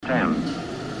10,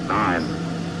 9,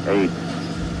 8,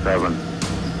 7,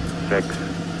 6,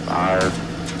 5,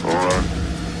 4,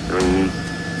 3,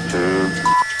 2.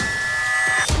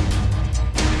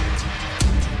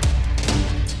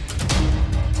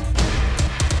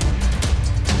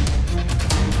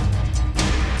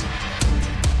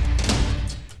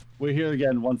 We're here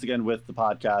again, once again, with the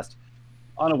podcast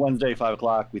on a Wednesday, 5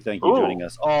 o'clock. We thank you for joining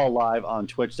us all live on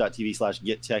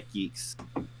twitch.tv/GetTechGeeks.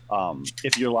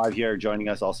 If you're live here joining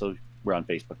us, also, we're on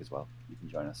Facebook as well. You can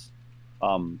join us.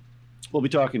 We'll be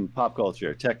talking pop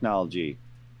culture, technology,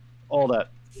 all that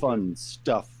fun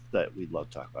stuff that we'd love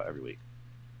to talk about every week.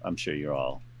 I'm sure you're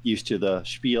all used to the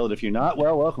spiel. And if you're not,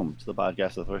 well, welcome to the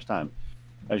podcast for the first time.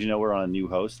 As you know, we're on a new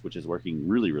host, which is working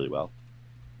really, really well.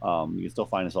 You can still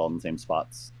find us all in the same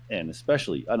spots, and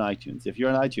especially on iTunes. If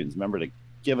you're on iTunes, remember to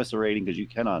give us a rating, because you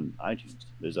can on iTunes.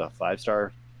 There's a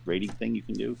 5-star rating thing you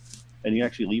can do, and you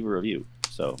actually leave a review.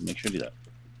 So make sure to do that.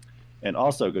 And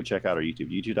also go check out our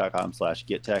YouTube,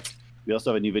 youtube.com/GetTech. We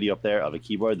also have a new video up there of a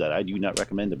keyboard that I do not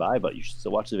recommend to buy, but you should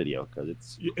still watch the video because it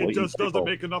just doesn't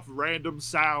make enough random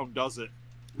sound, does it?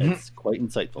 It's quite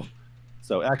insightful.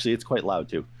 So actually, it's quite loud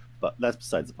too, but that's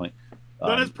besides the point.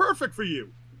 Then it's perfect for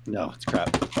you. No, it's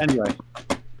crap. Anyway.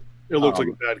 It looks like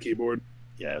a bad keyboard.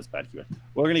 Yeah, it was a bad keyboard.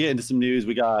 We're going to get into some news.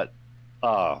 We got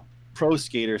Pro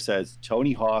Skater says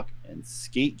Tony Hawk and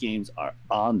skate games are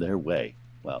on their way.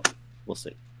 Well, we'll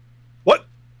see. What?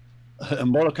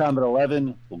 Mortal Kombat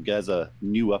 11 will get a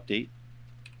new update.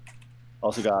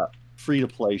 Also got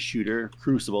free-to-play shooter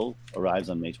Crucible arrives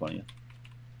on May 20th.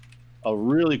 A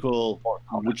really cool,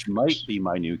 which might be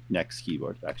my new next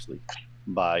keyboard, actually,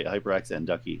 by HyperX and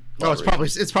Ducky. Oh, it's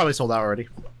probably sold out already.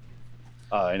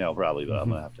 I know, probably, but I'm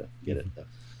gonna have to get it.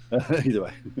 Either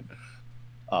way.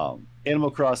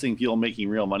 Animal Crossing, people making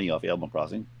real money off Animal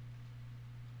Crossing.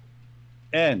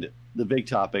 And the big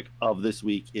topic of this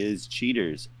week is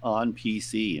cheaters on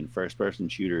PC and first-person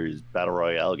shooters, battle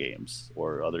royale games,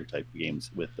 or other type of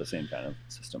games with the same kind of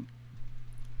system.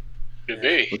 Could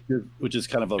be. Which is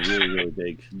kind of a really, really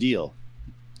big deal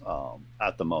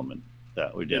at the moment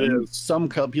that we're doing. Some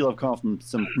people have come up from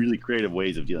some really creative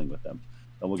ways of dealing with them,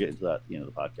 and we'll get into that at the end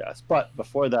of the podcast. But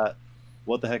before that,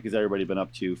 what the heck has everybody been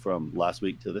up to from last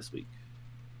week to this week?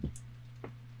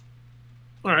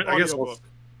 All right, I guess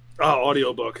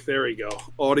audiobook. There we go.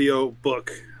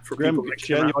 Audiobook for people.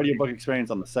 Share the audiobook experience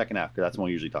on the second half, because that's when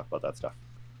we usually talk about that stuff.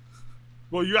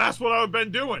 Well, you asked what I've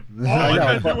been doing. All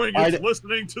I've been doing is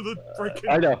listening to the freaking...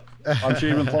 I know. I'm sure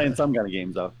you've been playing some kind of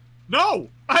games, though. No!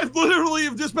 I literally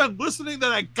have just been listening to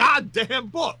that goddamn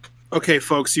book. Okay,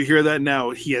 folks, you hear that now.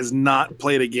 He has not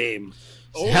played a game.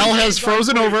 Hell has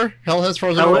frozen over. Hell has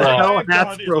frozen over. Hell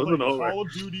has frozen over. Call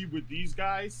of Duty with these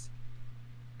guys,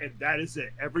 and that is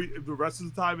it. The rest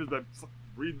of the time has been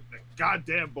reading the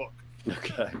goddamn book.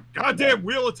 Okay. Goddamn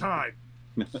Wheel of Time.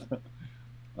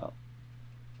 Well.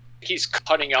 He's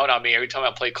cutting out on me every time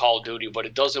I play Call of Duty, but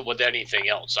it does it with anything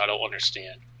else. I don't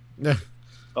understand.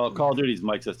 Oh, Call of Duty's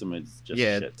mic system is just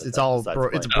shit. It's all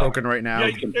it's broken right now.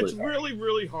 Yeah, it's really,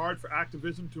 really hard for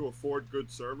Activision to afford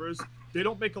good servers. They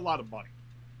don't make a lot of money.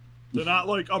 They're not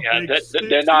like a big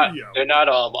they're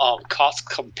not cost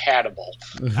compatible.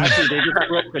 Actually, they just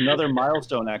broke another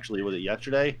milestone. Actually, was it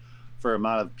yesterday? For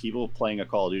amount of people playing a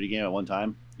Call of Duty game at one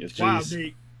time. Wow,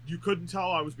 Nate, you couldn't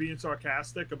tell I was being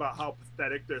sarcastic about how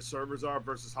pathetic their servers are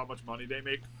versus how much money they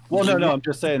make. Well, no, I'm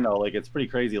just saying though, like it's pretty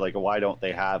crazy. Like, why don't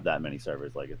they have that many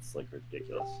servers? Like, it's like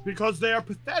ridiculous. Because they are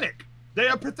pathetic. They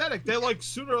are pathetic. They're like,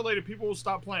 sooner or later people will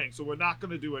stop playing, so we're not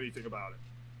going to do anything about it.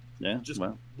 Yeah,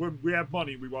 we have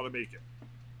money, we want to make it.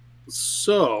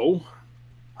 So,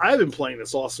 I've been playing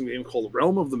this awesome game called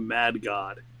Realm of the Mad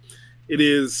God. It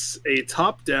is a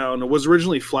top-down. It was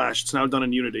originally Flash. It's now done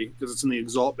in Unity because it's in the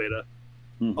Exalt beta.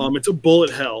 Mm-hmm. It's a bullet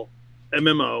hell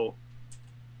MMO.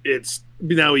 It's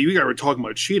now you guys were talking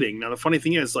about cheating. Now the funny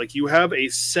thing is, like, you have a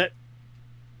set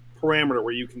parameter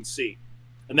where you can see,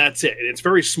 and that's it. And it's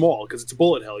very small because it's a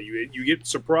bullet hell. You get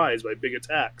surprised by big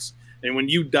attacks, and when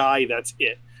you die, that's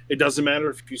it. It doesn't matter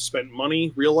if you spent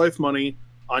money, real life money,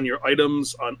 on your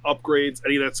items, on upgrades,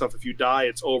 any of that stuff. If you die,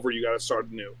 it's over. You got to start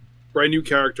anew. Brand new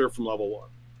character from level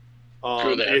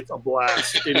 1. It's a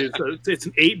blast. It's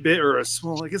an 8-bit or I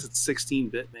guess it's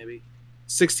 16-bit maybe.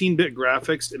 16-bit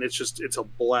graphics, and it's a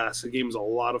blast. The game is a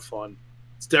lot of fun.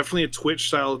 It's definitely a Twitch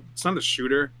style. It's not a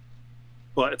shooter,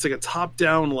 but it's like a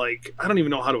top-down, like, I don't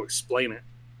even know how to explain it.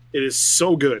 It is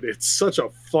so good. It's such a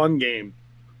fun game,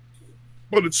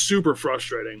 but it's super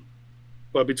frustrating.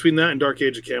 But between that and Dark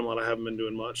Age of Camelot, I haven't been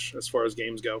doing much as far as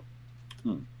games go.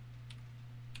 How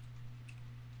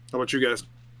about you guys?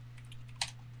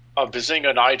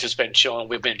 Bazinga and I just been chilling.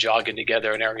 We've been jogging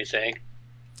together and everything.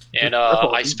 And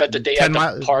I spent the day at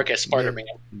the park at Spider-Man.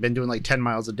 Been doing like 10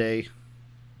 miles a day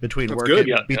between That's work good.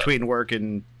 and, between work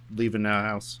and leaving the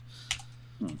house.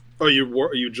 Oh,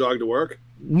 you jog to work?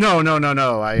 No.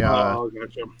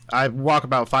 Gotcha. I walk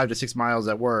about 5 to 6 miles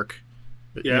at work.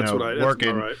 Yeah, that's what I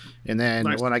working, right. And then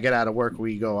Nice. when I get out of work,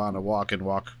 we go on a walk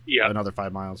another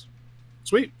 5 miles.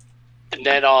 Sweet. And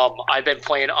then I've been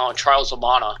playing on Trials of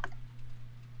Mana.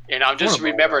 And I'm just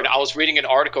remembering, I was reading an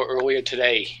article earlier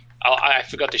today. I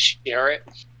forgot to share it.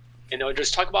 And they were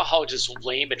just talking about how just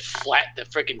lame and flat the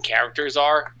freaking characters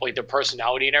are, like their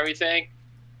personality and everything.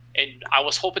 And I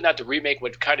was hoping that the remake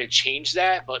would kind of change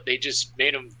that, but they just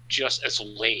made them just as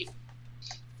lame.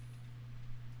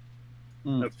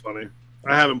 That's funny.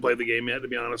 I haven't played the game yet, to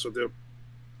be honest with you.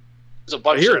 There's a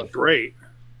bunch I hear of it's great.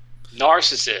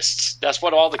 narcissists. That's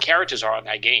what all the characters are on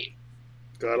that game.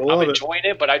 Gotta love I'm it. enjoying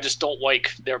it, but I just don't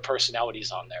like their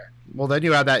personalities on there. Well, then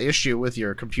you have that issue with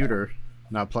your computer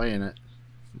not playing it.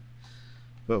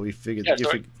 But we figured.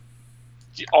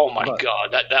 Oh my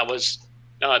god, that was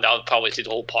would probably take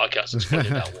the whole podcast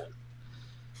explaining that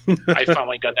one. I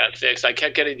finally got that fixed. I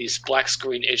kept getting these black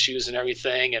screen issues and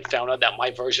everything, and found out that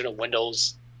my version of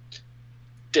Windows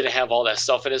didn't have all that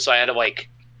stuff in it, so I had to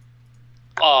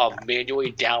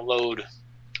manually download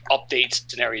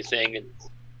updates and everything and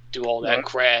do all that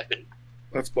crap. And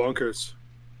that's bonkers.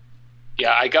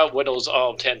 yeah, I got Windows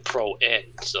 10 Pro in,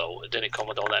 so it didn't come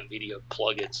with all that media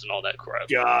plugins and all that crap.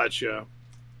 Gotcha.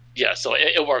 Yeah, so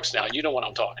it works now. You know what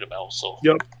I'm talking about. So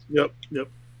Yep.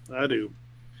 I do.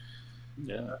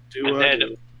 Yeah. And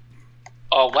then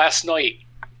last night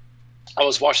I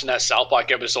was watching that South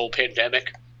Park episode,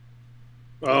 Pandemic.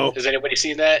 Oh, Has anybody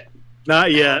seen that?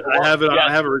 not yet. I haven't. Yeah.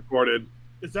 I haven't recorded.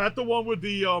 Is that the one with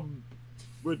the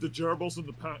gerbils and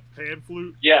the pan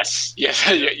flute? Yes.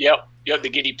 Yep. The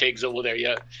guinea pigs over there.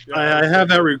 Yeah. I have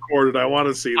that recorded. I want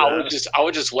to see that. I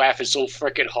was just laughing so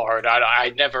freaking hard.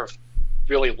 I never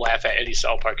really laugh at any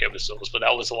South Park episodes, but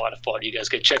that was a lot of fun. You guys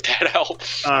can check that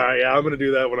out. All right, yeah, I'm gonna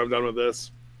do that when I'm done with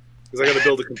this. Because I got to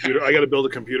build a computer. I got to build a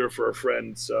computer for a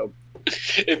friend. So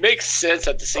it makes sense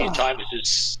at the same time.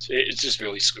 It's just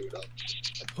really screwed up.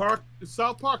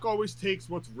 South Park always takes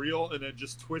what's real and then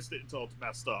just twist it until it's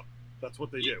messed up. That's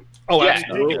what they do. Oh, yeah,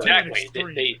 absolutely.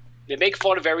 Exactly. They make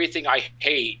fun of everything I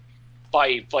hate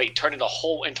by turning the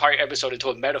whole entire episode into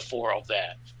a metaphor of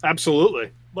that.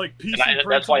 Absolutely. Like PC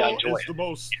that's why I Principal enjoy is the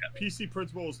most PC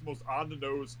Principal is the most on the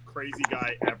nose crazy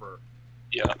guy ever.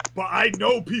 Yeah. But I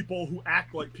know people who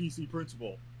act like PC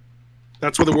Principal.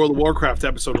 That's why the World of Warcraft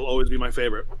episode will always be my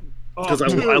favorite. Because I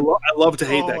love to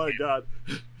hate that game. Oh my god.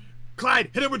 Clyde,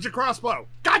 hit him with your crossbow.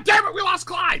 God damn it, we lost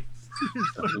Clyde!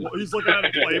 He's looking at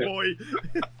a Playboy.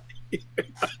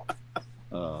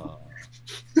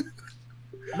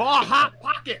 More hot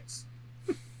pockets.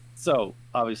 So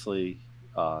obviously,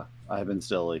 I have been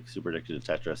still like super addicted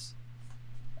to Tetris.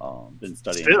 Been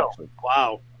studying.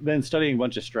 Wow. Been studying a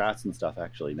bunch of strats and stuff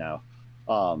actually now,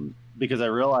 because I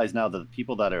realize now that the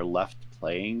people that are left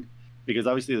playing, because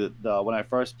obviously the when I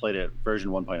first played it,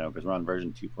 version 1.0, because we're on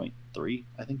version 2.3,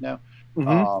 I think now.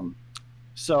 Mm-hmm.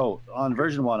 So on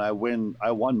version 1, I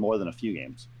won more than a few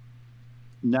games.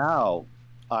 Now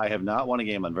I have not won a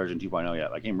game on version 2.0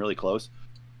 yet. I came really close.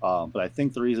 But I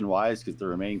think the reason why is because the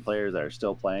remaining players that are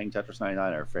still playing Tetris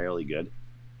 99 are fairly good.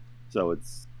 So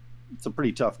it's a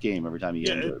pretty tough game every time you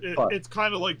get into it. But It's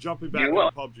kind of like jumping back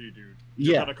on PUBG, dude.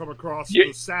 You're going to come across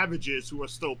the savages who are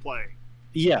still playing.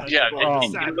 Yeah. Yeah.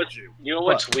 You know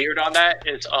what's weird on that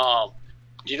is,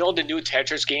 you know the new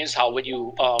Tetris games, how when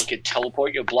you can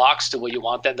teleport your blocks to where you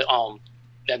want them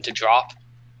to drop?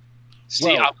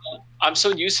 See, I'm so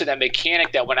used to that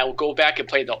mechanic that when I would go back and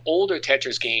play the older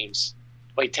Tetris games,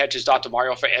 like Tetris Dr.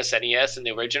 Mario for SNES and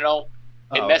the original,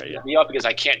 it messed me up because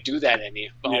I can't do that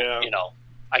anymore.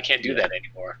 I can't do that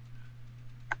anymore.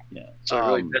 Yeah. So it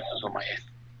really messes with my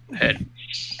head.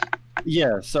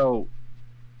 Yeah, so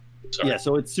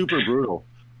it's super brutal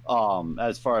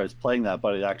as far as playing that,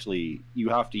 but it actually you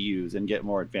have to use and get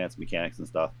more advanced mechanics and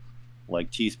stuff. Like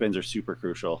T-spins are super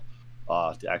crucial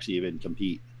to actually even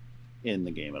compete in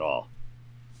the game at all.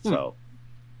 So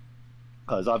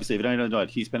because obviously if you don't know a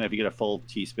T-spin, if you get a full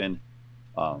T-spin,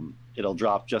 it'll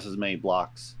drop just as many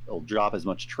blocks. It'll drop as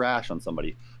much trash on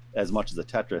somebody as much as a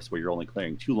Tetris where you're only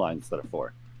clearing 2 lines instead of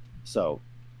 4. So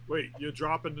wait, you're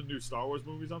dropping the new Star Wars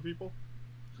movies on people?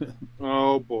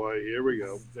 Oh boy, here we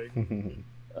go. Zing.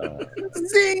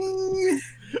 Zing!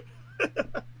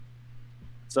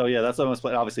 So yeah, that's what I was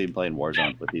playing. Obviously, I'm playing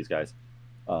Warzone with these guys.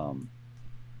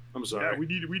 I'm sorry. Yeah,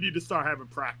 we need to start having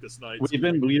practice nights. We've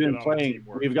been playing.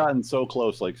 We've gotten so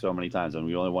close like so many times, and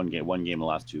we only won one game in the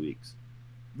last 2 weeks.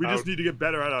 We just need to get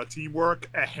better at our teamwork.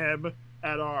 Ahem.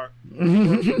 at our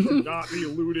to not be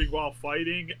looting while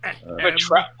fighting.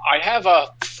 I have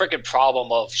a freaking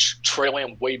problem of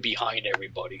trailing way behind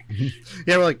everybody.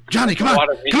 Yeah, we're like, Johnny, come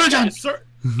on, Johnny.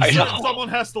 Someone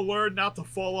has to learn not to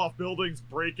fall off buildings,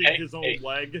 breaking his own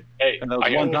leg. And that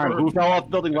was one time. Who fell off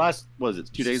the building last? Was it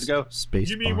 2 days ago? Space.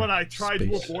 You mean when I tried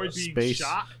to avoid being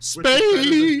shot?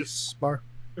 Space bar.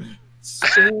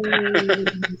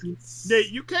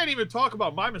 Nate, you can't even talk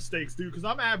about my mistakes, dude, because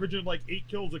I'm averaging like 8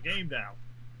 kills a game now.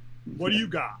 What do you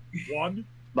got? 1?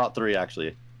 About 3,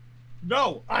 actually.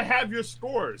 No, I have your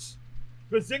scores.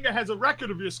 Bazinga has a record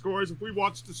of your scores if we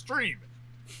watch the stream.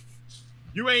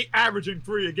 You ain't averaging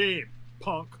 3 a game,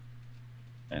 punk.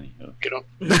 Anywho. Get up.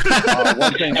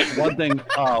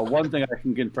 One thing I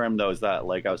can confirm though is that,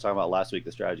 like I was talking about last week,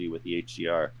 the strategy with the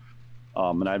HDR.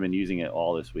 And I've been using it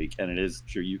all this week, and it is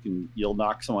true. You'll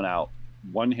knock someone out,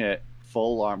 one hit,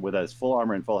 full arm with his full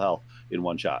armor and full health in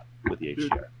one shot with the HDR.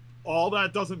 Dude, all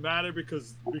that doesn't matter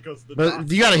because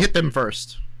But you got to hit them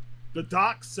first. The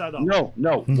dock setup. No,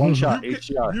 one shot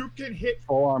HDR. You can hit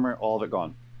full armor, all of it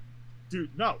gone. Dude,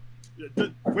 no,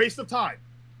 waste of time.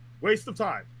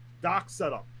 Dock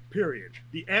setup. Period.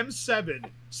 The M7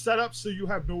 setup so you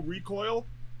have no recoil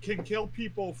can kill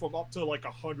people from up to like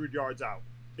 100 yards out.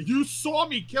 You saw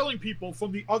me killing people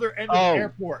from the other end of the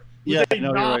airport with a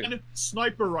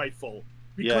non-sniper rifle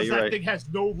because that thing has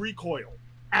no recoil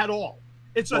at all.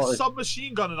 It's a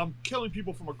submachine gun, and I'm killing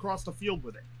people from across the field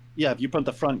with it. Yeah, if you put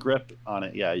the front grip on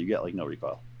it, you get like no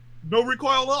recoil. No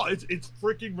recoil at all. It's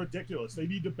freaking ridiculous. They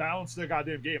need to balance their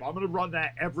goddamn game. I'm going to run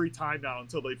that every time now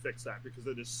until they fix that because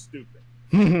it is stupid.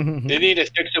 They need to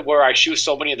fix it where I shoot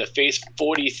somebody in the face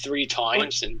 43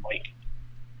 times and like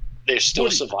they're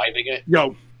still surviving it.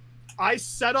 Yo, I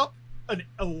set up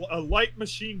a light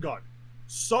machine gun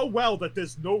so well that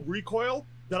there's no recoil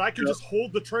that I can just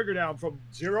hold the trigger down from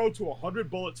 0 to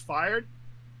 100 bullets fired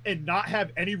and not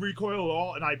have any recoil at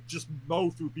all, and I just mow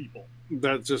through people.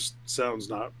 That just sounds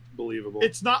not believable.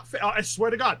 It's not. I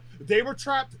swear to God, they were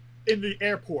trapped in the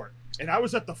airport, and I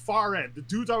was at the far end. The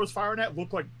dudes I was firing at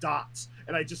looked like dots,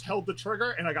 and I just held the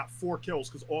trigger, and I got 4 kills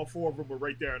because all 4 of them were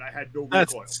right there, and I had no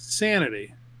recoil. That's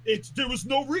insanity. There was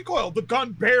no recoil. The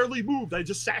gun barely moved. I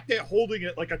just sat there holding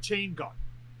it like a chain gun.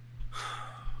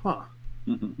 Huh.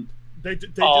 They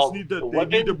just need to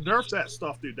nerf that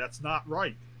stuff, dude. That's not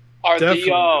right. Are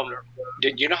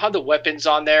did you know how the weapons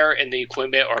on there and the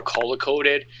equipment are color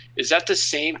coded? Is that the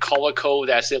same color code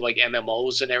that's in like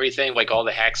MMOs and everything, like all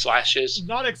the hack slashes?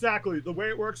 Not exactly. The way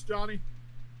it works, Johnny,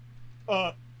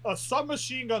 a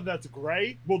submachine gun that's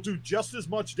gray will do just as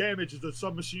much damage as a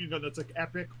submachine gun that's like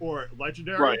epic or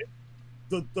legendary. Right.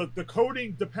 The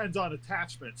coding depends on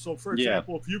attachment. So for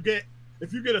example, if you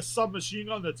get a submachine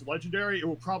gun that's legendary, it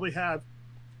will probably have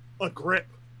a grip,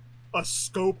 a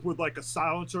scope with like a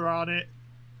silencer on it.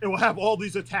 It will have all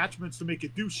these attachments to make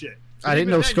it do shit. So I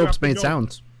didn't know scopes made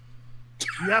sounds.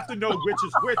 You have to know which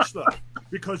is which though,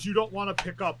 because you don't want to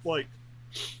pick up like,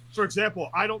 for example,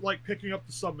 I don't like picking up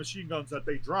the submachine guns that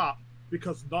they drop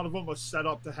because none of them are set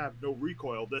up to have no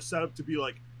recoil. They're set up to be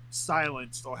like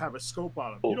silenced or have a scope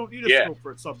on them. You don't need a scope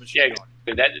for a submachine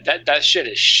gun. That shit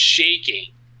is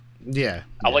shaking. Yeah.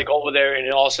 I'm like over there, and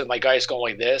then all of a sudden my guy's going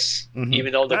like this,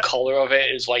 even though the color of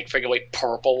it is like freaking like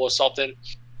purple or something.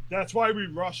 That's why we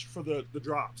rush for the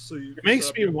drops. So it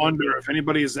makes me wonder if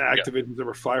anybody is Activision's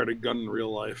ever fired a gun in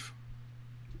real life.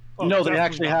 No, they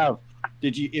actually have.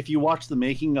 If you watch the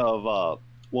making of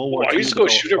World War II, I used to go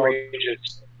shooter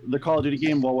ranges. The Call of Duty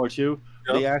game World War II,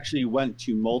 they actually went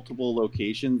to multiple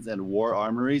locations and war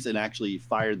armories and actually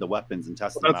fired the weapons and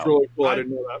tested them out. That's really cool. I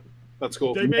didn't know that. That's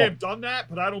cool. They may have done that,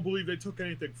 but I don't believe they took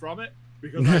anything from it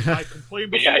because I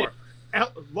complained before.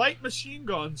 Light machine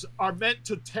guns are meant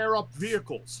to tear up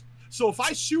vehicles. So if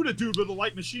I shoot a dude with a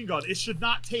light machine gun, it should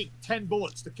not take 10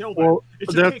 bullets to kill them.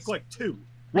 It should take like 2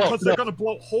 because they're going to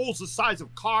blow holes the size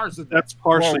of cars. That's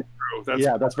partially true.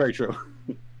 That's very true.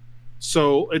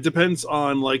 So it depends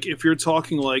on like if you're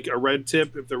talking like a red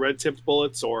tip, if the red tipped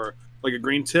bullets, or like a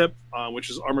green tip,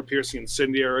 which is armor piercing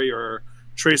incendiary, or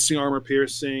tracing armor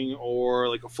piercing, or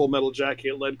like a full metal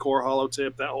jacket, lead core, hollow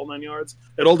tip, that whole 9 yards.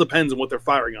 It all depends on what they're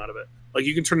firing out of it. Like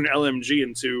you can turn an LMG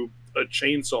into a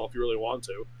chainsaw if you really want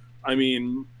to. I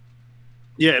mean,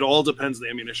 yeah, it all depends on the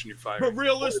ammunition you fire. But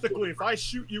realistically, if I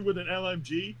shoot you with an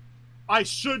LMG, I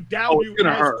should down you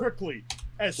as quickly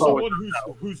as someone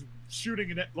who's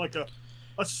shooting it like a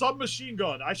submachine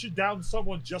gun. I should down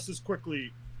someone just as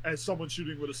quickly as someone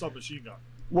shooting with a submachine gun.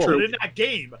 But in that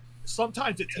game,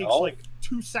 sometimes it takes like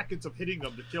 2 seconds of hitting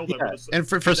them to kill them. And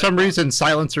for some reason,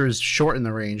 silencers shorten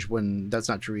the range when that's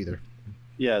not true either.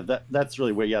 Yeah, that's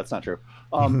really weird. Yeah, it's not true.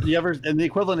 You ever? And the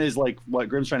equivalent is like what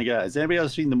Grim's trying to get at. Has anybody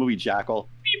else seen the movie Jackal?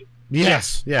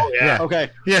 Yes. Yeah. Oh, yeah. Yeah. Okay.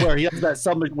 Yeah. Where he has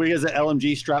that where he has an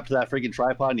LMG strapped to that freaking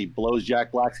tripod and he blows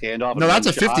Jack Black's hand off. No, in that's a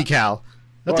one 50 shot. cal.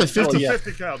 That's a 50. yeah.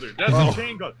 50 cal, dude. That's a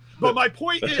chain gun. But my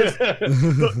point is,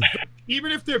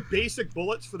 even if they're basic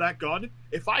bullets for that gun,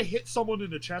 if I hit someone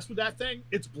in the chest with that thing,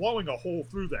 it's blowing a hole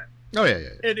through them. Oh yeah.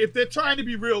 And if they're trying to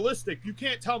be realistic, you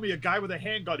can't tell me a guy with a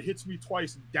handgun hits me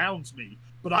twice and downs me,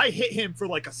 but I hit him for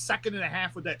like a second and a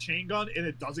half with that chain gun and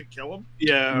it doesn't kill him.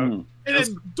 Yeah. Mm. And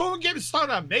then don't get me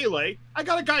started on melee. I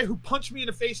got a guy who punched me in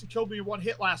the face and killed me in one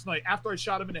hit last night after I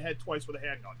shot him in the head twice with a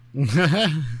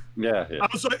handgun. Yeah. I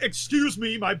was like, excuse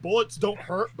me, my bullets don't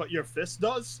hurt, but your fist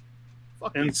does?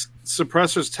 Fuck And you.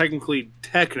 suppressors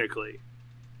technically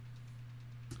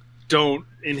don't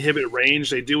inhibit range.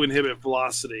 They do inhibit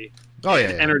velocity. Oh yeah.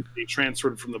 and energy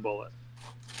transferred from the bullet.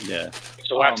 Yeah.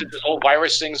 So after this whole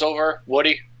virus thing's over,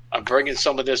 Woody, I'm bringing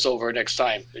some of this over next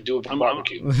time and do a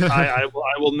barbecue. I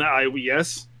will now.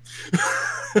 Yes.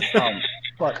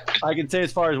 But I can say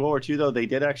as far as World War II, though, they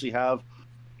did actually have,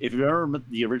 if you remember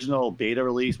the original beta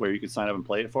release where you could sign up and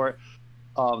play it for it,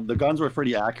 the guns were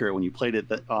pretty accurate when you played it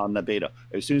on the beta.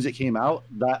 As soon as it came out,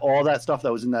 that all that stuff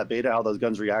that was in that beta, how those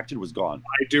guns reacted, was gone.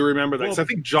 I do remember that. 'Cause I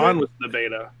think John was in the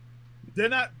beta. They're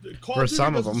not Call For of Duty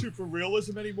some of doesn't them. shoot for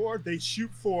realism anymore. They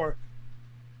shoot for.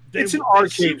 It's an they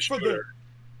arcade shoot for shooter.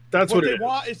 That's what they it is.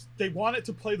 want is they want it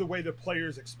to play the way the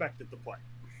players expect it to play.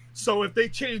 So if they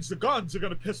change the guns, they're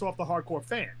going to piss off the hardcore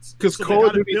fans. 'Cause so Call they of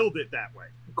got to Duty- build it that way.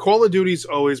 Call of Duty's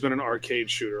always been an arcade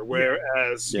shooter,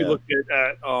 whereas Yeah. you look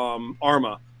at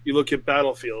Arma, you look at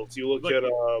Battlefield, you look Like at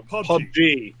PUBG.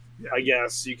 PUBG. Yeah. I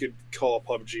guess you could call a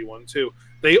PUBG one too.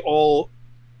 They all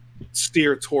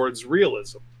steer towards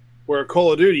realism. Where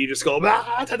Call of Duty, you just go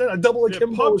double Yeah,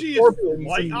 akimbo with PUBG scorpions is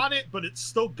light and- on it, but it's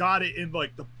still got it in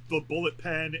like the bullet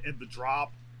pen and the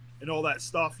drop and all that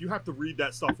stuff. You have to read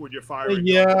that stuff when you're firing.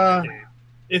 Yeah.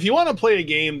 If you want to play a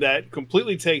game that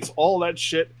completely takes all that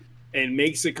shit and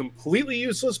makes it completely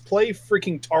useless, play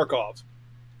freaking Tarkov.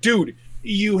 Dude,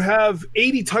 you have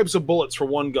 80 types of bullets for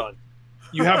one gun.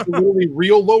 You have to literally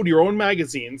reload your own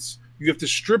magazines. You have to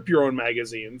strip your own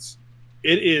magazines.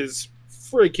 It is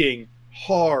freaking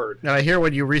hard. And I hear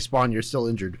when you respawn, you're still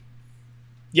injured.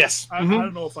 Yes. I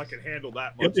don't know if I can handle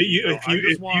that much. If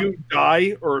you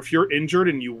die or if you're injured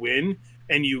and you win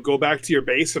and you go back to your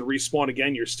base and respawn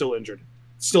again, you're still injured.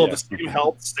 Still have the same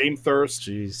health, same thirst,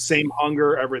 Jeez. same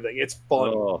hunger, everything. It's fun.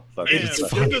 Oh, fuck. Damn, It's give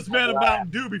fun. this man a Mountain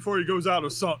Dew before he goes out or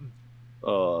something.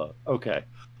 Okay.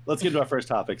 Let's get to our first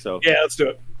topic. So, Yeah, let's do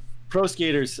it. Pro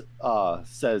Skaters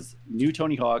says new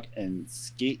Tony Hawk and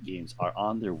skate games are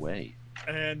on their way.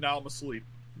 And now I'm asleep.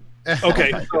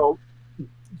 Okay, so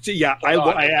yeah, I You're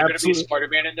going to be absolutely.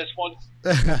 Spider-Man in this one?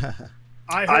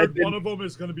 I I've heard been- one of them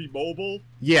is going to be mobile.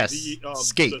 Yes. The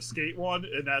skate one,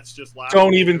 and that's just loud.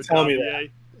 Don't even tell me that.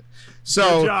 Good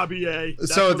So job, EA.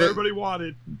 That's so what the- everybody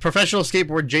wanted. professional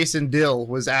skateboard Jason Dill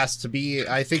was asked to be.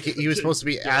 I think he was supposed to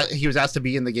be. He was asked to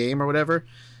be in the game or whatever,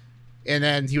 and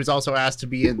then he was also asked to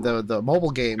be in the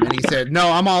mobile game, and he said,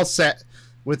 "No, I'm all set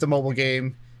with the mobile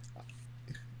game."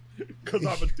 Because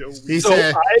I'm a dough. He So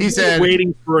said. I've He been said.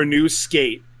 waiting for a new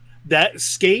skate. That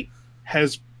skate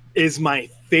is my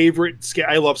favorite skate.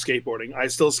 I love skateboarding. I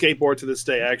still skateboard to this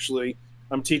day. Actually,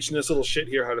 I'm teaching this little shit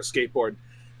here how to skateboard,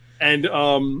 and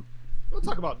Don't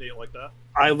talk about Nate like that.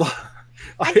 I love.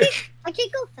 I can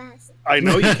go fast. I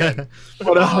know you can,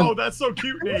 but Oh, that's so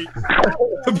cute, Nate.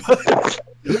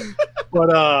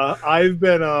 but I've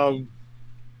been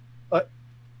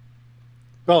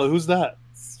Bella, who's that?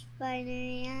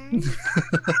 Spider-Man.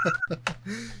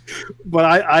 But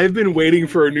I've been waiting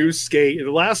for a new skate.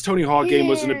 The last Tony Hawk game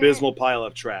was an Yeah. abysmal pile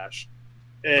of trash.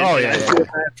 And Oh, yeah, I yeah. feel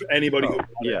bad for anybody who.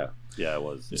 Yeah, it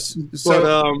was. Yeah.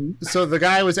 So But so the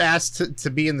guy was asked to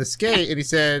be in the skate, and he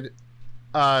said,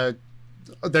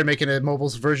 "They're making a mobile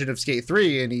version of Skate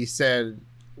 3," and he said,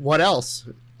 "What else?"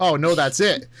 "Oh no, that's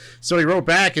it." So he wrote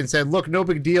back and said, "Look, no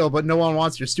big deal, but no one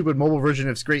wants your stupid mobile version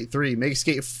of Skate 3. Make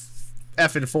Skate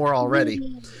F and 4 already."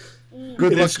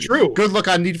 Good It luck. is true. Good luck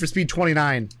on Need for Speed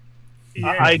 29.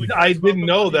 I didn't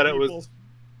know that it was-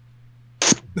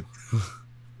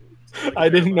 I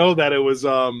didn't know that it was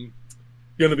going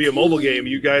to be a mobile game.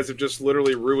 You guys have just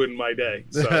literally ruined my day.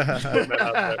 So,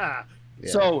 Yeah.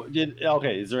 So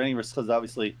is there any because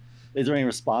obviously is there any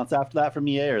response after that from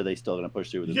EA, or are they still going to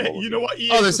push through with this? Yeah, mobile you know game? what?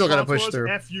 EA's Oh, they're still gonna response push was, through.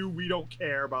 F you, we don't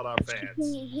care about our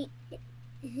fans.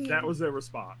 That was their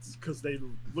response because they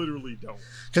literally don't.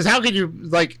 Because how could you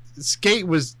Skate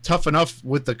was tough enough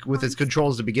with its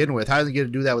controls to begin with? How are they going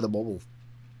to do that with a mobile?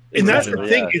 and that's the Exactly,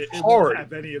 thing. yeah. It's It won't hard.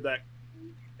 have any of that.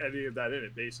 any of that in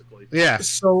it, basically. Yeah.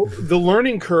 So the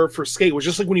learning curve for Skate was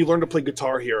just like when you learn to play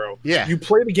Guitar Hero. Yeah. You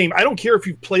play the game. I don't care if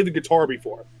you've played the guitar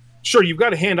before. Sure, you've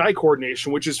got hand-eye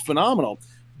coordination, which is phenomenal.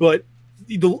 But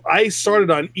I started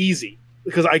on easy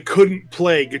because I couldn't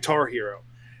play Guitar Hero.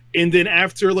 And then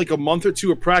after like a month or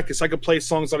two of practice, I could play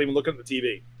songs not even looking at the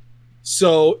TV.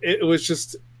 So it was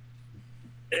just...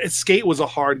 Skate was a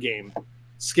hard game.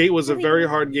 Skate was a very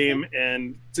hard game,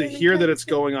 and to hear that it's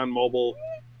going on mobile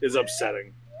is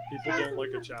upsetting. People don't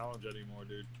like a challenge anymore,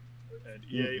 dude. And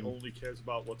EA only cares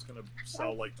about what's going to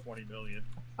sell like 20 million.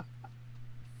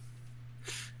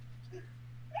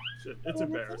 Shit, it's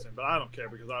embarrassing, but I don't care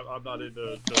because I'm not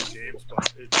into those games,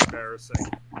 but it's embarrassing.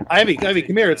 Ivy, come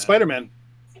here. It's Spider-Man.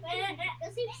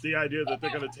 The idea that they're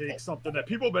going to take something that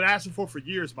people have been asking for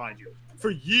years, mind you.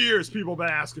 For years, people have been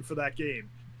asking for that game.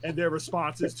 And their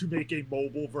response is to make a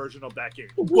mobile version of that game.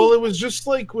 Well, it was just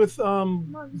like with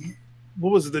what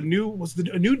was it? A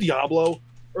new Diablo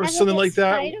or something like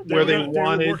that, where they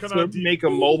wanted to make a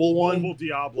mobile one. Mobile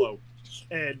Diablo,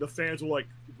 and the fans were like,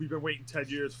 "We've been waiting 10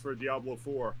 years for Diablo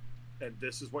 4, and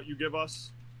this is what you give us."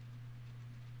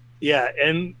 Yeah,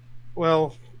 and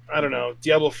well, I don't know.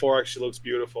 Diablo 4 actually looks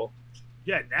beautiful.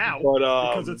 Yeah, now, but,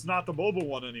 because it's not the mobile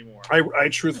one anymore. I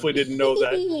truthfully didn't know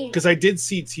that because I did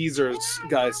see teasers,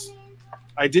 guys.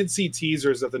 I did see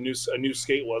teasers that a new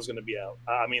Skate was going to be out.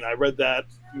 I mean, I read that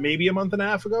maybe a month and a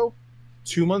half ago,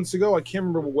 2 months ago. I can't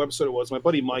remember what website it was. My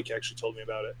buddy Mike actually told me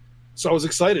about it, so I was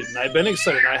excited, and I've been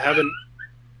excited. I haven't.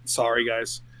 Sorry,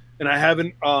 guys, and I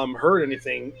haven't heard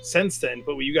anything since then.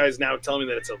 But you guys now telling me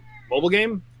that it's a mobile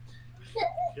game?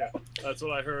 Yeah, that's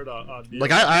what I heard on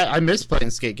like I miss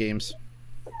playing Skate games.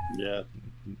 Yeah,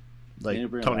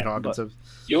 like Tony Hawk and stuff.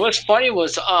 You know what's funny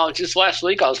was just last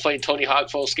week I was playing Tony Hawk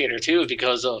Pro Skater 2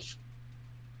 because of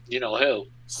you know who.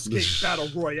 Skate Battle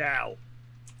Royale.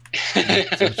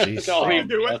 So, I mean,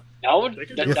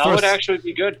 that would actually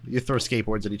be good. You throw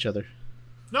skateboards at each other.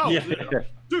 No,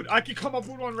 dude, I can come up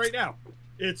with one right now.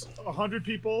 It's 100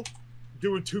 people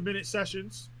doing 2-minute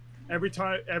sessions. Every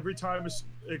time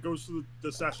it goes through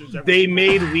the sessions. They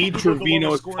made Lee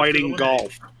Trevino fighting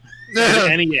golf.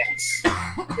 NES.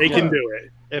 They can do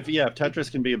it. If Tetris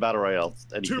can be a battle royale.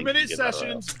 2-minute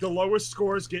sessions, the lowest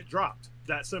scores get dropped.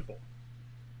 That simple.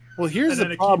 Well, here's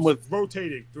the problem with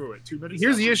rotating through it. 2 minutes.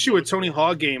 Here's the issue with Tony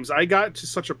Hawk games. I got to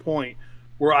such a point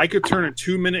where I could turn a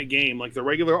 2-minute game, like the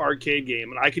regular arcade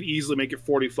game, and I could easily make it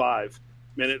 45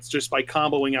 minutes just by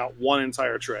comboing out one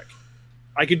entire trick.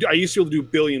 I used to be able to do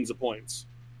billions of points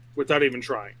without even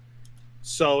trying.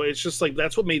 So it's just like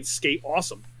that's what made Skate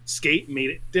awesome. Skate made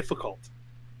it difficult.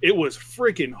 It was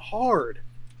freaking hard.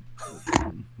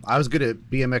 I was good at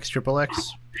BMX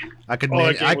XXX.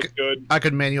 I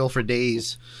could manual for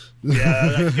days. Yeah,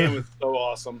 that game was so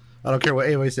awesome. I don't care what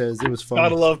anybody says. It was fun.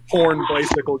 Gotta love porn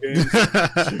bicycle games.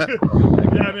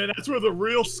 Yeah, man, that's where the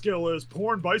real skill is.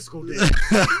 Porn bicycle games.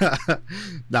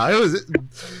 No, it was.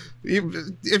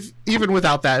 Even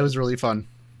without that, it was really fun.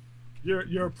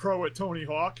 You're a pro at Tony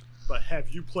Hawk, but have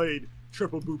you played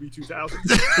Triple Booby 2000?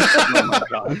 Oh my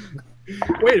god!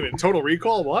 Wait a minute, Total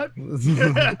Recall? What?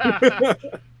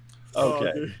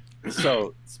 Okay,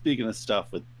 so speaking of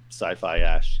stuff with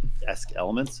sci-fi-esque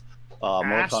elements,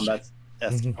 Mortal Kombat's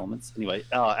esque elements. Anyway,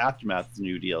 Aftermath is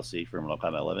new DLC for Mortal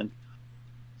Kombat 11.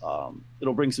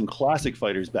 It'll bring some classic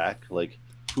fighters back, like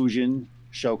Fujin,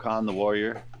 Shao Kahn the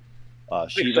Warrior,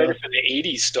 Shiva. For the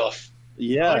 80s stuff.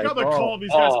 Yeah, I like how they're calling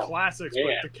these guys classics, yeah.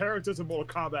 but the characters in Mortal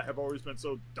Kombat have always been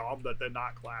so dumb that they're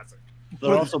not classic.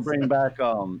 They'll also bring back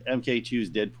MK2's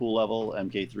Deadpool level,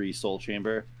 MK3 Soul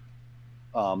Chamber.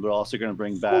 They're also going to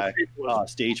bring back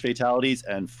stage fatalities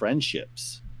and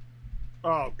friendships.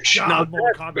 Oh god,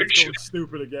 Mortal Kombat's going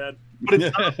stupid again.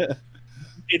 But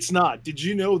it's not. Did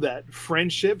you know that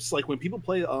friendships, like when people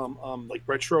play like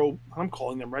retro, I'm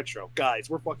calling them retro. Guys,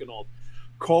 we're fucking old.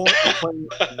 Playing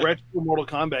retro Mortal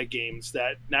Kombat games,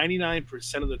 that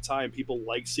 99% of the time people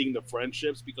like seeing the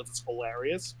friendships because it's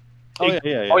hilarious.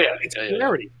 It's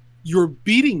hilarity. You're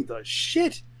beating the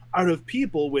shit out of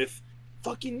people with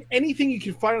fucking anything you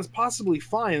can possibly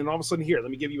find, and all of a sudden, here,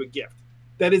 let me give you a gift.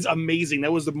 That is amazing.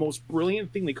 That was the most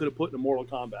brilliant thing they could have put in a Mortal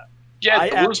Kombat.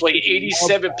 Yeah, it was like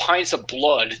 87 pints of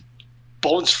blood.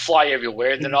 Bones fly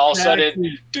everywhere, and then all of a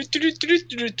sudden,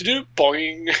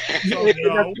 boing. No, that's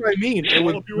what I mean.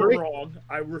 If you were wrong,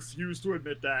 I refuse to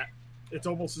admit that. It's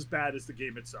almost as bad as the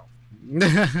game itself.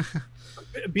 I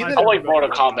like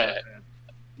Mortal Kombat.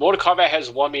 Mortal Kombat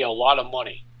has won me a lot of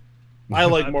money. I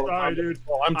like Mortal Kombat. Dude.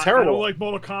 Oh, I'm terrible. I don't like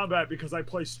Mortal Kombat because I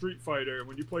play Street Fighter, and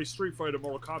when you play Street Fighter,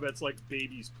 Mortal Kombat's like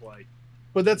babies play.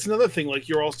 But that's another thing. Like,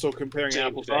 you're also comparing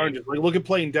apples to oranges. Like, look at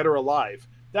playing Dead or Alive.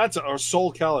 That's or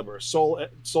Soul Calibur,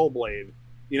 Soul Blade.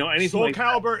 You know, anything Soul like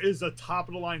Calibur is a top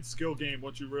of the line skill game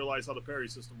once you realize how the parry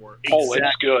system works. Oh,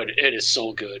 it's good. It is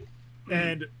so good.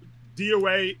 And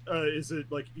DOA is a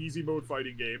like easy mode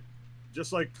fighting game,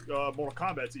 just like Mortal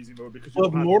Kombat's easy mode because you Well,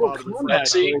 don't have Mortal to bother with Kombat,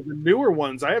 See? the newer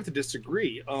ones, I have to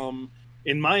disagree.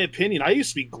 In my opinion, I used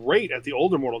to be great at the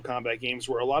older Mortal Kombat games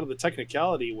where a lot of the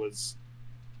technicality was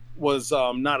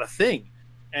not a thing,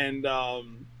 and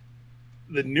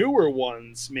the newer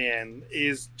ones, man,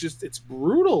 is just it's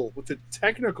brutal with the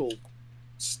technical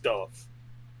stuff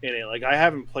in it. Like I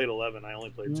haven't played 11; I only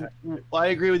played 10. Well, I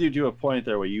agree with you to a point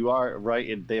there where you are right.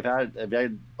 And they've had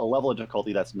a level of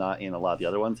difficulty that's not in a lot of the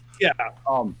other ones. Yeah,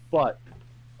 but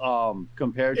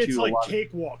compared it's to like a lot,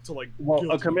 cakewalk to like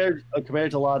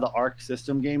compared to a lot of the Arc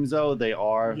system games, though, they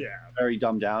are yeah. very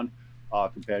dumbed down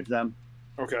compared to them.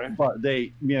 okay. But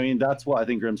I mean, that's what I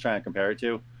think Grim's trying to compare it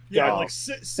to. Yeah, Um, like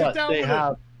sit but down they with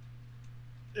have.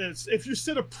 if you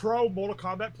sit a pro Mortal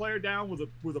Kombat player down with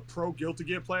a pro Guilty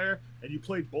Gear player and you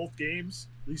played both games,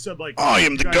 you said like I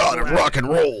am you the guys god go of at it. rock and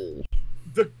roll.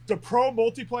 The pro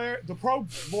multiplayer, the pro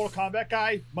Mortal Kombat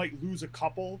guy might lose a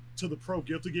couple to the pro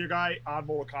Guilty Gear guy on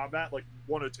Mortal Kombat, like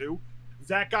 1 or 2.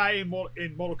 That guy in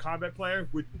Mortal Kombat player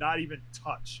would not even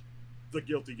touch the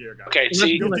Guilty Gear guy. Okay,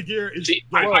 see, Guilty Gear is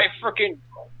I freaking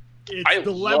it's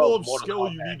the level of Mortal skill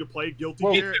you Kombat. need to play Guilty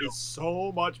Well, Gear is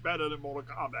so much better than Mortal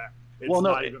Kombat. It's Well,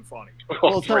 no, not even funny.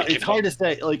 Well, it's hard to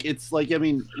say. Like, it's like, I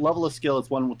mean, level of skill, it's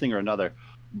one thing or another.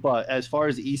 But as far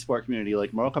as the esport community,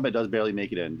 like Mortal Kombat does barely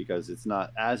make it in because it's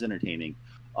not as entertaining.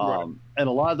 Right. And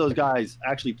a lot of those guys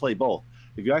actually play both.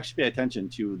 If you actually pay attention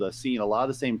to the scene, a lot of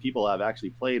the same people have actually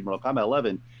played Mortal Kombat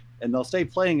 11, and they'll stay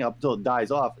playing up until it dies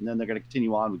off, and then they're going to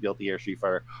continue on with Guilty Gear, Street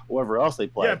Fighter, or whatever else they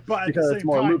play. Yeah, but at because the it's same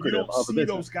more time, you lucrative don't of a see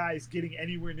business. those guys getting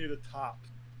anywhere near the top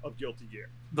of Guilty Gear.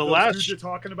 The Those last dudes you're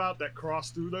talking about that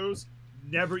cross through those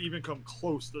never even come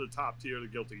close to the top tier of the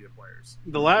Guilty Gear players.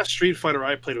 Street Fighter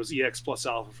I played was EX Plus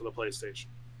Alpha for the PlayStation.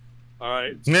 All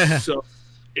right, Yeah. so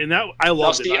in that I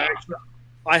loved That's it.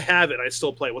 I have it. I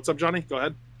still play. What's up, Johnny? Go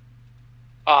ahead.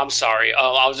 I'm sorry.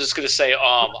 I was just gonna say,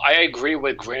 I agree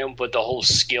with Grim with the whole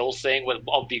skill thing with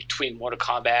between Mortal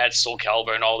Kombat, Soul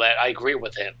Calibur, and all that. I agree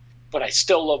with him, but I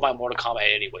still love my Mortal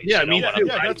Kombat anyway. Yeah, you know me what too. I'm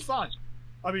saying? That's fine.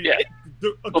 I mean, Yeah.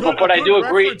 But I do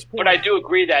agree. But I do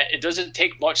agree that it doesn't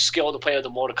take much skill to play the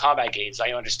Mortal Kombat games.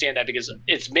 I understand that because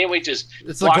it's mainly just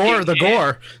It's the gore, the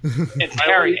gore. and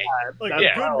parrying. Like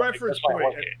Yeah. a good reference That's why I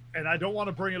point, like it. and I don't want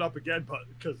to bring it up again, but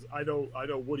because I know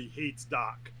Woody hates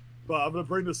Doc, but I'm gonna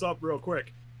bring this up real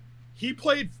quick. He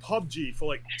played PUBG for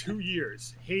like 2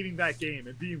 years, hating that game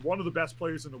and being one of the best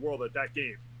players in the world at that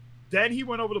game. Then he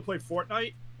went over to play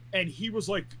Fortnite, and he was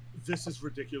like, this is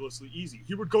ridiculously easy.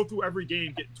 He would go through every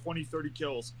game, getting 20, 30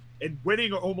 kills, and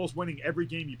winning or almost winning every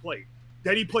game he played.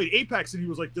 Then he played Apex, and he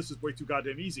was like, this is way too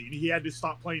goddamn easy. And he had to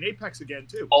stop playing Apex again,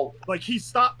 too. Oh, Like, he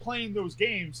stopped playing those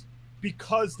games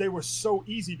because they were so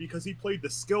easy, because he played the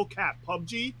skill cap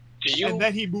PUBG, do you? and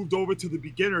then he moved over to the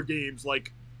beginner games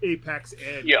like Apex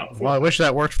and Yeah. Well, I wish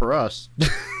that worked for us.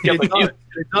 Yeah, but you,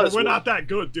 we're not that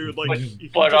good, dude. Like,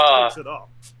 he but, just picks it up.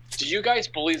 do you guys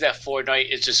believe that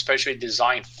Fortnite is especially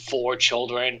designed for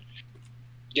children?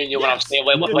 You know what I'm Yes. saying?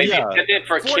 Like Yeah. they did it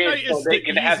for Fortnite kids, so is they the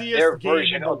can have easiest their game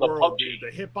version in the of the world, PUBG.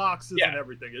 dude. The hitboxes Yeah. and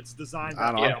everything. It's designed. I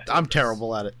don't by know. the I'm purpose.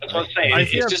 terrible at it. That's what I'm saying. I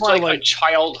It's think that's just why, like a like-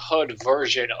 childhood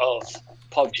version of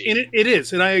PUBG. And it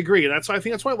is, and I agree. And I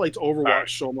think that's why I liked Overwatch Alright.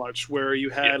 so much, where you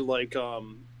had like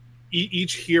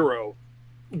each hero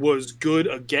was good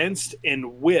against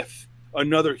and with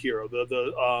another hero.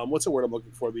 The what's the word I'm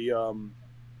looking for? The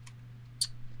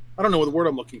I don't know what the word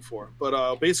I'm looking for,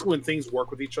 but basically when things work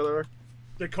with each other,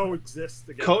 They coexist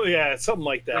together. yeah, something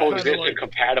like that. Kinda Coexist like and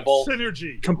compatible.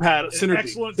 Synergy. Synergy.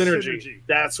 Excellent Synergy. synergy.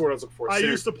 That's what I was looking for. I Synergy.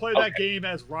 used to play that game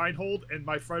as Reinhold, and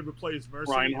my friend would play as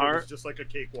Mercy. and It Reinhardt? was just like a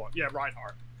cakewalk. Yeah,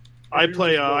 Reinhardt. I And we play.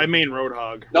 would just I roll. main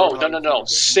Roadhog. No, Roadhog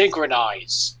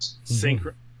Synchronize.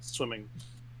 swimming.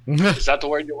 Is that the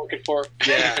word you're looking for?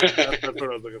 Yeah, that's what I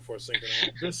was looking for. Synchronize.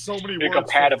 There's so many They're words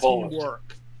compatible. for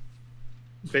teamwork.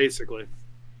 Basically.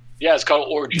 Yeah, it's called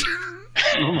Orgy.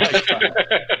 Oh my God.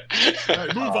 All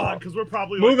right, move on, because we're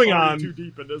probably Moving already on. too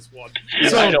deep in this one.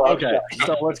 So, I know, okay,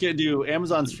 so let's get into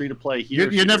Amazon's free to play here.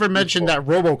 You never mentioned that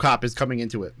RoboCop is coming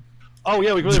into it. Oh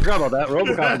yeah, we really forgot about that.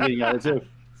 RoboCop is being added too.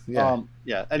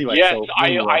 Yeah. Anyway, Yes, so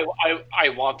I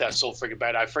want that so freaking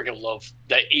bad. I freaking love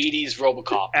the '80s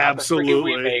RoboCop. Absolutely. Not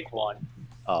the freaking remake one.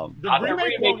 um, The Not the remake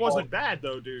remake one wasn't one. bad,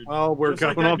 though, dude. Oh, we're Just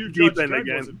like coming that off new the deep Judge end Dredd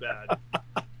again. wasn't bad.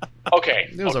 Okay,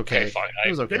 It was okay. Fine.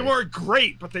 It was okay. They weren't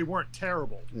great, but they weren't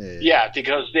terrible. Yeah,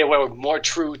 because they were more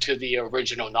true to the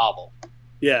original novel.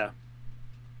 Yeah.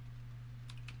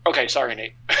 Okay, sorry,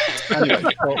 Nate. Anyway,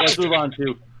 so let's move on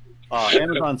to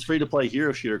Amazon's free-to-play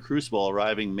hero shooter Crucible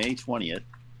arriving May 20th.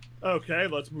 Okay,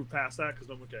 let's move past that because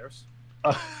no one cares.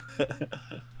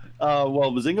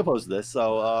 Well, Bazinga posted this,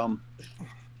 so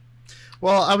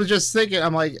Well, I was just thinking,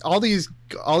 I'm like, all these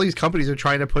companies are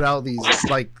trying to put out these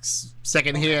like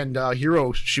secondhand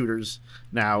hero shooters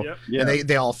now, Yep. yeah. and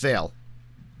they all fail.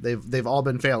 They've all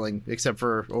been failing except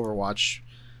for Overwatch.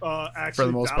 Actually, For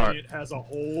the most part. Valiant has a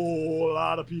whole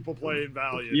lot of people playing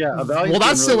Valiant. Yeah, Valiant's Well, that's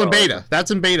doing still really in well. beta. That's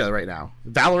in beta right now.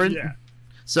 Valorant. Yeah.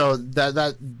 So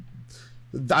that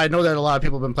I know that a lot of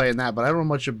people have been playing that, but I don't know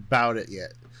much about it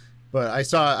yet. But I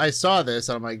saw this,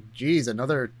 and I'm like, geez,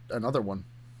 another one.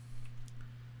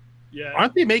 Yeah.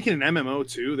 Aren't they making an MMO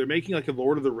too? They're making like a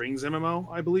Lord of the Rings MMO,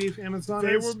 I believe. Amazon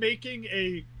They is. were making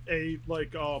a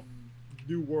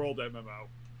New World MMO.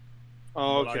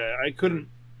 Oh, okay. I couldn't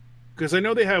because I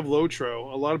know they have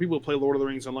Lotro. A lot of people play Lord of the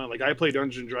Rings online. Like I play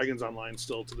Dungeons and Dragons online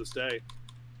still to this day,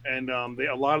 and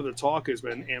a lot of the talk has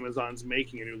been Amazon's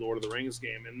making a new Lord of the Rings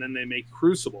game, and then they make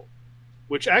Crucible,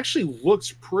 which actually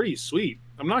looks pretty sweet.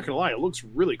 I'm not gonna lie, it looks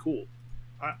really cool.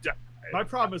 My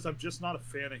problem is I'm just not a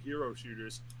fan of hero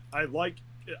shooters.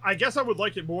 I guess I would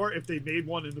like it more if they made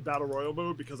one in the Battle Royale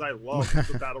mode because I love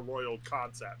the Battle Royale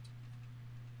concept.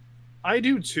 I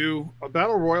do too. A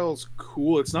Battle Royale is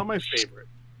cool. It's not my favorite,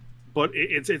 but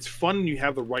it's fun when you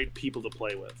have the right people to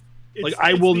play with. Like,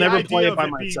 I will the never idea play it of by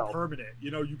being myself. Permanent,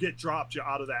 you get dropped, you're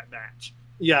out of that match.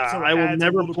 Yeah, So it I will adds a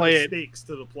never little play bit it. of stakes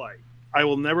to the play. I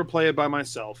will never play it by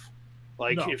myself.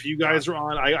 Like, No, if you guys are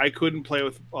on, I couldn't play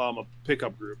with a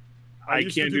pickup group. I I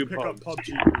used can't to do pick up pubs.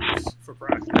 PUBG groups for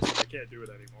practice. I can't do it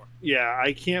anymore. Yeah,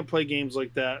 I can't play games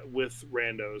like that with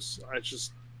randos. I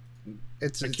just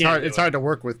It's I it's can't hard do it's it. hard to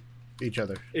work with each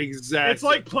other. exactly. It's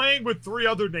like playing with 3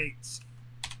 other Nates.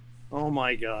 oh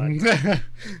my god.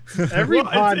 Every Every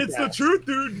Well, it's the podcast- truth,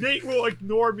 dude. Nate will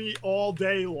ignore me all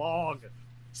day long.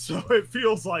 So it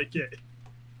feels like it.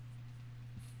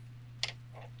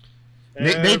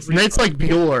 Nate's every like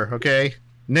Bueller, okay?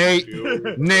 Nate,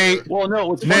 podcast. Nate. Well,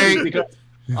 no, it's funny Nate.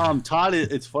 because Todd.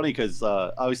 It's funny because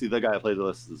obviously the guy I played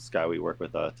with is this guy we work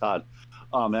with, Todd.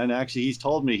 And actually, he's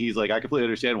told me he's like, I completely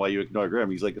understand why you ignore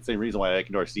Grim. He's like the same reason why I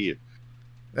ignore Steve.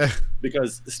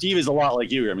 Because Steve is a lot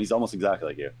like you, Grim. He's almost exactly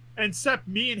like you. Except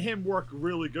me and him work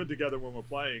really good together when we're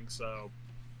playing, so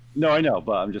No, I know,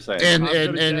 but I'm just saying. And I'm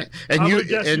and gonna and, guess- and I you would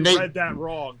guess and you Nate read that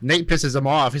wrong. Nate pisses him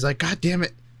off. He's like, God damn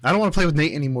it. I don't want to play with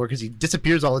Nate anymore because he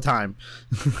disappears all the time.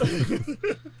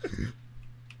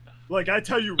 Like I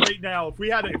tell you right now, if we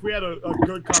had a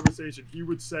good conversation, he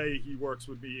would say he works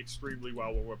with me extremely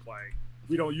well when we're playing.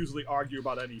 We don't usually argue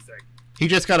about anything. He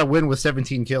just got a win with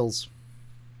 17 kills.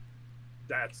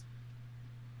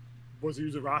 Was he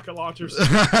using rocket launchers?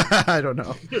 I don't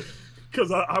know.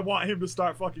 Because I want him to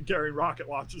start fucking carrying rocket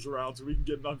launchers around so we can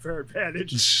get an unfair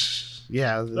advantage.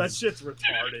 Yeah. That shit's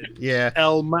retarded. Yeah.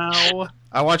 El Mao.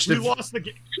 I watched We it. lost the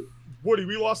game. Woody,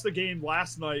 we lost the game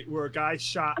last night where a guy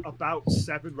shot about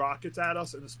 7 rockets at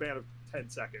us in the span of 10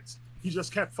 seconds. He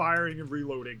just kept firing and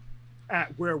reloading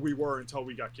at where we were until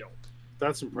we got killed.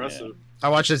 That's impressive. I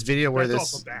watched this video where That's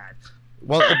this. also bad.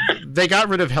 Well, they got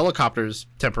rid of helicopters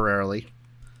temporarily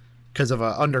because of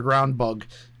an underground bug.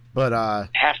 But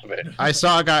Half of it. I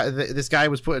saw a guy. This guy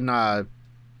was putting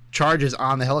charges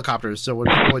on the helicopters, so when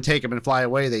people would take him and fly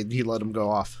away, he'd let them go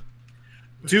off.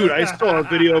 Dude, I saw a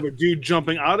video of a dude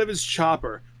jumping out of his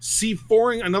chopper,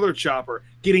 C4ing another chopper,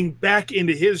 getting back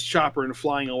into his chopper and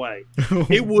flying away.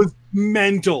 It was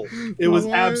mental. It was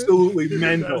What? absolutely That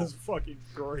mental. is fucking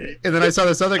great. And then I saw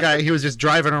this other guy. He was just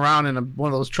driving around in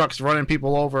one of those trucks, running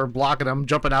people over, blocking them,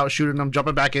 jumping out, shooting them,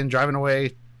 jumping back in, driving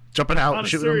away, jumping out, On a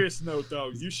shooting them. serious note, though,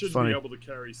 you should Funny. be able to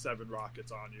carry 7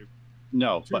 rockets on you.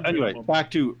 No, but anyway, minimum.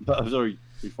 back to sorry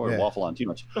before I Yeah. waffle on too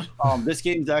much. This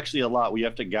game's actually a lot. We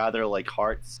have to gather like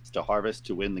hearts to harvest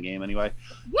to win the game anyway.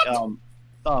 What?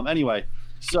 Anyway,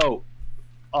 so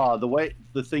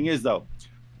the thing is though,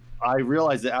 I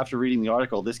realized that after reading the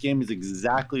article, this game is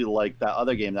exactly like that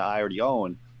other game that I already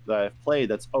own that I've played.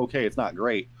 That's okay. It's not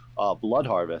great. Blood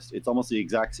Harvest. It's almost the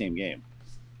exact same game.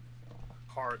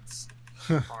 Hearts.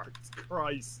 Hearts.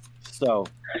 Christ. So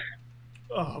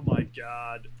Oh my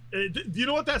god. Do you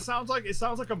know what that sounds like? It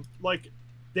sounds like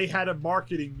they had a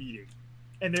marketing meeting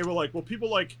and they were like, well, people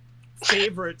like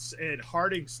favorites and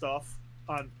hearting stuff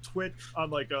on Twitch, on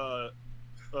like what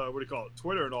do you call it,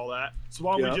 Twitter and all that. So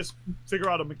why don't Yeah. we just figure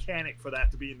out a mechanic for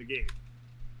that to be in the game?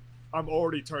 I'm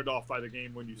already turned off by the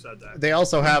game when you said that. They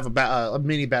also have a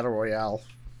mini battle royale.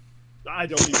 I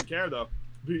don't even care though.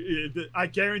 I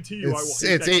guarantee you, I will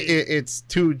hate that game. It's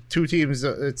two teams.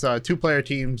 It's 2-player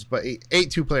teams, but eight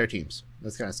 2-player teams.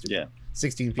 That's kind of stupid. Yeah.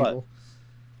 16 But- people.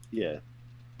 Yeah,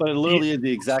 but it literally is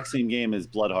the exact same game as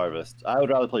Blood Harvest. I would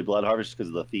rather play Blood Harvest because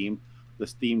of the theme.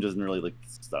 This theme doesn't really like.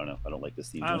 I don't know. I don't like this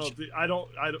theme. I don't.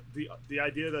 The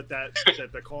idea that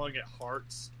they're calling it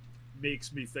Hearts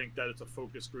makes me think that it's a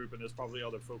focus group, and there's probably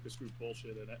other focus group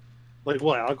bullshit in it. Like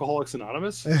what? Alcoholics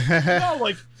Anonymous? No,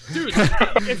 like, dude,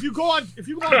 if you go on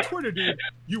Twitter, dude,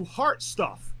 you heart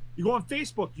stuff. You go on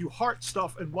Facebook, you heart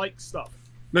stuff and like stuff.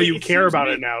 No, you care about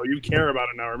it now. You care about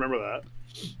it now. Remember that.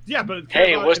 Yeah, but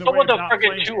hey, what's up with the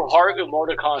freaking 2 heart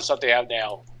emoticons that they have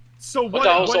now? So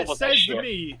what it says to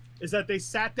me is that they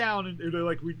sat down and they're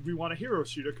like, we want a hero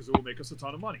shooter because it will make us a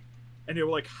ton of money, and they were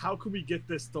like, how can we get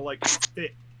this to like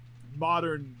fit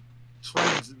modern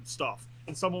trends and stuff?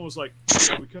 And someone was like,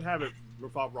 we could have it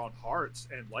revolve around hearts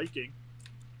and liking,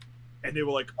 and they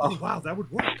were like, oh wow, that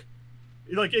would work.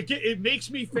 Like it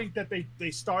makes me think that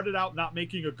they started out not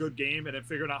making a good game and then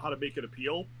figuring out how to make it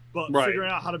appeal, but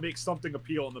figuring out how to make something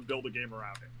appeal and then build a game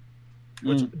around it,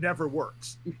 which never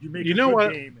works. You make a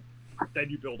good game, then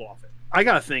you build off it. I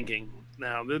got thinking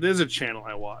now. There's a channel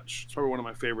I watch. It's probably one of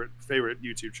my favorite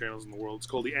YouTube channels in the world. It's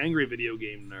called The Angry Video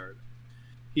Game Nerd.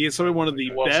 He is probably one of the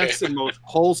best and most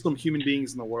wholesome human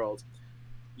beings in the world.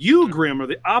 You, Grim, are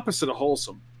the opposite of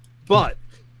wholesome. But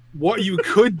what you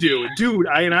could do, dude,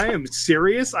 I am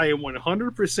serious. I am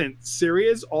 100%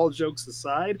 serious, all jokes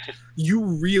aside. You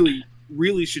really,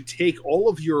 really should take all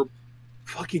of your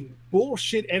fucking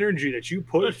bullshit energy that you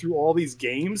put through all these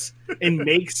games and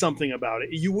make something about it.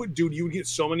 You would, dude, you would get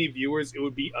so many viewers. It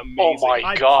would be amazing. Oh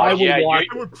my god! I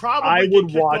would probably get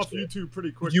kicked off YouTube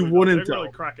pretty quickly. You wouldn't. They're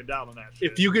really cracking down on that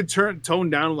shit. If you could tone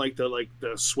down like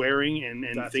the swearing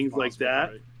and things like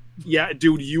that. Right? Yeah,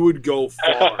 dude, you would go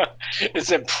far.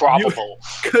 It's improbable.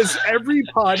 Because every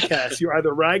podcast, you're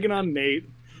either ragging on Nate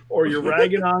or you're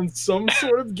ragging on some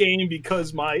sort of game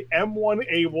because my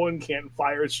M1A1 can't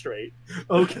fire straight.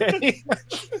 Okay?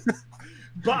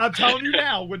 But I'm telling you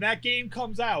now, when that game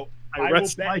comes out, I will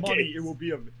bet money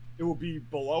it will be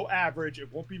below average.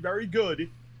 It won't be very good,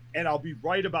 and I'll be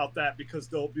right about that because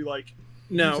they'll be like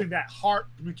using that heart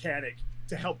mechanic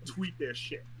to help tweet their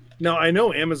shit. Now, I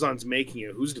know Amazon's making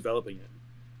it. Who's developing it?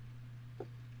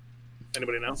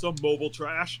 Anybody know? Some mobile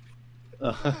trash.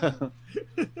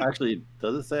 Actually,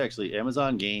 does it say actually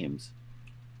Amazon Games?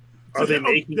 Are they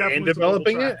making and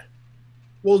developing it?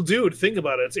 Well, dude, think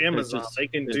about it. It's Amazon. They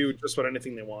can do just about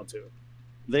anything they want to.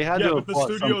 They had to have the bought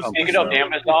studios. some Speaking of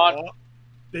Amazon,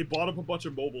 they bought up a bunch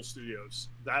of mobile studios.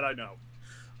 That I know.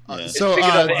 So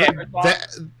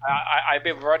I've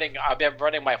been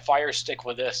running my Fire Stick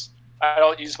with this. I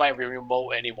don't use my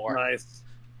remote anymore. Nice.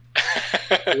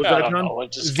 Was that done?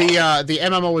 The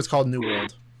MMO is called New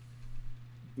World.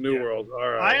 New World. All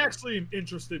right. I actually am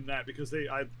interested in that because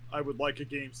I would like a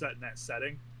game set in that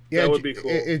setting. Yeah, that would be cool.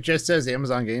 It just says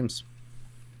Amazon Games.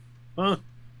 Huh.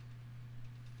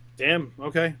 Damn.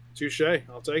 Okay. Touche.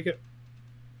 I'll take it.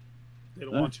 They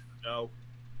don't want you to know.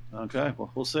 Okay. Well,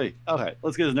 we'll see. Okay.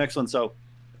 Let's get to the next one. So,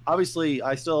 obviously,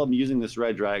 I still am using this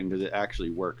Red Dragon because it actually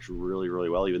works really, really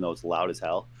well, even though it's loud as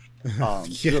hell.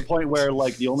 To the point where,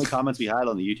 like, the only comments we had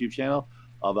on the YouTube channel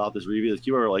about this review of this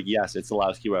keyboard were like, yes, it's the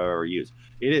loudest keyboard I've ever used.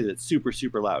 It is. It's super,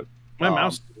 super loud. My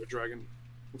mouse is a Red Dragon.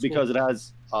 Because it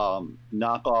has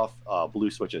knockoff blue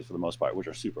switches for the most part, which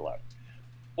are super loud.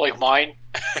 Like mine.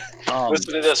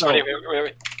 Listen to this.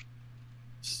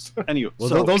 Anyway,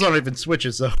 well, those aren't even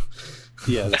switches, though.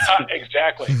 Yeah,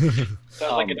 exactly.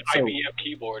 Sounds like an IBM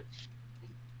keyboard.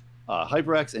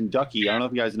 HyperX and Ducky. I don't know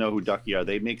if you guys know who Ducky are.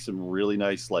 They make some really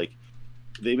nice,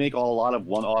 they make a lot of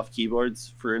one-off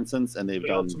keyboards, for instance, and they've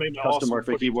done custom work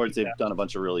for keyboards. They've done a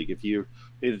bunch of really, if you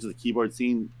get into the keyboard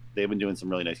scene, they've been doing some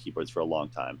really nice keyboards for a long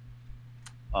time.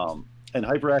 And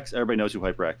HyperX, everybody knows who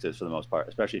HyperX is for the most part,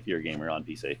 especially if you're a gamer on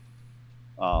PC.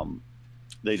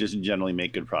 They just generally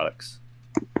make good products.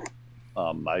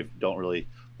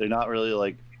 They're not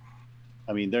really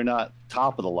they're not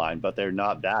top of the line, but they're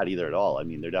not bad either at all. I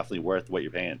mean, they're definitely worth what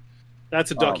you're paying.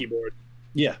 That's a Ducky board.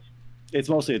 Yeah, it's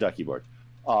mostly a Ducky board.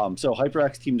 So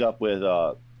HyperX teamed up with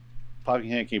Pocket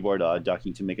Hand Keyboard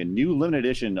Ducky to make a new limited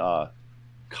edition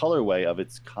colorway of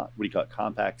its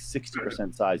compact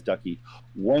 60% size Ducky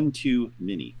 1-2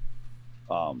 Mini.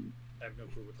 I have no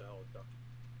clue what the hell is Ducky.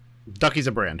 Ducky's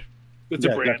a brand. It's a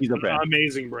brand. Ducky's a brand.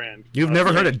 Amazing brand. You've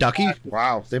never heard of Ducky?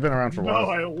 Wow, they've been around for a while. No,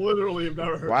 I literally have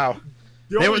never heard. Wow.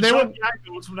 The only Ducky I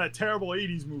know was from that terrible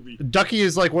 80s movie. Ducky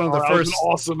is like one of the first. That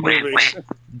was an awesome movie.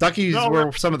 Duckies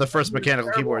were some of the first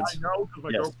mechanical keyboards. I know because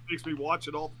my girlfriend makes me watch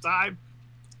it all the time.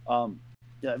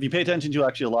 Yeah, if you pay attention to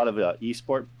actually a lot of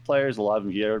esport players, a lot of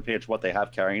them, if you ever pay attention to what they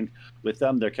have carrying with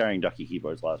them, they're carrying Ducky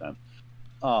keyboards a lot of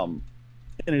time.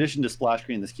 In addition to splash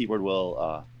screen, this keyboard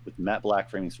will, with matte black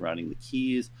framing surrounding the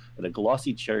keys and a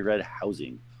glossy cherry red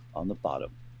housing on the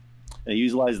bottom. And it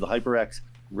utilizes the HyperX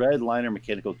red liner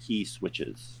mechanical key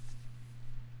switches,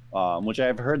 which I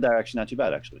have heard that actually not too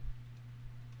bad, actually.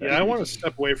 Yeah, I want to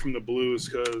step away from the blues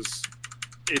because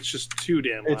it's just too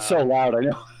damn loud. It's so loud, I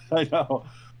know. I know.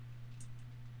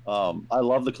 I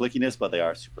love the clickiness, but they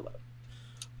are super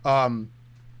loud.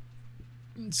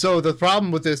 So the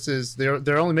problem with this is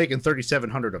they're only making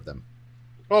 3,700 of them.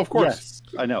 Oh, of course.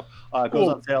 Yes, I know. It goes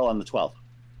on sale on the 12th.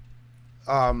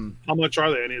 How much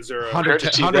are they? And is there a...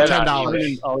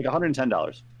 $110? Like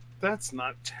 $110. That's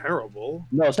not terrible.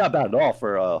 No, it's not bad at all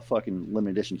for a fucking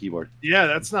limited edition keyboard. Yeah,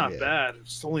 that's not bad.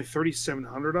 It's only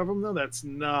 3,700 of them though. That's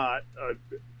not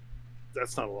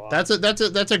a lot. That's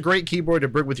a great keyboard to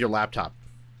bring with your laptop.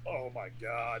 Oh my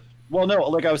god. Well, no,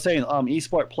 like I was saying,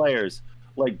 esport players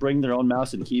like bring their own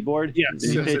mouse and keyboard. Yes,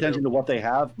 If you pay attention to what they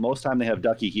have, most time they have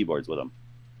ducky keyboards with them.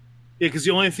 Yeah, because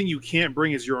the only thing you can't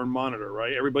bring is your own monitor,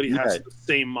 right? Everybody has the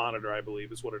same monitor, I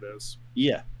believe, is what it is.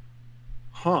 Yeah.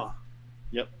 Huh.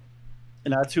 Yep.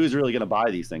 And that's who's really going to buy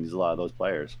these things, is a lot of those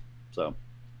players. So.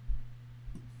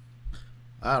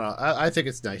 I don't know. I think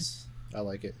it's nice. I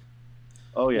like it.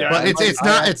 Oh yeah. But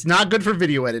it's not good for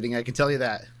video editing, I can tell you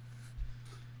that.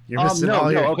 You're missing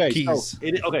all your keys.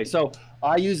 So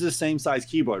I use the same size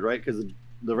keyboard, right? Because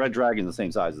the Red Dragon is the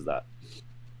same size as that.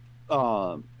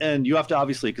 And you have to,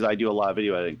 obviously, because I do a lot of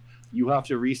video editing, you have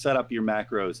to reset up your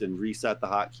macros and reset the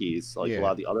hotkeys, like a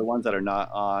lot of the other ones that are not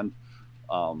on,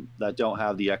 that don't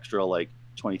have the extra like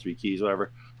 23 keys,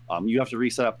 whatever. You have to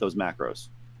reset up those macros,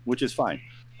 which is fine.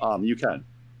 You can.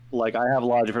 Like I have a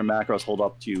lot of different macros hold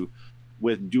up to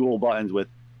with dual buttons. With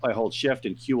I hold Shift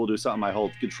and Q will do something. I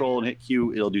hold Control and hit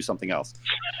Q, it'll do something else.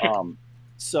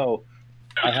 So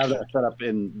I have that set up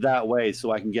in that way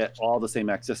so I can get all the same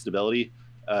accessibility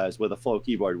as with a Flow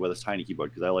keyboard with a tiny keyboard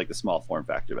because I like the small form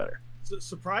factor better. So,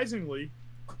 surprisingly,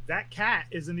 that cat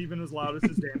isn't even as loud as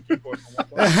his damn keyboard.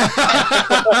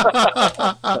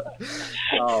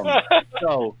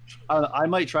 So I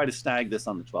might try to snag this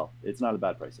on the 12th. It's not a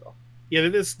bad price at all. Yeah,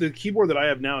 the keyboard that I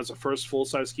have now is the first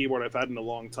full-size keyboard I've had in a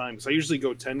long time. Because I usually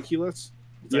go 10 keyless.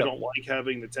 I don't like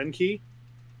having the 10 key.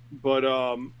 But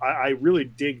I really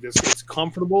dig this. It's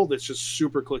comfortable. It's just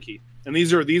super clicky. And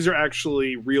these are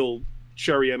actually real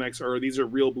Cherry MX, or these are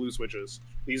real blue switches.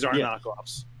 These aren't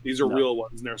knockoffs. These are real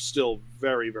ones, and they're still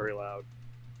very, very loud.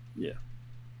 Yeah.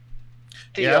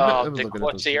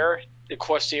 The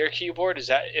Corsair keyboard, is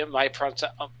that am I pronouncing?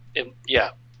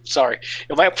 Sorry,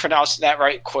 am I pronouncing that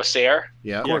right? Corsair.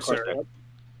 Yeah, Corsair.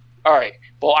 All right.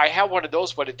 Well, I had one of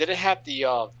those, but it didn't have the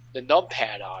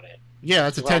numpad on it. Yeah,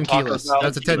 that's a 10 keyless.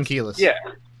 That's a 10 keyless. Yeah,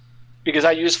 because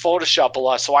I use Photoshop a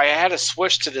lot, so I had to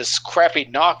switch to this crappy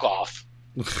knockoff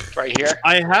right here.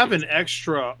 I have an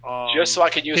extra just so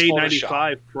I can use K95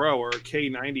 Photoshop Pro or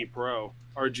K90 Pro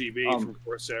RGB from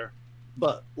Corsair.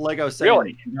 But like I was saying,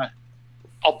 really,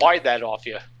 I'll buy that off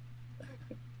you.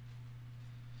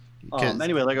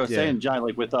 Anyway, like I was saying, John,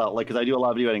 like with because I do a lot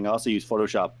of video editing, I also use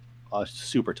Photoshop a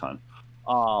super ton.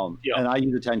 And I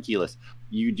use a 10 keyless.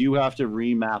 You do have to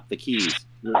remap the keys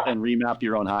and remap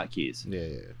your own hotkeys.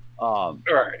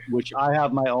 Which I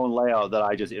have my own layout that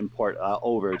I just import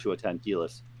over to a 10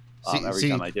 keyless every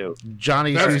time I do.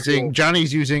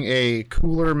 Johnny's using a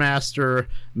Cooler Master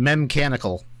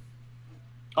Memcanical.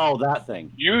 Oh, that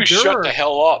thing. Shut the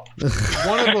hell up.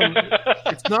 One of them,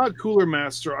 it's not Cooler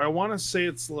Master. I want to say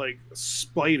it's like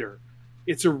Spider.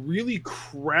 It's a really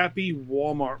crappy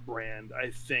Walmart brand,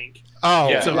 I think. Oh,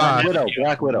 it's Black Widow.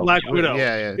 Black Widow.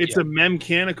 Yeah. It's a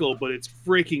Memcanical, but it's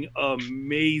freaking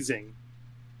amazing.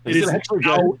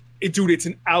 It's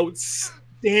an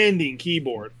outstanding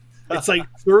keyboard. It's like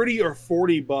 $30 or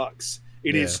 $40.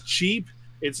 It is cheap.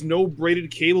 It's no braided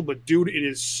cable, but dude, it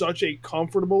is such a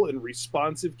comfortable and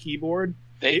responsive keyboard.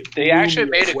 They actually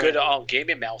made a good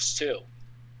gaming mouse too.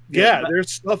 Yeah, their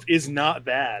stuff is not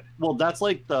bad. Well, that's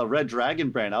like the Red Dragon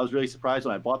brand. I was really surprised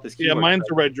when I bought this keyboard. Yeah, mine's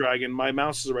a Red Dragon. My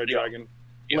mouse is a Red Dragon.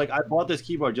 Like, I bought this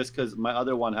keyboard just because my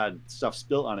other one had stuff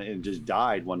spilt on it and just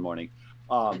died one morning.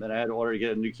 And I had to order to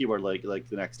get a new keyboard like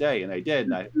the next day, and I did.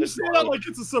 And it's not like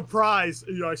it's a surprise.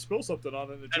 I spilled something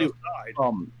on it and it just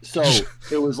died. So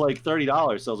it was like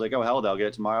 $30. So I was like, oh hell, I'll get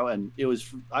it tomorrow. And it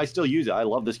was. I still use it. I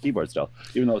love this keyboard still,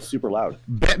 even though it's super loud.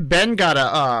 Ben got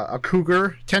a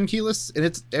Cougar 10 keyless,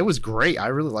 and it was great. I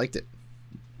really liked it.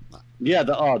 Yeah,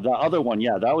 the other one,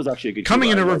 that was actually a good. Coming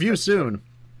in a review soon.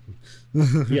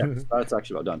 Yeah, that's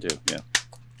actually about done too. Yeah.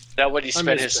 Is that what he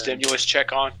spent his stimulus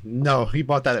check on? No, he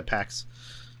bought that at PAX.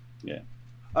 Yeah.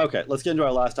 Okay, let's get into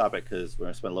our last topic because we're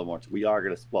going to spend a little more. We are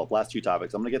going to, last two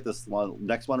topics. I'm going to get this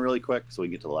next one really quick so we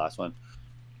can get to the last one.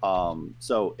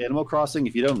 So Animal Crossing,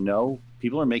 if you don't know,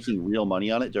 people are making real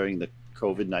money on it during the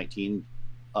COVID-19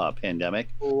 pandemic.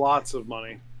 Lots of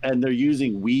money. And they're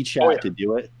using WeChat to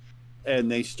do it.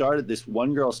 And they started, this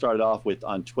one girl started off with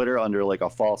on Twitter under like a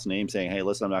false name saying, hey,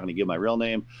 listen, I'm not going to give my real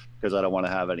name because I don't want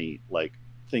to have any like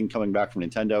thing coming back from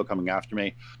Nintendo coming after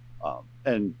me.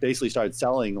 And basically started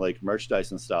selling like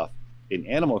merchandise and stuff in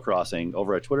Animal Crossing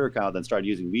over a Twitter account, then started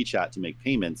using WeChat to make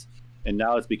payments. And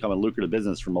now it's become a lucrative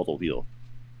business for multiple people.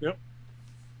 Yep.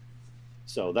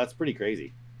 So that's pretty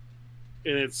crazy.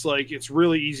 And it's like, it's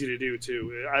really easy to do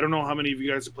too. I don't know how many of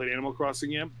you guys have played Animal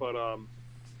Crossing yet, but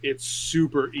it's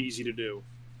super easy to do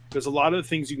because a lot of the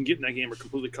things you can get in that game are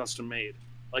completely custom made.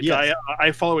 Like yes.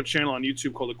 I follow a channel on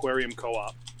YouTube called Aquarium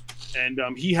Co-op, and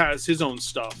he has his own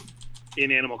stuff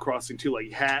in Animal Crossing too,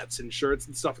 like hats and shirts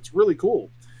and stuff. It's really cool.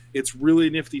 It's really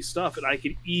nifty stuff, and I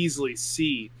could easily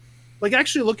see, like,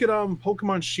 actually look at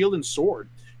Pokemon Shield and Sword.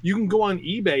 You can go on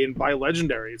eBay and buy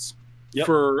legendaries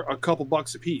for a couple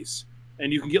bucks a piece,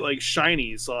 and you can get like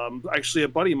shinies. Actually, a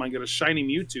buddy of mine got a shiny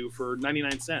Mewtwo for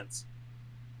 99 cents.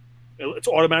 It's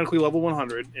automatically level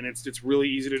 100, and it's really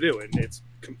easy to do, and it's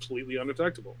completely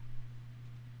undetectable.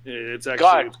 It's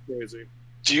actually it's crazy.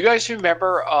 Do you guys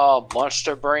remember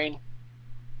Monster Brain?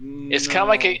 It's kind of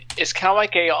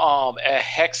like a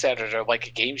hex editor, like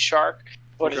a Game Shark,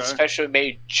 but it's especially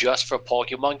made just for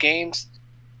Pokemon games.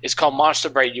 It's called Monster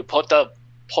Brain. You put the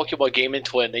Pokemon game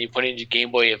into it, and then you put it into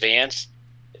Game Boy Advance.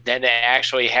 Then it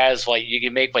actually has like you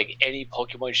can make like any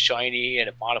Pokemon shiny, and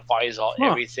it modifies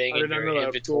everything in your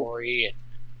inventory.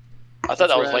 Cool. I thought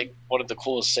that was like one of the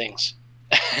coolest things.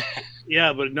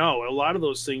 Yeah, but no, a lot of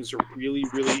those things are really,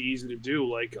 really easy to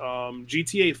do. Like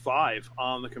GTA 5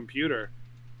 on the computer,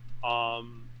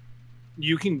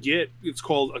 you can get, it's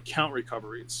called account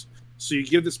recoveries. So you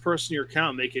give this person your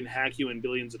account, and they can hack you in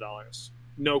billions of dollars.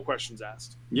 No questions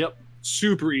asked. Yep.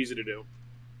 Super easy to do.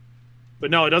 But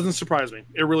no, it doesn't surprise me.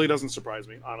 It really doesn't surprise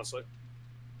me, honestly.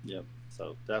 Yep.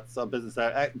 So that's a business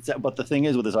but the thing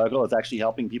is with this article, it's actually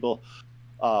helping people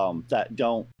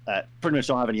that pretty much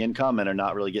don't have any income and are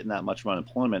not really getting that much from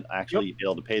unemployment actually be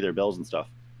able to pay their bills and stuff.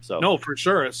 So no, for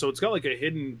sure. So it's got like a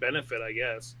hidden benefit, I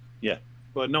guess. Yeah.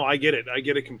 But no, I get it. I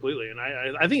get it completely, and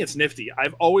I think it's nifty.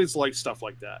 I've always liked stuff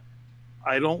like that.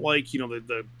 I don't like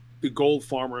the gold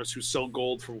farmers who sell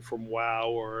gold from WoW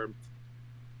or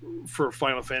for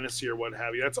Final Fantasy or what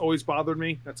have you. That's always bothered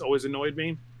me. That's always annoyed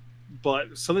me.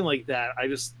 But something like that, I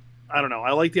don't know.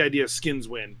 I like the idea of skins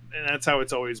win, and that's how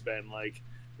it's always been. Like,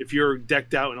 if you're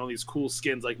decked out in all these cool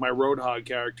skins, like my Roadhog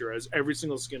character has every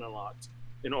single skin unlocked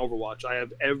in Overwatch. I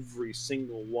have every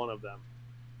single one of them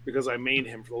because I mained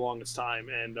him for the longest time.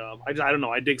 And I don't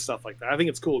know. I dig stuff like that. I think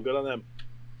it's cool. Good on them.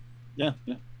 Yeah,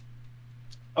 yeah.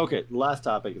 Okay, the last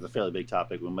topic is a fairly big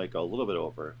topic. We might go a little bit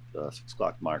over the 6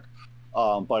 o'clock mark.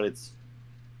 But it's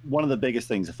one of the biggest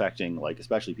things affecting, like,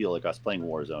 especially people like us playing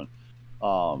Warzone.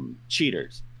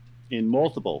 Cheaters in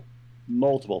multiple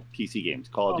PC games: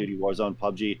 Call of Duty, Warzone,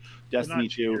 PUBG, Destiny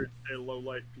 2. They're low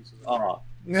life pieces.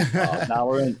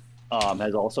 Valorant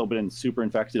has also been super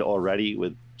infected already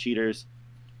with cheaters,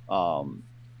 and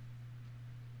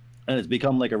it's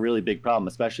become like a really big problem.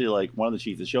 Especially like one of the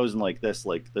cheats, it shows in like this,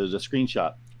 like there's a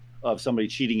screenshot of somebody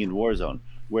cheating in Warzone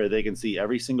where they can see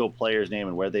every single player's name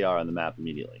and where they are on the map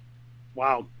immediately.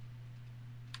 Wow.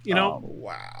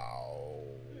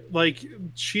 Like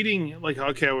cheating, like,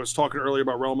 okay, I was talking earlier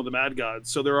about Realm of the Mad God.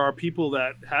 So there are people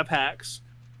that have hacks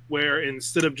where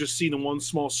instead of just seeing the one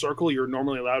small circle you're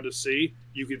normally allowed to see,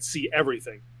 you can see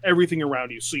everything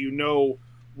around you. So you know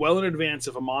well in advance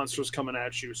if a monster's coming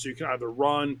at you. So you can either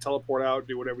run, teleport out,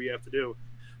 do whatever you have to do.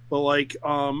 But like,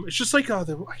 it's just like, I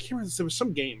can't remember, there was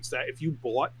some games that if you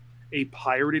bought a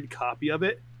pirated copy of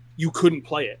it, you couldn't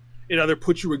play it. It either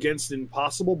put you against an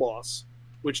impossible boss,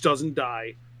 which doesn't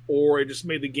die, or it just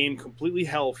made the game completely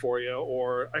hell for you.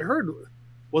 Or I heard,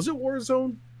 was it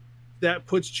Warzone that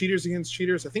puts cheaters against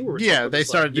cheaters? I think we were. Yeah, they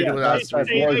started doing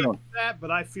that,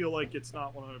 but I feel like it's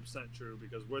not 100% true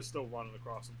because we're still running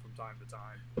across them from time to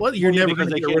time. Well, you're never going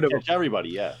to get rid of everybody.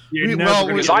 Yeah.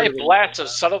 Because I blast a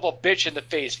son of a bitch in the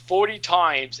face 40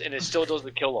 times and it still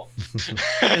doesn't kill him.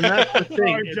 And that's the thing,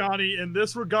 sorry, Johnny. In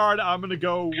this regard, I'm going to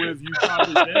go with you.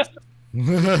 Probably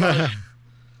this.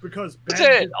 Because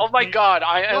Ben oh my God,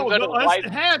 I am going to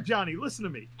have Johnny. Listen to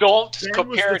me. Don't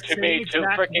compare it to me to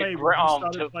freaking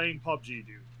started playing PUBG,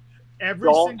 dude.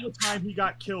 Every single time he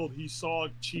got killed, he saw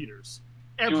cheaters.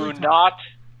 Do not.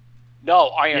 No,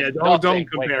 I am. Yeah, don't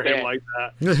compare him like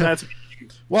that. That's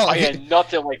I am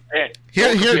nothing like Ben.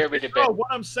 No, what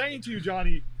I'm saying to you,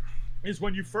 Johnny, is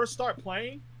when you first start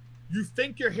playing, you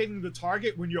think you're hitting the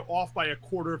target when you're off by a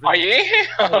quarter of an Are inch.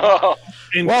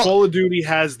 you? And Call of Duty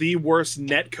has the worst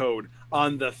netcode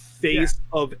on the face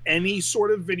of any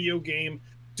sort of video game.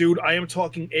 Dude, I am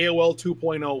talking AOL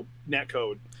 2.0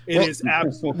 netcode. It is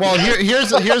absolutely. Well,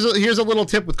 here's a little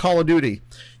tip with Call of Duty.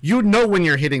 You know when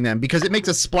you're hitting them because it makes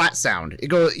a splat sound. It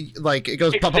goes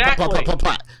pop, pop, pop, pop, pop,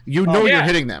 pop. You know you're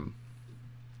hitting them.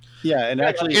 Yeah, and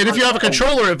actually, and if you have a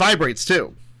controller, it vibrates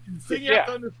too. The thing you have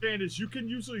to understand is you can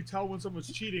usually tell when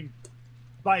someone's cheating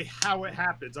by how it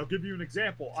happens. I'll give you an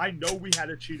example. I know we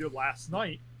had a cheater last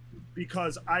night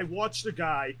because I watched a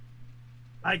guy.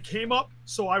 I came up,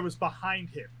 so I was behind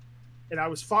him, and I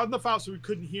was far enough out so he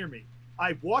couldn't hear me.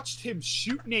 I watched him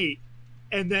shoot Nate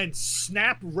and then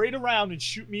snap right around and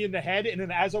shoot me in the head. And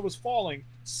then as I was falling,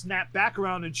 snap back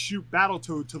around and shoot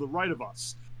Battletoad to the right of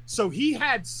us. So he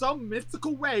had some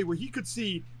mythical way where he could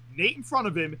see Nate in front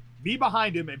of him, me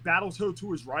behind him, and Battletoad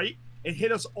to his right, and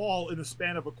hit us all in the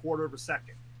span of a quarter of a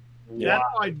second. Wow. That's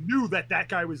how I knew that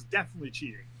guy was definitely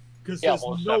cheating. Because there's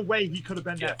no way he could have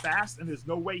been that fast, and there's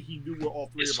no way he knew where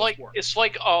all three of us were. It's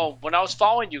like when I was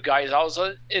following you guys, I was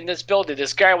in this building.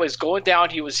 This guy was going down.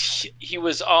 He was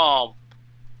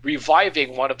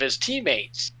reviving one of his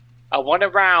teammates. I went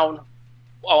around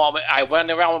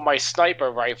with my sniper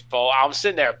rifle. I'm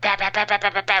sitting there, bap, bap, bap, bap,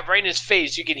 bap, bap, bap, right in his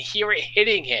face. You can hear it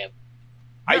hitting him.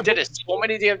 Yeah, I did it so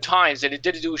many damn times, and it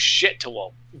didn't do shit to him.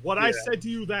 What I said to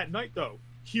you that night, though,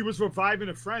 he was reviving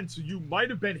a friend, so you might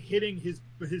have been hitting his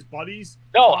buddies.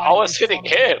 No, I was hitting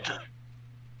him.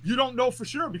 You don't know for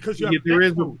sure because you have there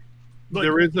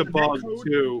is a bug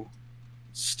too.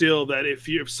 Still, that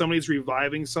if somebody's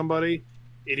reviving somebody,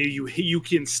 and you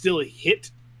can still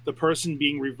hit the person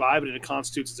being revived, and it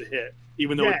constitutes as a hit,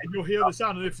 even though you'll hear the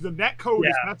sound. And if the net code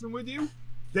is messing with you,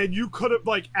 then you could have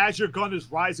as your gun is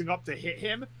rising up to hit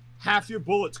him. Half your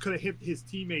bullets could have hit his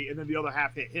teammate, and then the other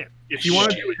half hit him. If you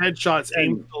want to do headshots,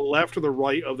 aim to the left or the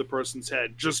right of the person's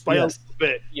head. Just by a little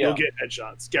bit, you'll get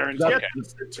headshots. Guaranteed.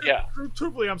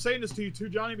 Truthfully, I'm saying this to you too,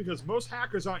 Johnny, because most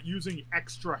hackers aren't using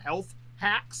extra health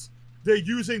hacks. They're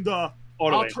using the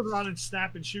I'll turn around and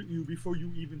snap and shoot you before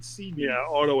you even see me. Yeah,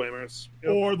 auto aimers.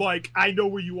 Yep. Or I know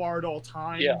where you are at all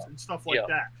times and stuff like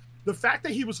that. The fact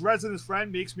that he was rezzing his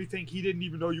friend makes me think he didn't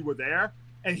even know you were there.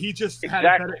 And he just had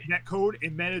a better net code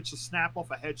and managed to snap off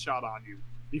a headshot on you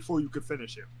before you could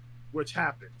finish him, which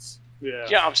happens.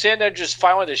 Yeah, I'm standing there just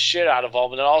firing the shit out of him,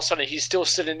 and then all of a sudden he's still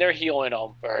sitting there healing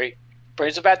him, right?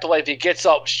 Brings him back to life. He gets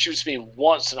up, shoots me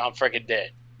once, and I'm freaking dead.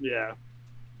 Yeah.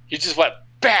 He just went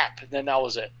bap, and then that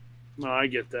was it. No, I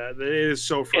get that. It is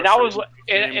so frustrating.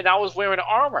 And I was wearing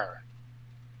armor.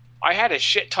 I had a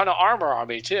shit ton of armor on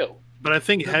me, too. But I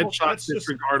think headshots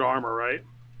disregard armor, right?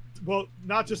 Well,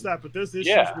 not just that, but there's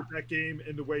issues with that game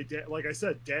in the way, like I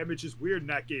said, damage is weird in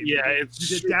that game. Yeah,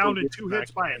 you get down in 2 hits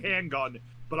by a handgun,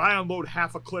 but I unload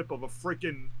half a clip of a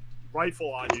freaking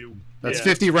rifle on you. That's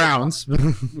 50 rounds.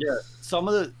 Some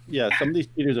of these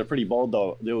cheaters are pretty bold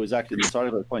though. There was actually, this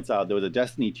article points out there was a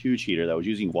Destiny 2 cheater that was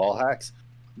using wall hacks,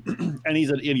 and he's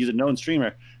a known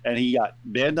streamer, and he got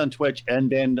banned on Twitch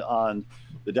and banned on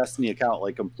the Destiny account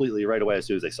completely right away as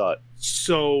soon as they saw it.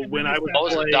 So when I would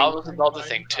play, that was another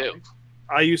thing too.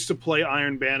 I used to play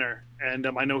Iron Banner, and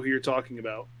I know who you're talking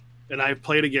about. And I've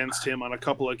played against him on a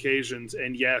couple of occasions.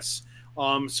 And yes,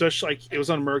 especially it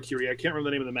was on Mercury. I can't remember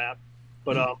the name of the map,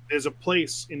 but there's a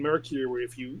place in Mercury where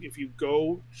if you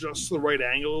go just the right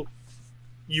angle,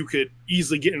 you could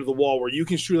easily get into the wall where you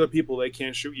can shoot other people, they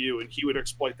can't shoot you, and he would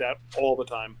exploit that all the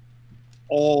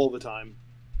time.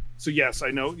 So yes, I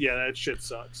know. Yeah, that shit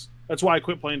sucks. That's why I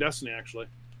quit playing Destiny. Actually,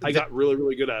 I got really,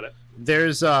 really good at it.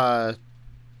 There's so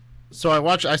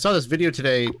I saw this video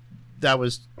today that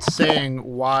was saying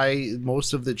why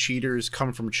most of the cheaters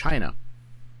come from China.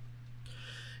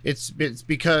 It's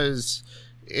because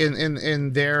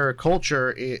in their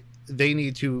culture,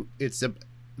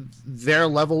 their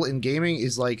level in gaming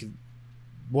is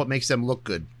what makes them look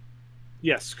good.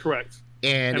 Yes, correct.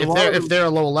 And if they're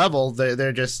a low level,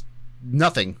 they're just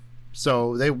nothing.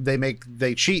 So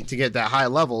they cheat to get that high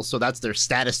level, so that's their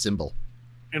status symbol.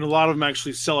 And a lot of them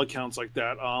actually sell accounts like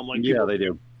that. They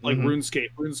do. Like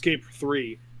RuneScape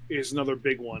 3 is another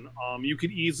big one. You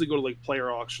could easily go to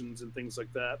player auctions and things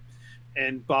like that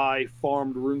and buy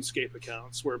farmed RuneScape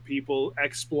accounts where people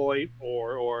exploit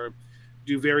or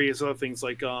do various other things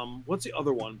like what's the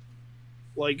other one?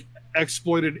 Like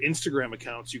exploited Instagram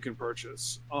accounts you can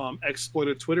purchase.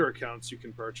 Exploited Twitter accounts you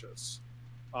can purchase.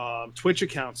 Twitch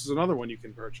accounts is another one you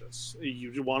can purchase.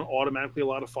 You want automatically a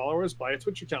lot of followers, buy a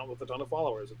Twitch account with a ton of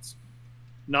followers. It's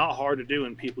not hard to do,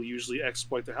 and people usually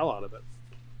exploit the hell out of it.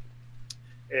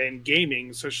 And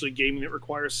gaming, especially gaming that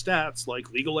requires stats like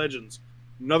League of Legends,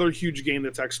 Another huge game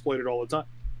that's exploited all the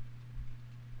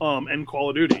time. And Call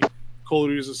of Duty. Call of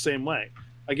Duty is the same way.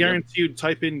 I guarantee you,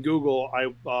 type in Google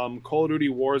Call of Duty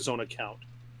Warzone account,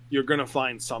 you're gonna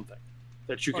find something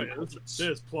that you can.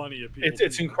 There's plenty of people.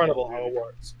 It's incredible how it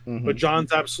works. Mhm. But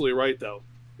John's absolutely right, though.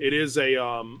 It is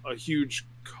a huge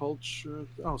culture.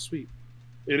 Oh, sweet!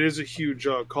 It is a huge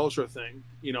culture thing.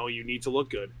 You know, you need to look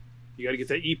good. You got to get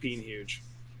that EP huge.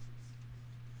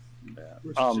 Yeah.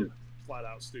 Which is flat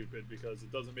out stupid because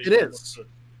it doesn't make It you is. look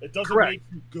good. It doesn't Correct. make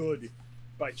you good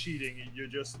by cheating.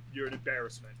 You're an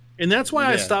embarrassment. And that's why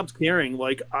I Yeah. stopped caring.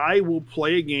 Like, I will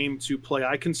play a game to play.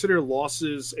 I consider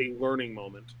losses a learning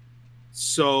moment.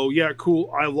 So, yeah,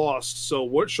 cool, I lost. So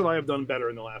what should I have done better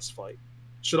in the last fight?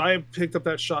 Should I have picked up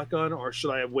that shotgun, or should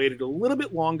I have waited a little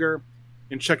bit longer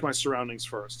and checked my surroundings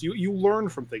first? You learn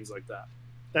from things like that.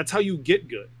 That's how you get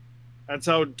good. That's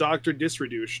how Dr.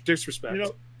 Disrespect. You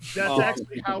know,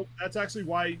 that's actually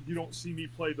why you don't see me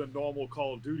play the normal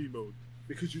Call of Duty mode,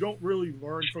 because you don't really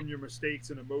learn from your mistakes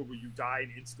in a mode where you die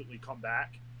and instantly come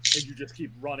back and you just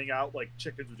keep running out like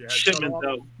chickens with your head cut Shipment, off.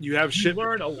 though. You have You shipment.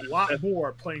 learn a lot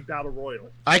more playing Battle Royale.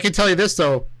 I can tell you this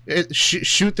though: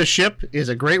 shoot the ship is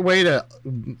a great way to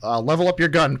level up your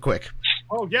gun quick.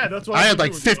 Oh yeah, that's what I had I'm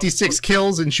like doing, 56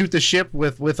 kills and shoot the ship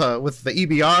with the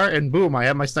EBR, and boom, I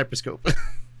have my sniper scope.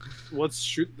 What's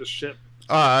shoot the ship?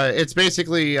 It's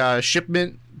basically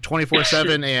shipment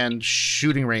 24/7 and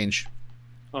shooting range.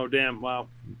 Oh, damn. Wow.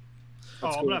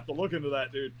 I'm cool. gonna have to look into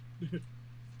that, dude.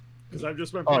 Because I've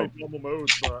just been playing normal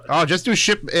modes. But... Oh, just do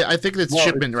ship. I think it's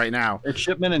shipment right now. It's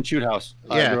shipment and shoot house.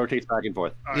 Yeah. It rotates back and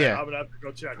forth. All right, yeah. I'm gonna have to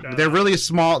go check that. They're out. really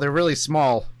small. They're really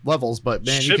small levels, but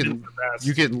man, Shipment's the best.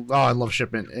 you can. Oh, I love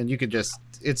shipment, and you can just.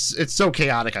 It's so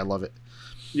chaotic. I love it.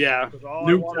 Yeah. 'Cause all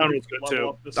I wanna Nuketown do was is good, level too.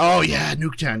 up this Oh stuff. yeah,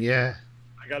 Nuketown. Yeah.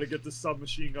 I gotta get the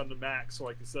submachine gun to max so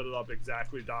I can set it up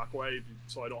exactly dock way,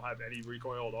 so I don't have any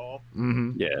recoil at all.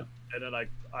 Mm-hmm. Yeah. And then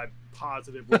I'm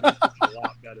positive we'll be a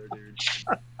lot better, dude.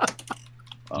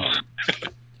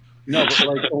 No, but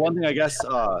like the one thing I guess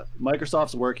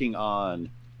Microsoft's working on,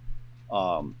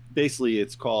 basically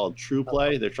it's called True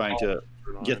Play. They're trying to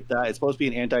get that. It's supposed to be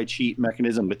an anti-cheat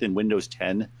mechanism within Windows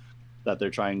 10 that they're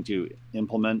trying to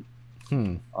implement.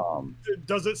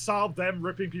 Does it solve them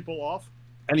ripping people off?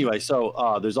 Anyway,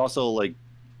 so there's also like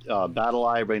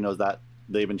BattleEye. Everybody knows that.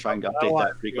 They've been trying to update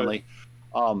that frequently.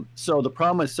 So the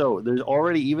problem is, there's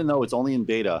already, even though it's only in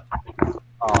beta,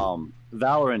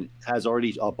 Valorant has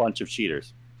already a bunch of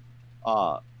cheaters.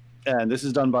 And this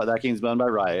is done by, that game's done by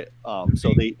Riot.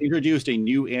 So they introduced a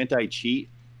new anti-cheat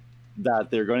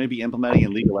that they're going to be implementing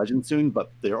in League of Legends soon,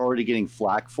 but they're already getting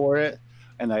flack for it.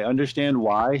 And I understand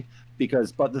why,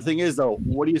 but the thing is though,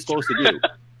 what are you supposed to do?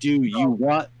 Do you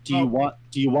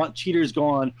want cheaters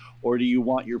gone, or do you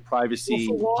want your privacy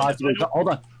possibly?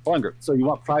 Hold on, Group. So you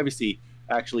want privacy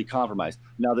actually compromised?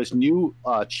 Now this new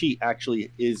cheat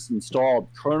actually is installed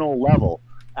kernel level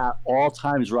at all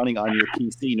times, running on your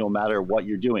PC, no matter what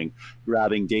you're doing,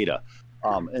 grabbing data.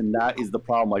 And that is the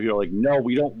problem. Like, you're like, no,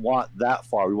 we don't want that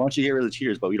far. We want you to get rid of the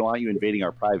cheaters, but we don't want you invading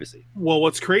our privacy. Well,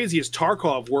 what's crazy is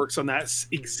Tarkov works on that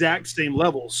exact same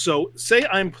level. So say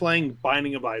I'm playing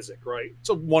Binding of Isaac, right? It's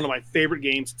one of my favorite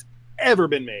games that's ever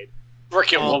been made.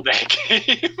 Freaking love that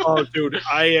game. Oh, dude,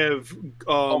 I have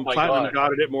my platinum God.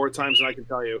 godded it more times than I can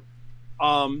tell you.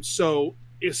 So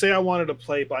say I wanted to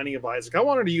play Binding of Isaac. I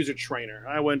wanted to use a trainer.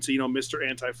 I went to, Mr.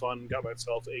 Anti-Fun and got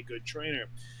myself a good trainer.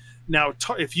 Now,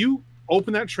 if you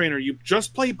open that trainer, you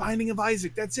just play Binding of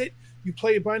Isaac. That's it. You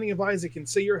play Binding of Isaac, and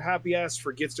say your happy ass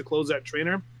forgets to close that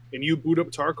trainer, and you boot up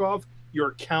Tarkov, your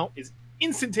account is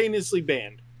instantaneously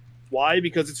banned. Why?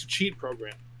 Because it's a cheat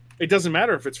program. It doesn't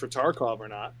matter if it's for Tarkov or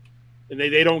not. And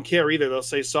they don't care either. They'll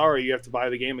say, sorry, you have to buy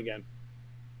the game again.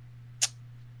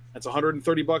 That's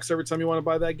 $130 every time you want to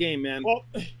buy that game, man. Well,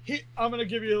 I'm going to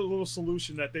give you a little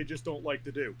solution that they just don't like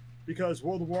to do, because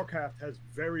World of Warcraft has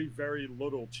very, very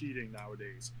little cheating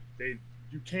nowadays.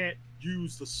 You can't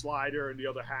use the slider and the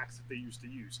other hacks that they used to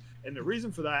use. And the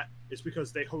reason for that is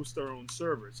because they host their own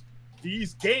servers.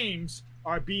 These games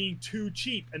are being too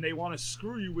cheap, and they want to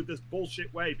screw you with this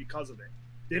bullshit way because of it.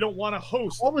 They don't want to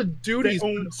host Call of Duty's their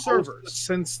own been servers.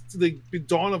 since the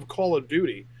dawn of Call of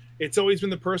Duty. It's always been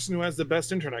the person who has the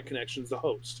best internet connections, the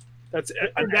host. That's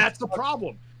the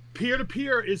problem.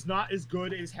 Peer-to-peer is not as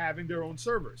good as having their own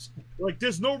servers. Like,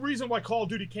 there's no reason why Call of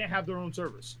Duty can't have their own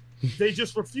servers. They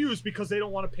just refuse because they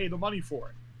don't want to pay the money for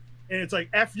it. And it's like,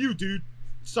 F you, dude.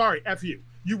 Sorry, F you.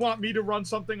 You want me to run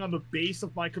something on the base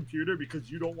of my computer because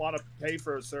you don't want to pay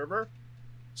for a server?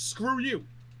 Screw you.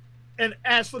 And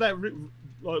as for that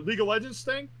League of Legends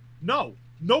thing, no.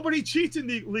 Nobody cheats in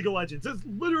the League of Legends. There's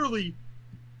literally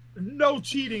no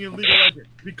cheating in League of Legends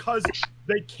because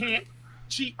they can't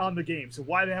cheat on the game. So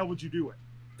why the hell would you do it?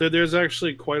 There's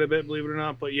actually quite a bit, believe it or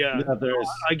not. But yeah,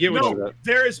 I get what no,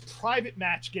 there is private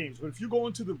match games, but if you go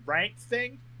into the ranked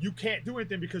thing, you can't do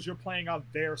anything because you're playing on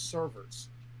their servers.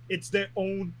 It's their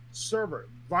own server.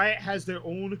 Riot has their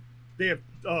own. They have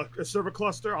a server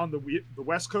cluster on the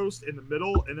West Coast, in the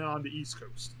middle, and then on the East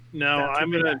Coast. Now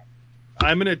I'm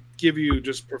gonna give you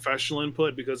just professional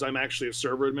input because I'm actually a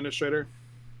server administrator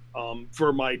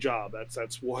for my job.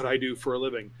 That's what I do for a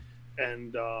living.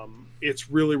 And it's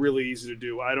really, really easy to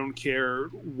do. I don't care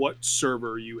what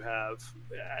server you have.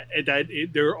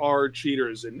 There are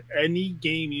cheaters in any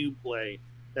game you play.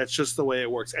 That's just the way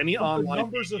it works. Any online the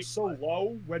numbers are so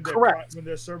low when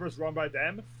their servers run by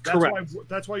them.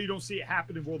 That's why you don't see it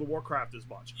happen in World of Warcraft as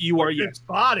much. It's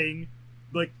botting.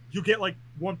 Like you get like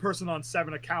one person on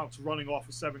 7 accounts running off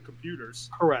of 7 computers.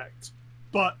 Correct.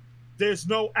 But there's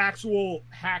no actual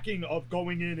hacking of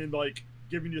going in and like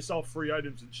giving yourself free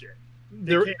items and shit.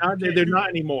 They're not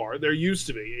anymore. There used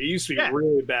to be. It used to be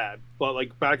really bad. But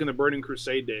like back in the Burning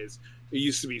Crusade days, it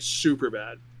used to be super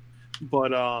bad.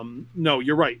 But no,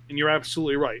 you're right, and you're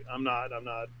absolutely right. I'm not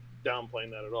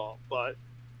downplaying that at all. But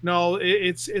no,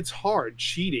 it's hard.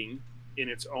 Cheating in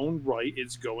its own right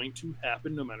is going to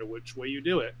happen no matter which way you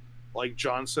do it. Like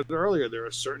John said earlier, there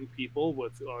are certain people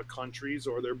with countries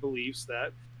or their beliefs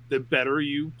that the better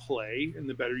you play and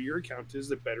the better your account is,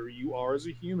 the better you are as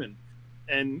a human.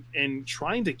 And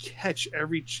trying to catch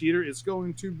every cheater is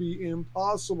going to be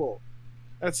impossible.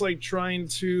 That's like trying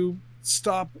to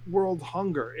stop world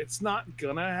hunger. It's not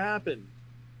gonna happen.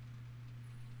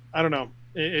 I don't know.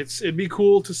 It'd be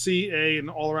cool to see an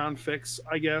all-around fix,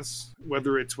 I guess.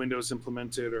 Whether it's Windows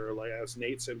implemented or, like as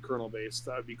Nate said, kernel-based,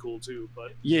 that'd be cool too.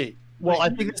 But yeah, well, I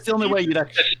think that's the only way you'd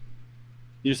actually.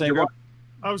 You're saying what?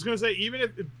 I was gonna say even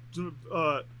if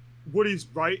Woody's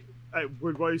right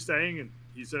with what he's saying, and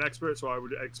he's an expert, so I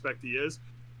would expect he is.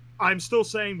 I'm still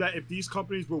saying that if these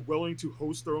companies were willing to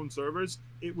host their own servers,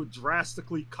 it would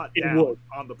drastically cut down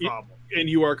on the problem. And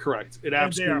you are correct. It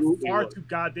absolutely they are far too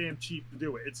goddamn cheap to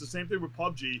do it. It's the same thing with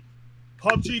PUBG.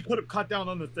 PUBG could have cut down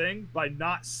on the thing by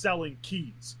not selling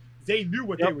keys. They knew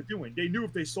what they were doing. They knew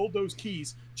if they sold those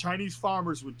keys, Chinese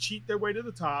farmers would cheat their way to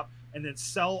the top and then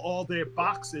sell all their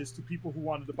boxes to people who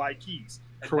wanted to buy keys.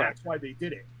 And correct. That's why they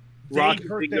did it.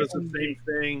 Rocket League does the same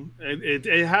thing.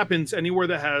 It happens anywhere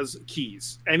that has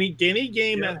keys. Any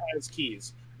game that has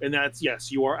keys. And that's, yes,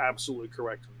 you are absolutely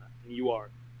correct on that. And you are.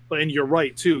 And you're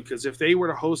right, too, because if they were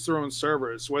to host their own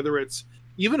servers, whether it's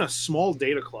even a small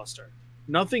data cluster,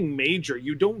 nothing major,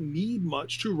 you don't need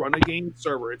much to run a game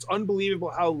server. It's unbelievable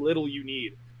how little you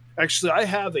need. Actually, I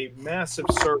have a massive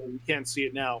server. You can't see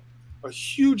it now. A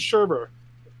huge server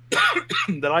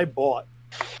that I bought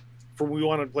for when we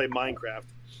wanted to play Minecraft.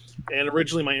 And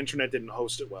originally my internet didn't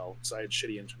host it well because I had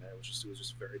shitty internet. It was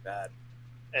just very bad.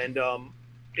 And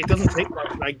it doesn't take much.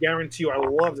 And I guarantee you I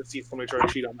would love to see somebody try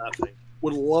to cheat on that thing.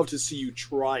 Would love to see you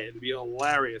try it. It'd be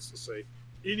hilarious to see.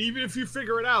 And even if you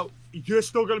figure it out, you're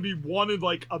still going to be one in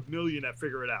like a million that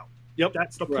figure it out. Yep.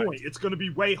 That's the point. It's going to be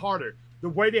way harder. The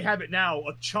way they have it now,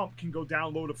 a chump can go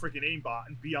download a freaking aimbot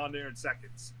and be on there in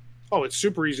seconds. Oh, it's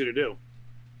super easy to do.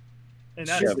 And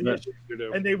that's the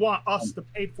issue. And they want us to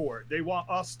pay for it. They want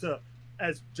us to,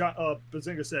 as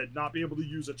Bazinga said, not be able to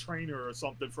use a trainer or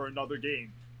something for another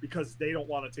game because they don't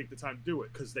want to take the time to do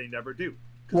it because they never do.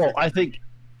 Well, I think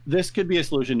this could be a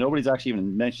solution. Nobody's actually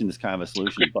even mentioned this kind of a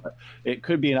solution, but it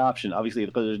could be an option, obviously,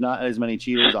 because there's not as many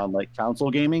cheaters on like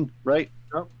console gaming, right?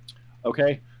 Yep.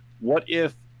 Okay. What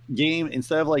if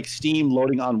instead of like Steam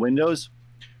loading on Windows,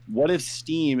 what if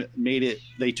Steam made it,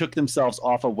 they took themselves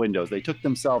off of Windows, they took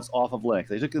themselves off of Linux,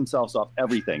 they took themselves off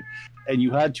everything, and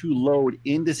you had to load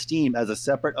into Steam as a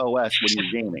separate OS when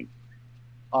you're gaming.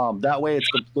 That way it's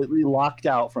completely locked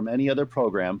out from any other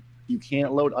program. You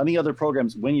can't load any other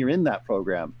programs when you're in that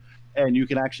program, and you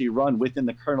can actually run within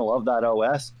the kernel of that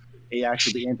OS the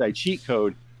anti-cheat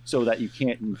code so that you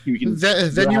can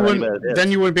then you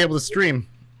wouldn't be able to stream.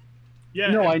 Yeah,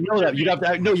 no, I know that.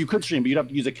 You could stream, but you'd have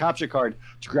to use a capture card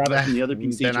to grab it from the other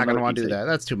PC. They're not going to want to do that.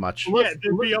 That's too much. Yeah,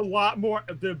 there'd be a lot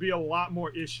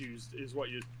more issues, is what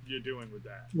you're doing with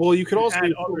that. Well, you could also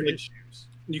add other issues.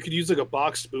 You could use like a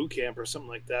boxed boot camp or something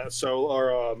like that. So,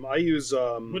 or I use.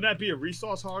 Wouldn't that be a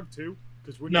resource hog too?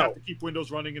 Because wouldn't you have to keep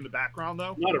Windows running in the background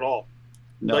though? Not at all.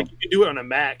 No. Like you can do it on a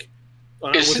Mac.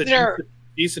 Isn't there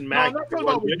decent No, Mac? I'm not talking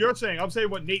about what you're saying. I'm saying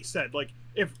what Nate said. Like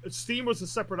if Steam was a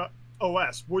separate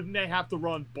OS, wouldn't they have to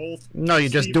run both? No, you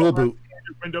just dual boot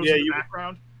Windows in the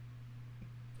background.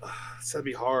 That'd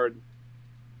be hard.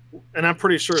 And I'm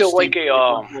pretty sure still like an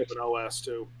OS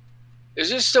too. Is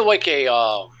this still like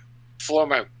a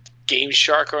form of Game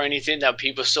Shark or anything that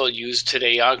people still use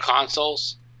today on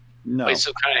consoles? No. Like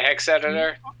some kind of hex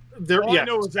editor? All I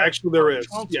know is that actually there is.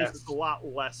 consoles, Yes. it's a lot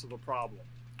less of a problem.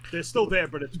 They're still there,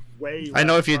 but it's way. I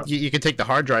know less if you can take the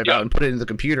hard drive Yeah. out and put it in the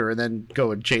computer and then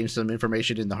go and change some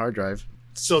information in the hard drive.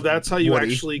 So that's how you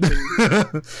Woody. actually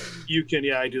can. You can,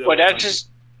 I do that. But all the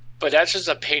time. that's just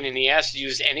a pain in the ass to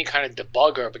use any kind of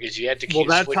debugger because you have to keep Well,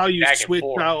 that's switching how you back and switch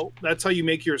forth. out. That's how you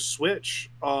make your Switch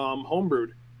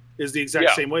homebrewed. Is the exact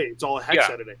Yeah. same way. It's all hex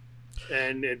Yeah. editing,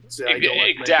 and it's I don't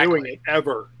recommend Exactly. doing it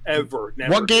ever. Never.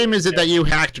 What game is it that you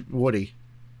hacked, Woody?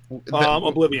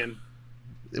 Oblivion.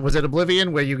 Was it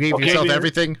Oblivion where you gave Okay, yourself yeah.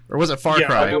 everything, or was it Far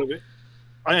Cry? Oblivion.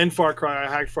 And Far Cry. I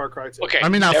hacked Far Cry too. Okay. I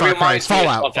mean, not that Far Cry, reminds me of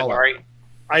Fallout, something, Fallout. all right?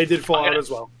 I did Fallout Okay. as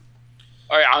well.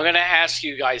 All right, I'm going to ask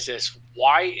you guys this.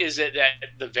 Why is it that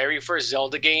the very first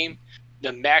Zelda game,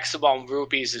 the maximum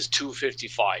rupees is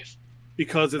 255?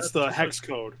 Because it's That's the hex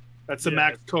code. That's the Yeah.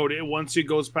 max code. Once it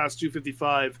goes past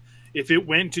 255, if it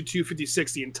went to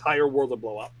 256, the entire world would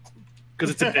blow up.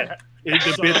 Because it's a bit.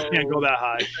 The bit can't go that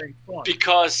high.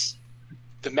 Because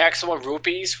the maximum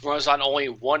rupees runs on only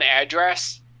one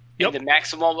address, Yep. and the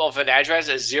maximum of an address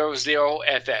is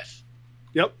 00FF.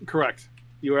 Yep, correct.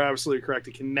 You are absolutely correct.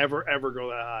 It can never ever go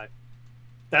that high.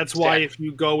 That's why Yeah. if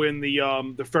you go in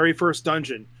the very first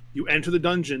dungeon, you enter the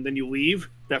dungeon, then you leave.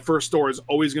 That first door is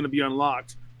always going to be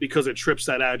unlocked because it trips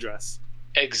that address.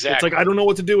 Exactly. It's like I don't know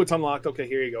what to do. It's unlocked. Okay,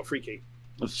 here you go, free key.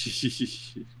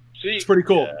 See, It's pretty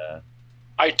cool. Yeah.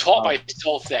 I taught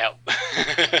myself that.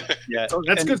 Yeah. So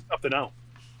that's And- good stuff to know.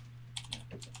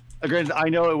 Granted, I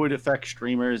know it would affect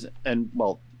streamers, and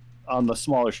well, on the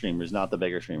smaller streamers, not the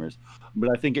bigger streamers.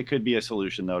 But I think it could be a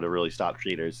solution, though, to really stop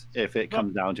cheaters if it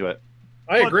comes down to it.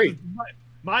 I But agree.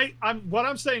 What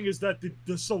I'm saying is that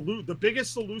the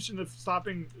biggest solution of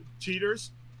stopping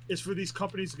cheaters is for these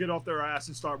companies to get off their ass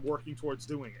and start working towards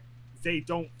doing it. They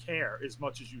don't care as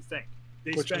much as you think.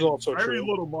 They Which is spend also very true.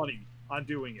 little money on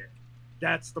doing it.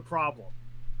 That's the problem.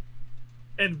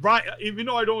 And even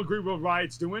though I don't agree with what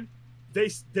Riot's doing,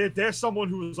 they're someone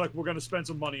who is like, we're going to spend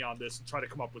some money on this and try to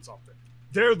come up with something.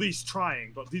 They're at least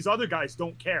trying, but these other guys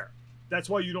don't care. That's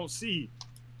why you don't see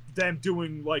them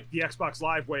doing like the Xbox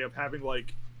Live way of having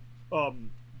like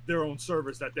their own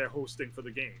servers that they're hosting for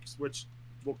the games, which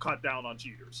will cut down on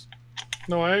cheaters.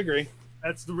 No, I agree.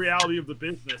 That's the reality of the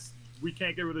business. We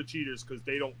can't get rid of cheaters because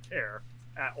they don't care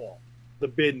at all. The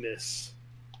business.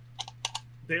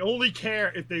 They only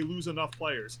care if they lose enough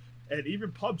players. And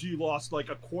even PUBG lost like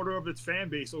a quarter of its fan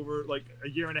base over like a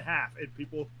year and a half, and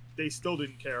they still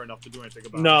didn't care enough to do anything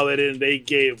about it. No, they didn't. They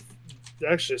gave.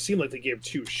 Actually, it seemed like they gave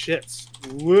two shits.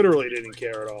 Literally didn't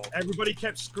care at all. Everybody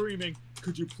kept screaming,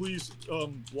 could you please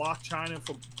block China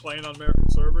from playing on American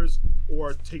servers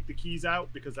or take the keys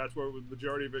out, because that's where the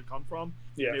majority of it come from.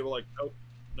 Yeah. And they were like,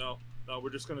 no, we're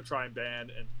just going to try and ban.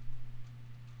 And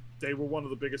they were one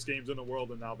of the biggest games in the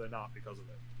world, and now they're not because of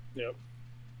it. Yep.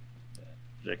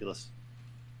 Ridiculous.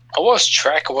 I lost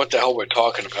track of what the hell we're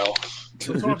talking about.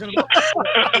 We're talking about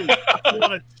you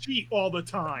want to cheat all the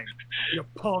time, you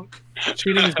punk.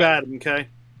 Cheating's bad, okay?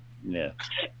 Yeah.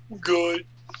 Good.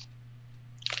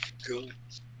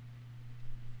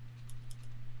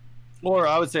 Or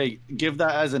I would say give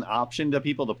that as an option to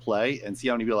people to play and see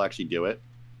how many people actually do it.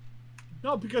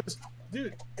 No, because,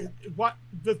 dude, what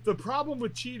the problem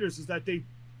with cheaters is that they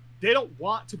don't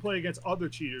want to play against other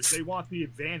cheaters. They want the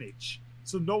advantage.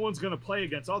 So no one's going to play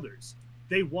against others.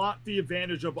 They want the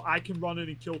advantage of, I can run in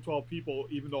and kill 12 people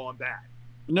even though I'm bad.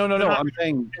 No. They're not I'm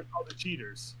saying against other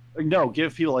cheaters. no.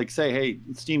 Give people like say, hey,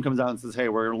 Steam comes out and says, hey,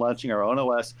 we're launching our own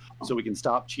OS so we can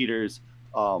stop cheaters.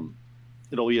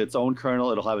 It'll be its own kernel.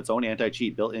 It'll have its own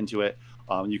anti-cheat built into it.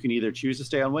 You can either choose to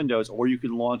stay on Windows or you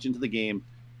can launch into the game.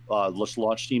 Let's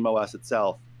launch Steam OS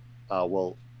itself.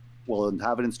 We'll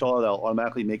have it installed. They'll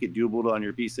automatically make it doable on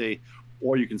your PC,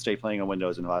 or you can stay playing on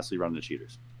Windows and lastly run the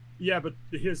cheaters. Yeah, but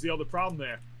here's the other problem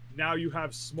there. Now you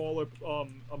have smaller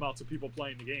amounts of people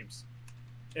playing the games.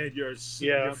 And you're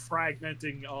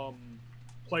fragmenting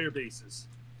player bases.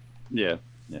 Yeah.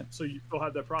 So you still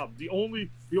have that problem. The only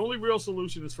real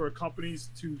solution is for companies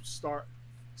to start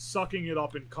sucking it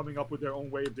up and coming up with their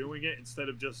own way of doing it instead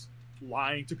of just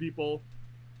lying to people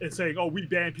and saying, "Oh, we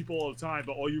ban people all the time,"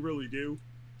 but all you really do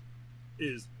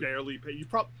is barely pay.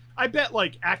 I bet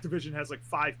like Activision has like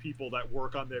 5 people that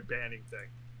work on their banning thing.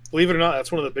 Believe it or not,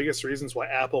 that's one of the biggest reasons why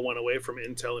Apple went away from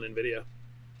Intel and Nvidia.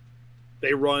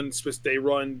 They run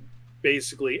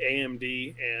basically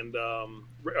AMD and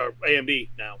AMD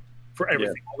now for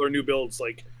everything. Yeah. All their new builds,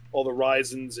 like all the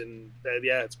Ryzens, and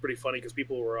it's pretty funny because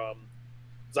people were.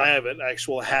 'Cause I haven't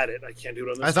had it. I can't do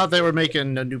it on this. I thought they were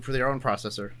making a new for their own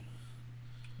processor.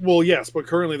 Well, yes, but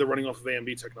currently they're running off of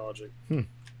AMD technology.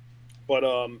 But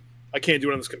I can't do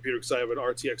it on this computer because I have an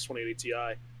RTX 2080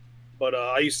 Ti. But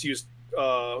I used to use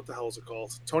what the hell is it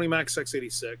called? Tony Mac's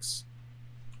x86.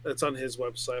 That's on his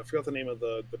website. I forgot the name of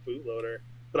the bootloader.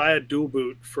 But I had dual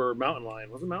boot for Mountain Lion.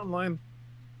 Was it Mountain Lion?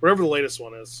 Whatever the latest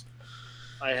one is.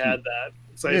 I had that.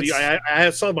 So I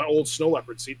had some of my old Snow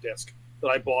Leopard seat disc that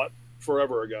I bought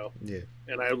forever ago. Yeah.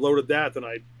 And I loaded that, then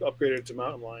I upgraded it to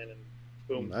Mountain Lion, and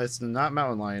boom. It's not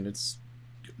Mountain Lion. It's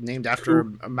named after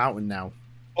a mountain now.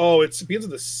 Oh, it begins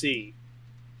with a C.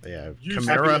 Yeah, Used to be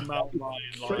Chimera. Mountain Lion.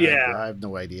 Yeah. I have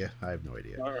no idea. I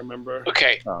remember.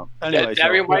 Okay. Anyway, that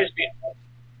reminds me.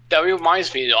 That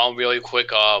reminds me, really quick.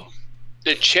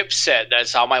 The chipset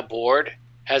that's on my board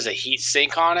has a heat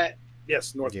sink on it.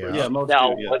 Yes, Northbridge. Yeah, most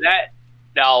Now, do, yeah.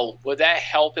 would that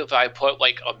help if I put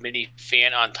like a mini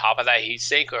fan on top of that heat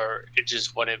sink, or it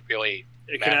just wouldn't really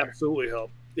It matter? can absolutely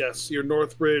help. Yes, your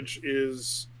Northbridge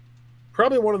is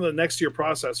probably one of the next to your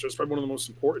processors, probably one of the most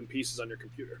important pieces on your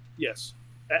computer. Yes,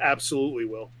 absolutely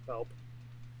will help.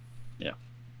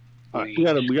 All right, we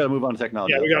gotta move on to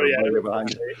technology. Yeah, we got We're to.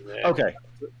 behind. Yeah. Okay,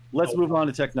 let's move on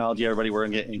to technology, everybody. We're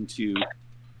gonna get into.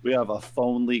 We have a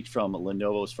phone leaked from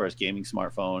Lenovo's first gaming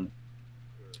smartphone.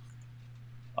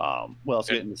 We're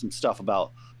also getting into some stuff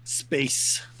about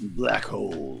space black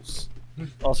holes.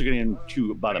 Also getting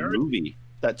into about a movie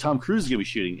that Tom Cruise is gonna be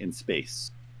shooting in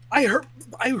space. I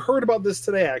heard about this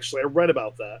today. Actually, I read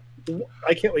about that.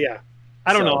 I can't. Yeah,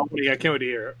 I don't know. I can't wait to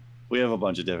hear it. We have a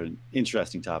bunch of different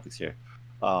interesting topics here.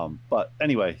 But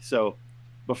anyway, so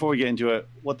before we get into it,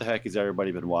 what the heck has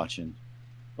everybody been watching?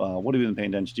 What have you been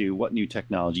paying attention to? What new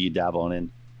technology you dabbling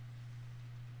in?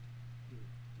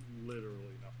 Literally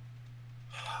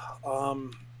no.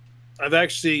 I've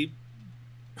actually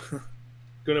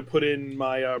going to put in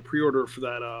my pre-order for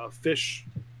that fish,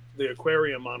 the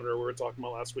aquarium monitor we were talking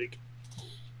about last week.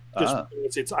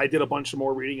 It's I did a bunch of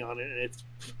more reading on it, and it's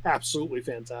absolutely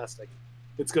fantastic.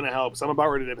 It's going to help. So I'm about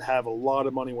ready to have a lot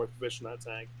of money worth of fish in that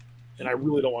tank, and I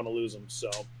really don't want to lose them. So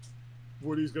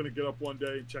Woody's going to get up one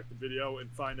day and check the video and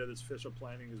find that his fish are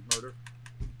planning his murder.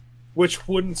 which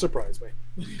wouldn't surprise me.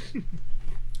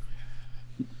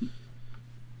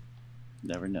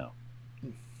 Never know.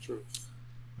 True.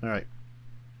 All right.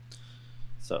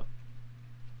 So,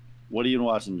 what are you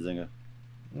watching, Zinga?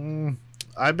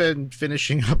 I've been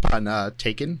finishing up on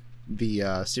Taken,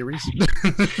 the series.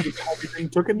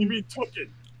 Taken? You mean Tooken?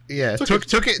 Yeah,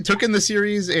 took in the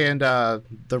series and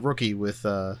the Rookie with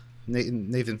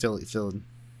Nathan Fillion.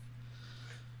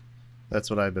 That's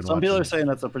what I've been watching. Some people are saying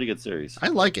that's a pretty good series. I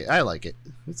like it.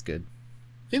 It's good.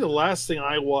 I think the last thing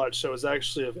I watched that was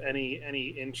actually of any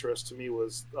interest to me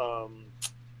was the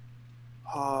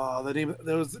name.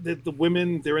 There was the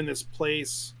women. They're in this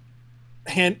place.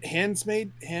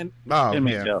 Handsmaid. Oh,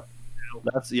 Handmaid's yeah. Tale.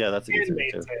 That's a good series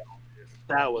Handmaid's too. Tale.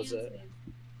 That was it.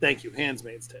 Thank you.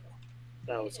 Handmaid's Tale.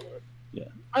 That was it. Yeah.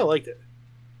 I liked it.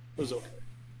 It was okay.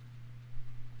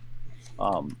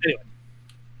 Anyway.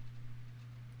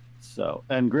 So,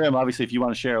 and Graham, obviously, if you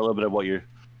want to share a little bit of what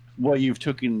you've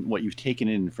taken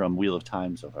in from Wheel of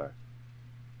Time so far.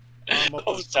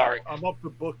 Sorry. I'm up to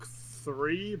book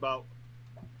 3. About.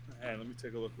 Hey, let me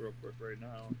take a look real quick right now.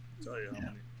 I'll tell you how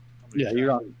many. Yeah,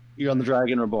 you're on the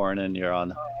Dragon Reborn, and you're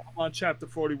on. I'm on chapter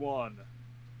 41,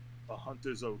 A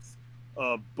Hunter's Oath,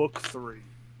 book 3.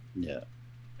 Yeah.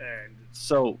 And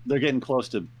So they're getting close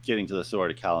to getting to the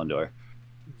Sword of Kalimdor.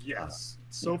 yes,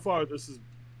 so far this is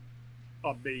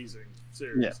amazing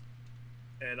series. Yeah.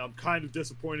 And I'm kind of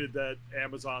disappointed that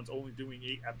Amazon's only doing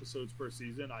 8 episodes per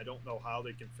season. I don't know how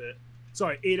they can fit.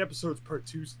 8 episodes per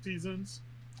 2 seasons.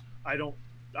 I don't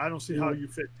see how you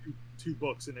fit two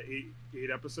books into eight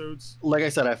episodes. Like I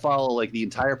said, I follow like the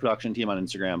entire production team on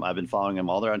Instagram. I've been following them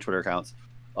all. They're on Twitter accounts.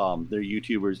 They're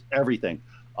YouTubers, everything.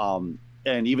 And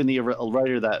even the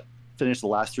writer that finished the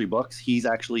last 3 books, he's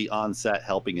actually on set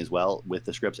helping as well with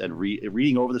the scripts and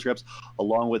reading over the scripts,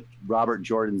 along with Robert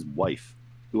Jordan's wife,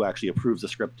 who actually approves the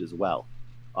script as well.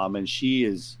 And she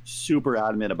is super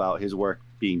adamant about his work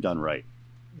being done right.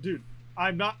 Dude,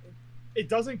 it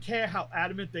doesn't care how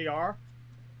adamant they are.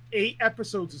 8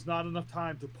 episodes is not enough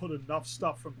time to put enough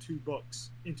stuff from 2 books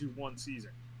into 1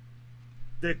 season.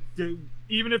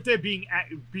 Even if they're being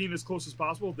as close as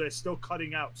possible, they're still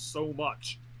cutting out so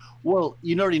much. Well,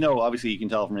 you already know, obviously you can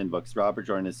tell from in books, Robert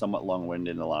Jordan is somewhat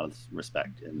long-winded in a lot of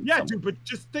respect. Dude, but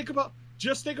just think about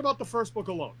the first book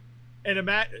alone. And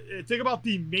think about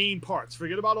the main parts.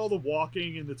 Forget about all the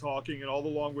walking and the talking and all the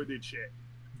long-winded shit.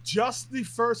 Just the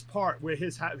first part where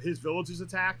his village is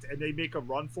attacked and they make a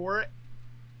run for it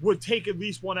would take at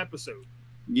least 1 episode.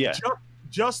 Yeah.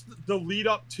 Just the lead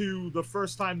up to the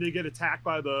first time they get attacked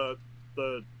by the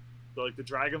the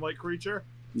dragon-like creature,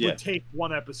 Yeah. would take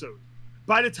 1 episode.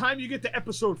 By the time you get to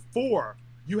episode 4,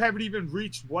 you haven't even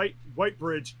reached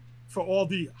Whitebridge for all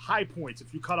the high points.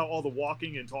 If you cut out all the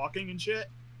walking and talking and shit,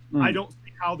 I don't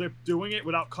see how they're doing it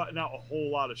without cutting out a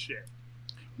whole lot of shit.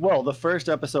 Well, the first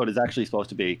episode is actually supposed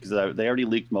to be, because they already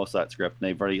leaked most of that script, and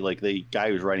they've already, like, the guy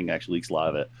who's writing actually leaks a lot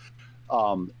of it.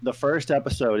 The first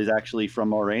episode is actually from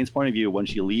Moraine's point of view when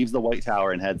she leaves the White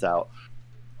Tower and heads out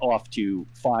off to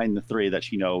find the 3 that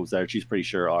she knows that she's pretty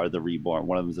sure are the Reborn.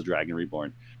 One of them is the Dragon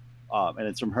Reborn. And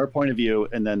it's from her point of view,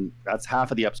 and then that's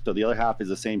half of the episode. The other half is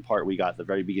the same part we got at the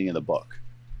very beginning of the book.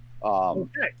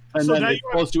 Okay. And So then now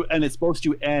it's supposed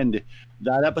to end.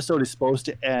 That episode is supposed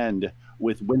to end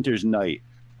with Winter's Night,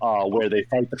 where they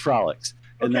fight the Trollocs.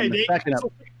 And then the second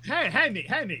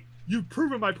Handy, you've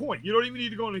proven my point. You don't even need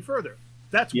to go any further.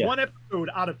 That's 1 episode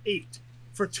out of 8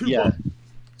 for 2 books.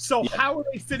 So how are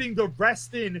they fitting the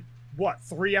rest in,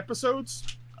 3 episodes?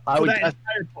 Entire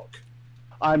book.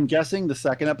 I'm guessing the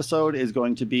second episode is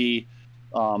going to be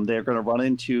they're going to run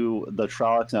into the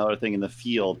Trollocs and other thing in the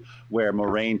field where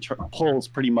Moraine pulls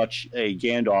pretty much a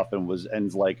Gandalf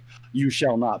and like, you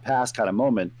shall not pass kind of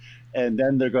moment. And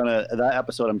then that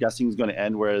episode, I'm guessing, is going to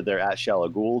end where they're at Shell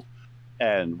Gould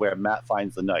and where Matt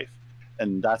finds the knife.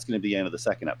 And that's going to be the end of the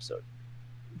second episode.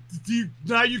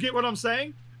 Now you get what I'm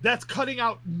saying? That's cutting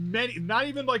out many, not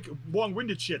even like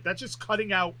long-winded shit. That's just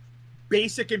cutting out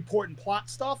basic important plot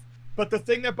stuff. But the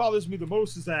thing that bothers me the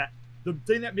most is that the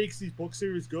thing that makes these book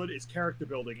series good is character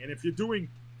building. And if you're doing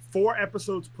 4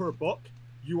 episodes per book,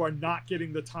 you are not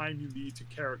getting the time you need to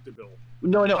character build.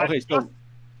 No. Okay, so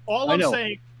all I'm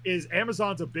saying is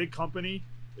Amazon's a big company.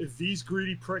 If these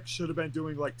greedy pricks should have been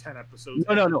doing like 10 episodes.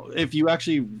 No. If you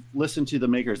actually listen to the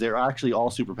makers, they're actually all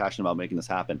super passionate about making this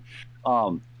happen.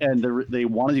 And they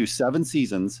want to do 7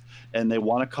 seasons, and they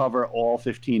want to cover all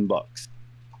 15 books.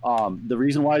 The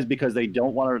reason why is because they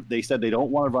said they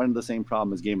don't want to run into the same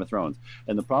problem as Game of Thrones.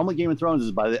 And the problem with Game of Thrones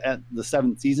is by the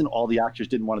 7th season, all the actors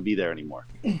didn't want to be there anymore.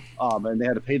 And they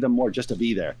had to pay them more just to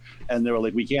be there. And they were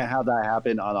like, we can't have that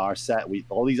happen on our set.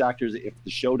 All these actors, if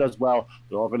the show does well,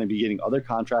 they're all going to be getting other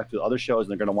contracts with other shows, and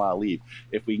they're going to want to leave.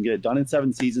 If we can get it done in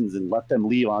 7 seasons and let them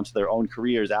leave onto their own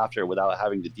careers after without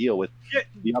having to deal with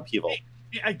the upheaval.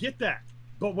 I get that.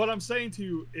 But what I'm saying to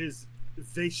you is,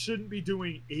 they shouldn't be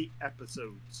doing 8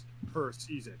 episodes per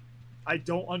season. I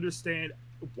don't understand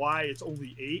why it's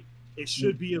only 8. It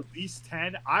should be at least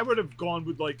 10. I would have gone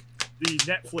with like the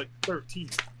Netflix 13.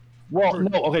 Well,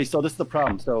 no, okay, so this is the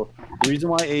problem. So the reason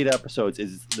why 8 episodes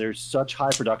is there's such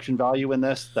high production value in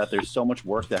this that there's so much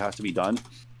work that has to be done.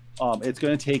 It's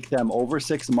going to take them over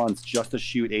 6 months just to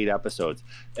shoot 8 episodes.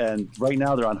 And right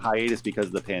now they're on hiatus because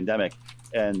of the pandemic,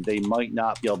 and they might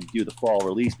not be able to do the fall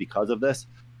release because of this,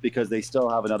 because they still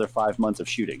have another 5 months of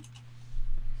shooting.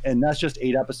 And that's just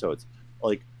 8 episodes.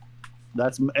 Like,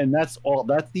 that's all.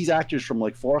 That's these actors from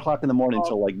like 4 o'clock in the morning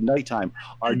until like nighttime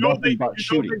are nothing but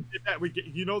shooting.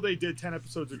 They did 10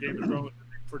 episodes of Game of Thrones.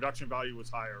 The production value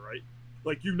was higher, right?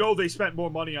 Like, they spent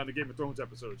more money on the Game of Thrones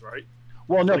episodes, right?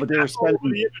 Well, no, like, but they were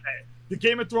spending. The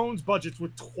Game of Thrones budgets were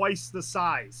twice the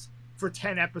size for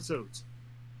 10 episodes.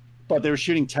 But they were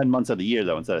shooting 10 months of the year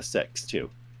though, instead of 6 too.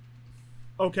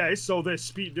 Okay, so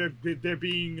they're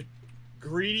being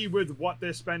greedy with what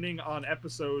they're spending on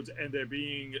episodes, and they're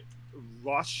being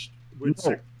rushed with.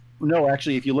 No,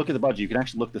 actually, if you look at the budget, you can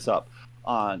actually look this up.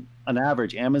 On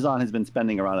average, Amazon has been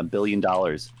spending around $1 billion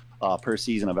per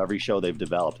season of every show they've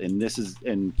developed, and this is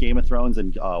in Game of Thrones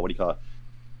and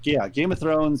Yeah, Game of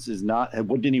Thrones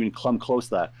didn't even come close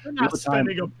to that. They're not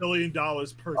spending $1 billion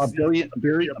per season.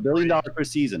 $1 billion per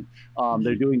season.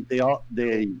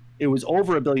 It was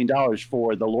over $1 billion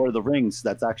for the Lord of the Rings.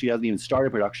 That's actually hasn't even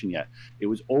started production yet. It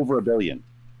was over $1 billion.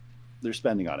 They're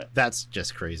spending on it. That's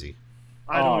just crazy.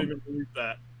 I don't even believe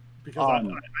that,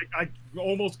 because I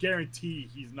almost guarantee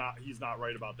he's not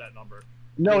right about that number.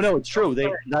 No, it's true.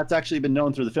 That's actually been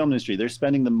known through the film industry. They're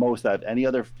spending the most out of any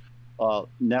other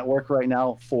network right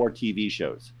now for TV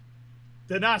shows.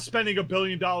 They're not spending $1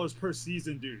 billion per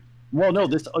season, dude. Well, no,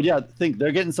 think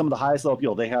they're getting some of the highest level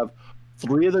people. They have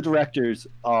 3 of the directors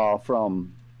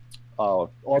from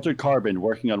Altered Carbon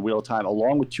working on Wheel of Time,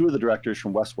 along with 2 of the directors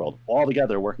from Westworld, all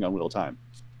together working on Wheel of Time.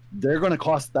 They're going to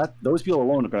cost that. Those people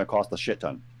alone are going to cost a shit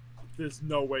ton. There's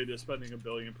no way they're spending $1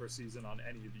 billion per season on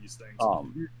any of these things.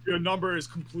 Your number is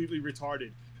completely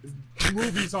retarded.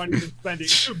 Movies aren't even spending.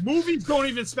 Movies don't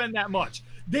even spend that much.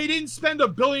 They didn't spend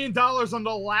 $1 billion on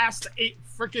the last 8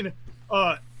 freaking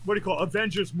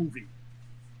Avengers movie.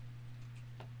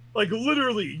 Like,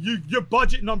 literally, your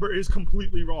budget number is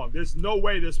completely wrong. There's no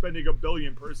way they're spending $1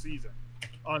 billion per season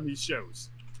on these shows.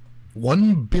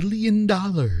 $1 billion.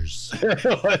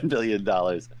 $1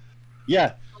 billion.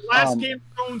 Yeah. The last Game of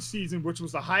Thrones season, which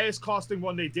was the highest costing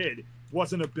one they did,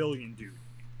 wasn't $1 billion, dude.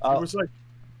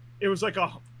 It was like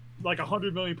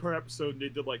 $100 million per episode, and they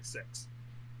did like 6.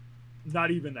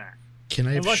 Not even that. Can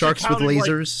I have sharks with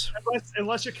lasers?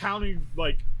 Unless you're counting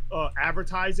like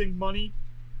advertising money,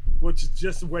 which is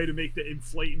just a way to make the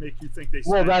inflate and make you think they.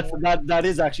 Well, that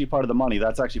is actually part of the money.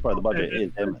 That's actually part of the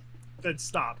budget. Then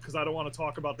stop, because I don't want to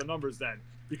talk about the numbers then,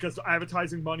 because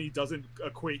advertising money doesn't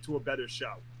equate to a better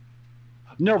show.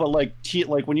 No, but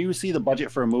like when you see the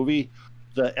budget for a movie,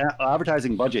 the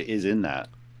advertising budget is in that.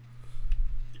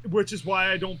 Which is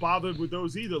why I don't bother with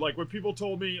those either. Like when people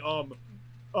told me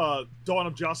Dawn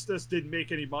of Justice didn't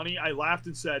make any money, I laughed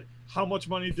and said, how much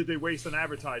money did they waste on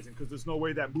advertising? Because there's no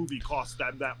way that movie cost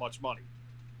them that much money.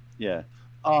 Yeah.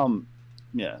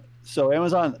 Yeah. So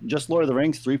Amazon, just Lord of the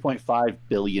Rings, $3.5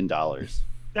 billion.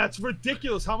 That's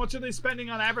ridiculous. How much are they spending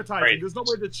on advertising? Right. There's no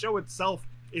way the show itself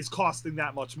is costing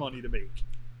that much money to make.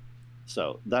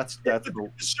 So that's if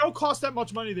the show costs that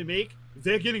much money to make,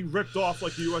 they're getting ripped off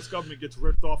like the U.S. government gets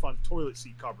ripped off on toilet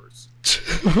seat covers.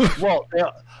 Well,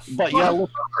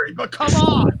 but come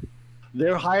on,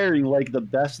 they're hiring like the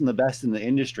best in the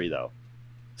industry, though.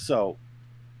 So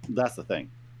that's the thing.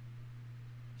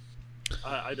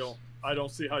 I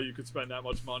don't see how you could spend that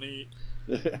much money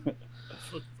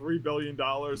for $3 billion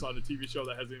on a TV show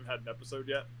that hasn't even had an episode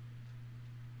yet.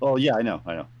 Oh yeah, I know.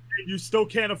 And you still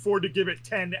can't afford to give it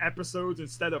 10 episodes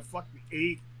instead of fucking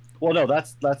 8. Well, no,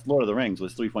 that's Lord of the Rings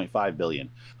was $3.5 billion.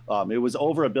 It was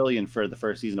over $1 billion for the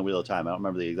first season of Wheel of Time. I don't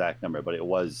remember the exact number, but it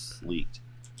was leaked.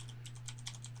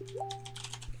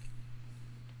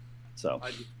 So,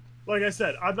 like I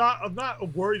said, I'm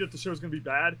not worried that the show's going to be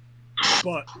bad,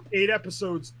 but 8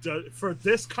 episodes for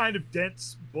this kind of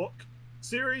dense book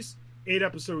series, 8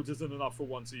 episodes isn't enough for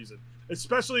one season.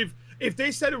 Especially if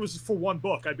they said it was for one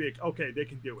book, I'd be like, okay, they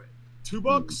can do it. 2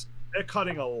 books, they're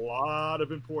cutting a lot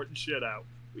of important shit out.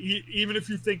 Even if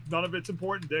you think none of it's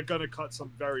important, they're going to cut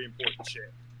some very important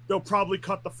shit. They'll probably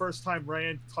cut the first time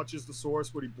Rand touches the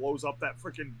source when he blows up that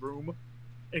freaking room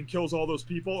and kills all those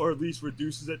people, or at least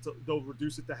they'll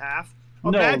reduce it to half.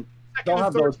 No, don't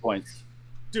have those points.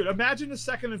 Dude, imagine the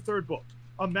second and third book.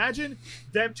 Imagine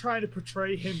them trying to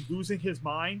portray him losing his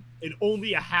mind in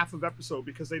only a half of episode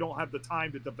because they don't have the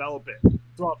time to develop it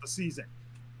throughout the season.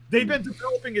 They've been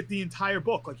developing it the entire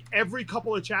book. Like every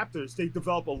couple of chapters, they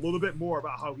develop a little bit more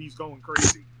about how he's going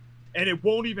crazy. And it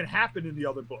won't even happen in the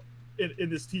other book, in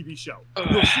this TV show.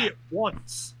 You'll see it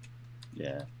once.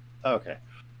 Yeah. Okay.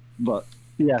 But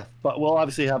we'll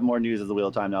obviously have more news as the Wheel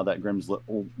of Time now that Grimm's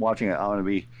watching it. I'm going to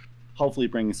be hopefully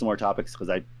bringing some more topics because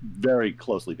I very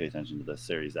closely pay attention to this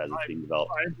series as it's being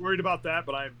developed. I'm worried about that,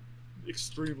 but I'm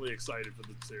extremely excited for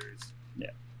the series.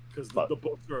 Yeah. Because the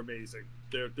books are amazing.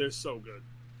 They're so good.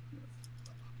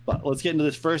 But let's get into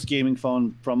this first gaming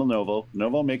phone from Lenovo.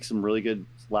 Lenovo makes some really good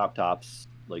laptops,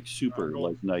 like super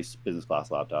like nice business class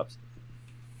laptops.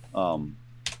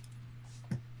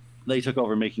 They took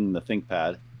over making the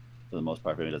ThinkPad for the most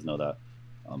part. If anyone doesn't know that,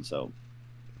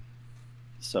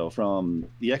 so from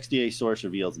the XDA source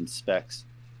reveals in specs,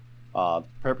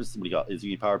 purpose is to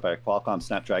be powered by a Qualcomm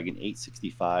Snapdragon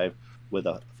 865 with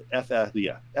a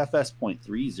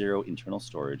FS.30 internal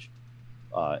storage.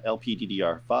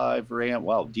 LPDDR5 RAM.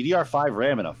 Wow, DDR5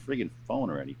 RAM in a friggin' phone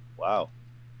already. Wow,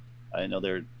 I didn't know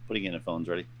they were putting it in phones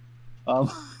already.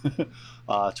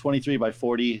 23 by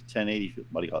 40, 1080.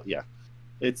 What do you call it? Yeah,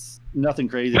 it's nothing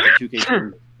crazy. It's a 2K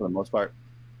screen for the most part.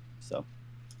 So,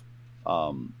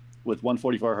 with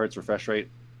 144 hertz refresh rate,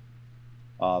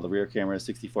 the rear camera is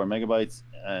 64 megabytes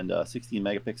and 16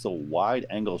 megapixel wide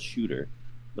angle shooter.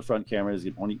 The front camera is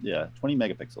 20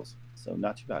 megapixels, so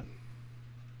not too bad.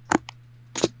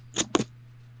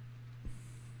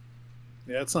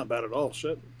 Yeah, it's not bad at all.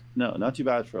 Shit. No, not too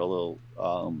bad for a little.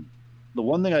 The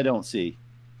one thing I don't see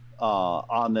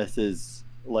on this is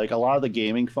like a lot of the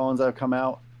gaming phones that have come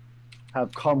out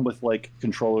have come with like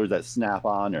controllers that snap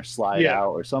on or slide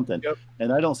out or something. Yep.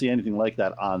 And I don't see anything like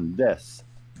that on this.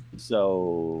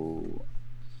 So,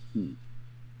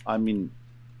 I mean,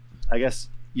 I guess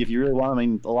if you really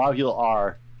want, a lot of people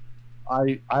are.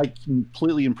 I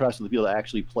completely impressed with the people that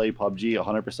actually play PUBG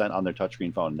 100% on their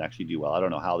touchscreen phone and actually do well. I don't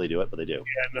know how they do it, but they do.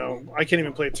 Yeah, no, I can't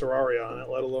even play Terraria on it,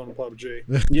 let alone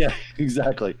PUBG. Yeah,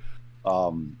 exactly. I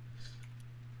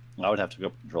would have to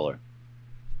go controller.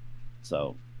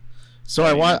 So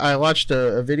I watched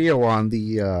a video on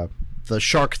the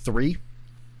Shark 3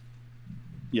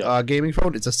 gaming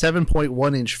phone. It's a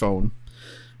 7.1 inch phone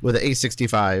with an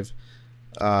A65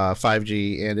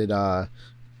 5G, and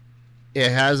it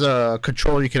has a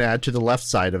controller you can add to the left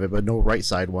side of it, but no right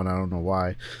side one. I don't know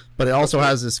why. But it also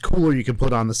has this cooler you can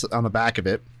put on the back of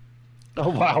it. Oh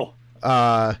wow!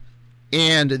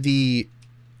 And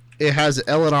it has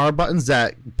L and R buttons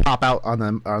that pop out on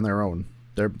their own.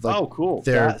 They're like, oh cool.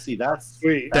 That's sweet.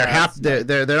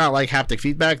 They're not like haptic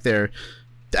feedback. They're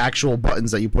the actual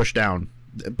buttons that you push down,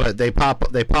 but they pop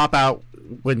out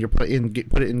when you're put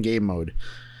it in game mode.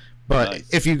 But nice.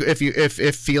 if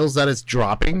it feels that it's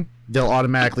dropping, they'll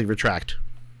automatically retract.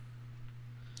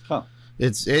 Huh.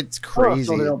 It's crazy.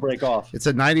 So they don't break off. It's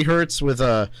a 90 hertz with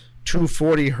a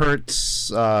 240 hertz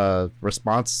touch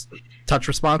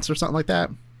response or something like that.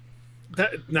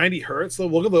 That 90 hertz.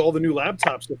 Look at all the new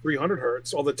laptops, the 300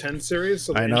 hertz, all the 10 series.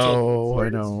 So I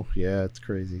know. Yeah, it's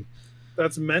crazy.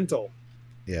 That's mental.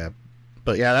 Yeah,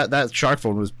 but yeah, that Shark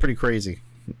phone was pretty crazy.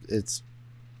 It's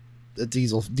a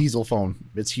diesel phone.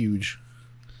 It's huge.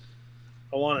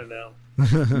 I want it now.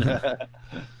 I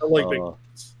like big. All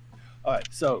right,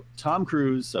 so Tom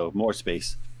Cruise. So more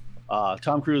space.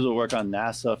 Tom Cruise will work on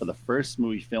NASA for the first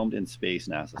movie filmed in space.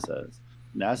 NASA says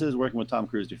NASA is working with Tom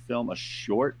Cruise to film a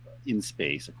short in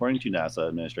space, according to NASA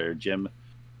Administrator Jim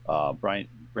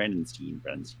Bridenstine.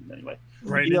 Anyway,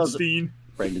 Bridenstine.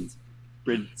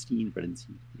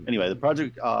 Anyway, the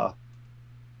project. What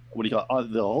do you call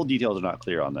it? The whole details are not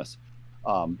clear on this.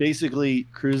 Basically,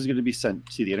 Cruise is going to be sent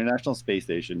to the International Space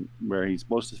Station where he's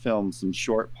supposed to film some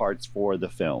short parts for the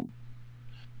film.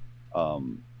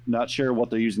 Not sure what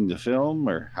they're using to film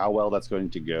or how well that's going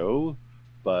to go,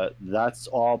 but that's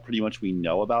all pretty much we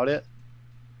know about it.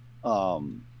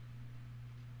 And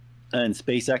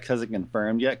SpaceX hasn't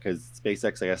confirmed yet because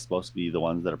SpaceX, I guess, is supposed to be the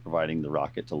ones that are providing the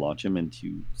rocket to launch him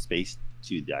into space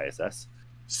to the ISS.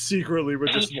 Secretly, we're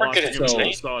just launching him to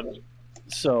the sun.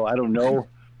 So I don't know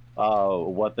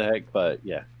what the heck, but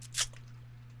yeah.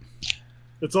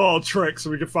 It's all a trick so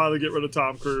we can finally get rid of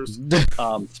Tom Cruise.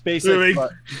 SpaceX,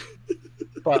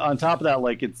 but on top of that,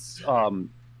 like it's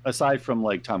aside from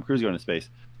like Tom Cruise going to space,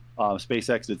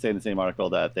 SpaceX did say in the same article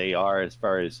that they are as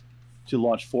far as to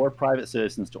launch 4 private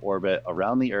citizens to orbit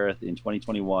around the Earth in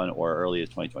 2021 or early as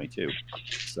 2022.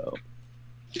 So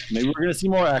maybe we're going to see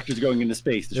more actors going into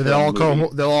space. They'll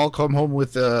all come home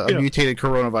with a mutated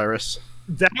coronavirus.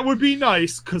 That would be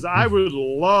nice because I would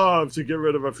love to get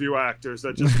rid of a few actors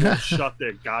that just won't shut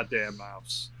their goddamn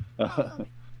mouths.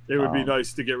 It would be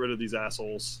nice to get rid of these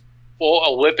assholes. Well, a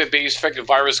lipid-based freaking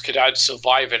virus could not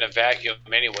survive in a vacuum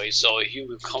anyway, so he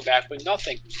would come back with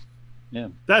nothing. Yeah,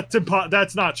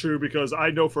 that's not true because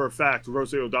I know for a fact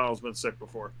Rosie O'Donnell's been sick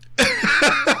before,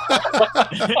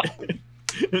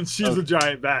 and she's a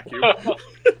giant vacuum.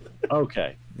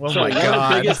 Okay. Oh so my one God. of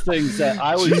the biggest things that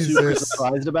I was super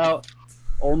surprised about,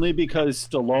 only because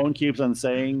Stallone keeps on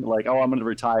saying like, "Oh, I'm going to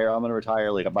retire,"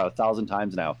 like about 1,000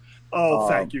 times now. Oh,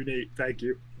 thank you, Nate. Thank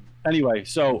you. Anyway,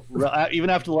 so even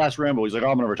after the last Rambo, he's like, "Oh,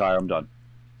 I'm going to retire. I'm done."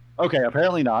 Okay,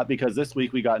 apparently not, because this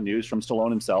week we got news from Stallone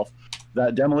himself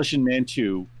that Demolition Man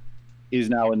 2 is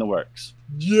now in the works.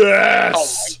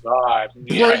 Yes! Oh my God!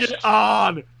 Bring it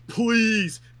on,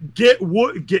 please.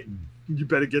 You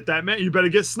better get that man. You better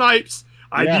get Snipes.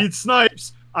 I need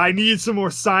Snipes. I need some more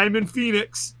Simon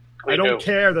Phoenix. I don't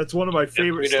care. That's one of my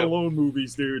favorite Stallone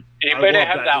movies, dude. You better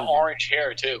have that orange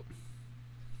hair too.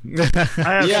 I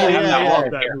absolutely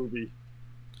love that movie.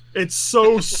 It's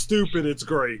so stupid. It's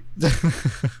great.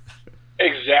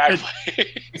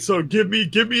 Exactly. So give me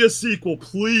a sequel,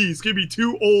 please. Give me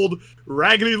 2 old,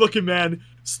 raggedy-looking men,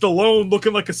 Stallone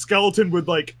looking like a skeleton with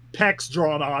like pecs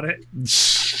drawn on it, and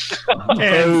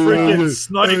freaking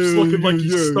Snipes looking like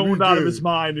he's stoned out of his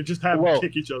mind, and just have them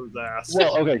kick each other's ass.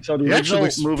 Well, okay, so the original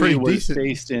movie was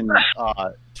based in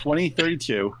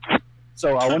 2032.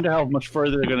 So I wonder how much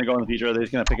further they're going to go in the future. Are they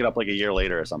just going to pick it up like a year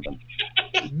later or something?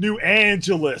 New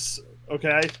Angeles.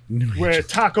 Okay, where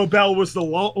Taco Bell was the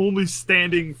only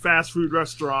standing fast food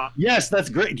restaurant. Yes, that's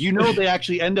great. Do you know they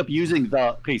actually end up using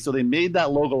so they made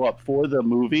that logo up for the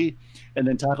movie, and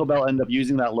then Taco Bell ended up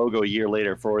using that logo a year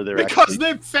later for their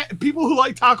people who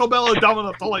like Taco Bell are dumb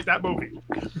enough to like that movie.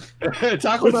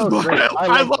 Taco Bell is great.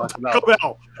 I love Taco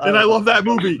Bell, and I love that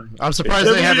movie. I'm surprised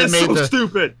they haven't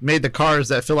made the cars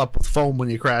that fill up with foam when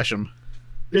you crash them.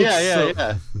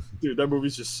 Yeah. Dude, that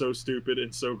movie's just so stupid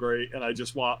and so great, and I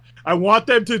want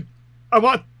them to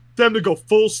go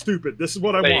full stupid. This is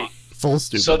what I want. Full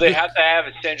stupid. So they have to have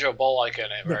a Sandra Bullock in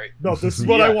it, right? No, this is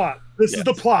what I want. This is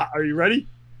the plot. Are you ready?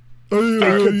 No,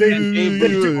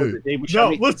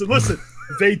 listen.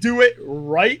 They do it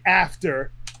right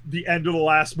after the end of the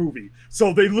last movie.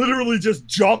 So they literally just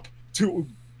jump to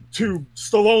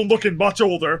Stallone looking much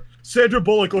older, Sandra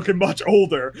Bullock looking much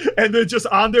older, and they're just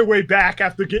on their way back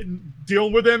after getting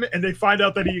dealing with him, and they find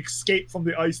out that he escaped from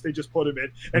the ice they just put him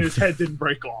in, and his head didn't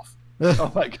break off.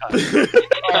 Oh my god!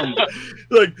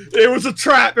 Like it was a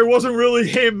trap. It wasn't really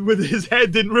him. With his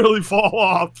head didn't really fall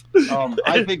off.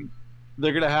 I think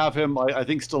they're gonna have him. I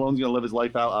think Stallone's gonna live his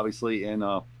life out, obviously, in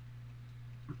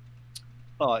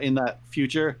that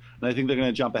future, and I think they're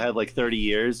gonna jump ahead like 30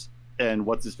 years. And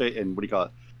what's his fate? And what do you call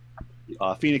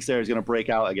it? Phoenix there is gonna break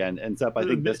out again. And except I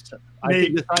think this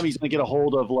time he's gonna get a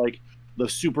hold of like the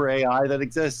super AI that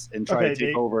exists and try to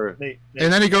take over. And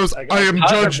then he goes, I am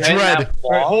Judge Dredd.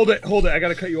 Right, hold it. I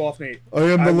gotta cut you off, Nate. I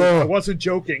am the law. I wasn't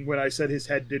joking when I said his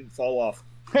head didn't fall off.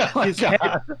 His head,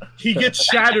 he gets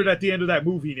shattered at the end of that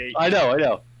movie, Nate. I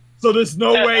know. So there's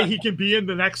no way he can be in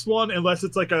the next one unless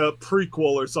it's like a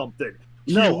prequel or something.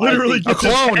 No, literally a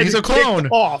clone. He's a clone.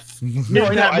 Off.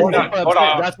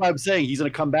 That's why I'm saying he's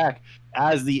going to come back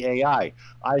as the AI.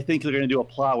 I think they're going to do a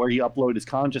plot where he uploaded his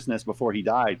consciousness before he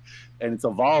died, and it's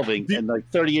evolving. And like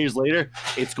 30 years later,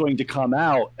 it's going to come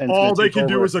out. And all they can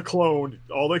do is a clone.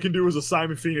 All they can do is a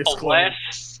Simon Phoenix clone.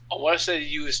 Unless they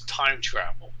use time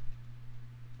travel.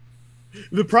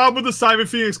 The problem with the Simon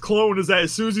Phoenix clone is that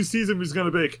as soon as he sees him, he's going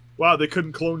to be like, wow, they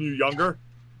couldn't clone you younger.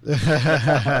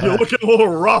 You're looking a little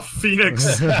rough,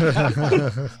 Phoenix.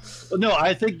 No,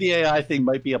 I think the AI thing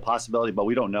might be a possibility, but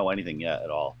we don't know anything yet at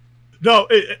all. No,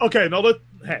 okay. Now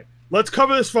let's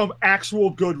cover this from actual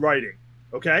good writing.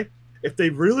 Okay, if they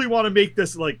really want to make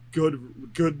this like good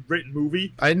written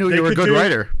movie, I knew you were a good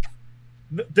writer.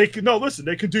 They could listen.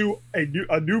 They could do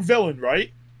a new villain,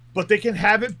 right? But they can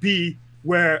have it be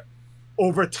where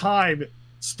over time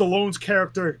Stallone's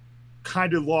character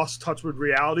kind of lost touch with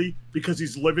reality because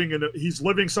he's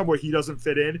living somewhere he doesn't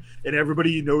fit in, and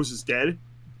everybody he knows is dead.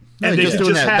 And they could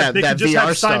just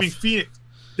have Simon Phoenix.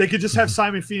 They could just have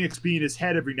Simon Phoenix be in his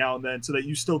head every now and then, so that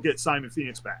you still get Simon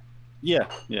Phoenix back. Yeah.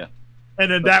 And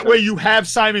then that way you have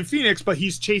Simon Phoenix, but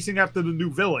he's chasing after the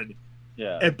new villain.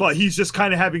 Yeah. But he's just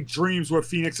kind of having dreams where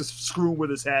Phoenix is screwing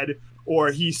with his head, or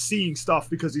he's seeing stuff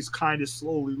because he's kind of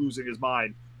slowly losing his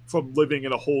mind from living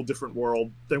in a whole different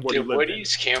world than what he lived in. Did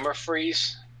Woody's camera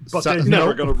freeze? But they're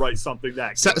never going to write something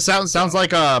that good. Sounds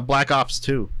like Black Ops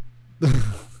 2.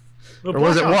 Or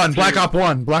was it 1? Black Ops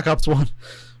 1. Black Ops 1.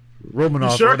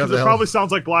 Romanov. Sure, because it probably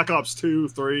sounds like Black Ops 2,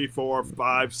 3, 4,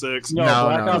 5, 6. No,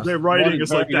 Black Ops, their writing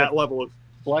is like that level of...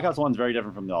 Black Ops 1 is very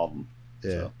different from the album.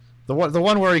 Yeah. So. The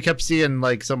one where he kept seeing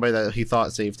like somebody that he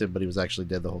thought saved him, but he was actually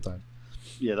dead the whole time.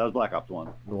 Yeah, that was Black Ops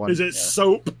 1. Is it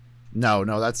Soap? No,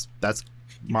 that's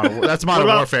Modern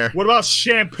Warfare. What about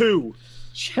Shampoo?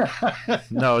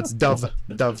 No, it's Dove.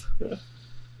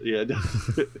 Yeah.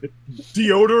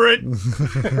 Deodorant?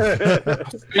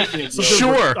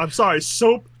 Sure. I'm sorry,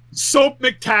 Soap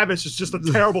McTavish is just a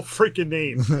terrible freaking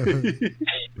name.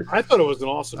 I thought it was an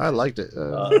awesome I liked it.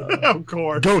 Of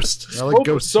course. Ghost. I like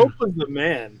Ghost. Soap was the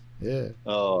man. Yeah.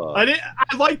 I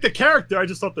liked the character. I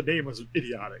just thought the name was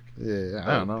idiotic. Yeah,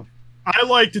 I don't know. I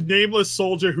liked Nameless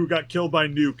Soldier who got killed by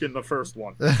Nuke in the first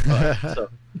one.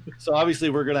 So obviously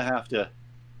we're gonna have to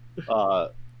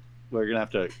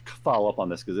follow up on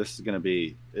this because this is gonna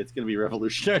be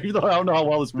revolutionary. Even though I don't know how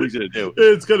well this movie's gonna do.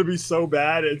 It's gonna be so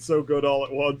bad and so good all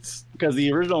at once. Because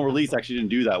the original release actually didn't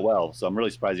do that well, so I'm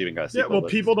really surprised you even got a sequel. Yeah, well,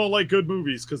 people don't like good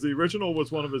movies because the original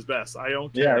was one of his best. I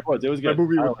don't care. Yeah, it was good. That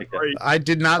movie was great. I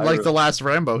did not like the last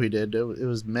Rambo he did. It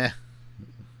was meh.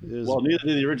 Well, neither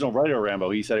did the original writer of Rambo.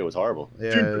 He said it was horrible.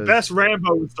 Yeah, dude, the best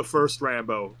Rambo was the first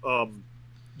Rambo.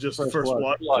 Just First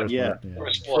Blood. Yeah.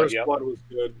 First Blood was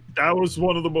good. That was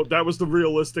one of the that was the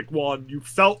realistic one. You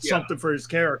felt something for his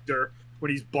character when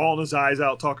he's bawling his eyes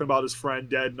out, talking about his friend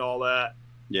dead and all that.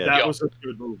 Yeah, that was a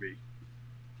good movie.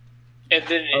 And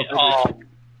then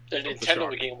the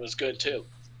Nintendo game was good too.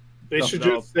 They should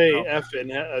just say F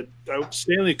and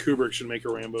Stanley Kubrick should make a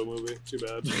Rambo movie. Too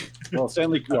bad. Well,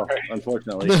 Stanley Kubrick,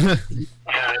 unfortunately,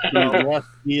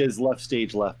 he is left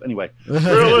stage left. Anyway,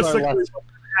 realistically, what's going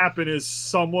to happen is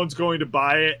someone's going to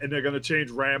buy it and they're going to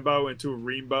change Rambo into a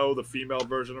Reembo, the female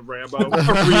version of Rambo.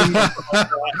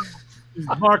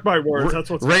 Mark my words. That's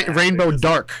what's Rainbow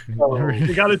Dark.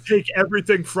 They got to take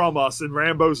everything from us, and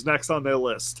Rambo's next on their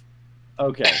list.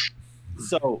 Okay,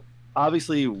 so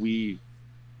obviously we.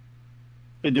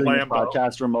 Been doing this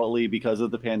podcast remotely because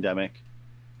of the pandemic,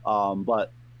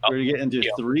 but we're gonna get into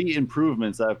 3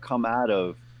 improvements that have come out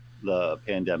of the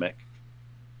pandemic,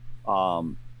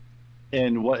 and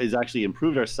what has actually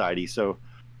improved our society. So,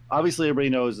 obviously, everybody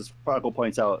knows, as Sparkle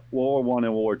points out, World War I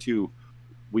and World War II,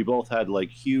 we both had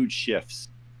like huge shifts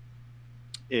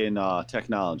in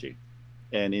technology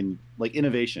and in like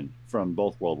innovation from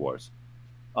both world wars,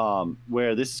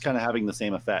 where this is kind of having the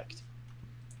same effect.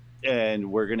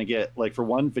 And we're going to get, like, for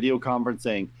one, video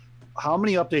conferencing how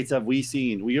many updates have we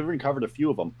seen? We even covered a few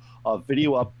of them of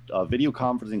video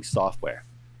conferencing software,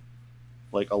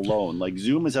 like alone. Like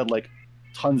Zoom has had like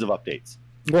tons of updates.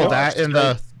 Well, that and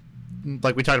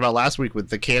like we talked about last week with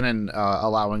the Canon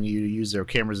allowing you to use their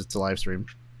cameras to live stream.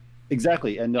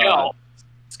 Exactly, and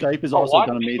Skype has also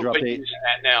done a major update.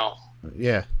 That now.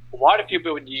 Yeah. A lot of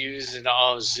people would use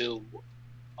Zoom.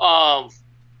 Well,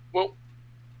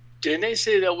 didn't they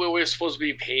say that we were supposed to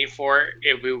be paying for it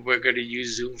if we were going to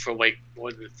use Zoom for like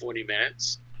more than 40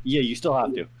 minutes? Yeah, you still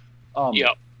have to.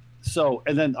 Yep. So,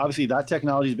 and then obviously that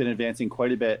technology has been advancing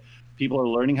quite a bit. People are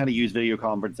learning how to use video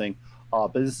conferencing.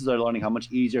 Businesses are learning how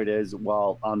much easier it is,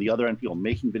 while on the other end, people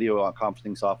making video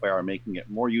conferencing software are making it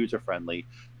more user-friendly,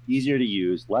 easier to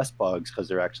use, less bugs because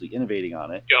they're actually innovating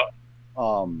on it. Yep.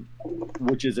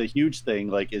 Which is a huge thing.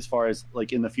 Like as far as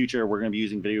like in the future, we're going to be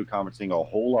using video conferencing a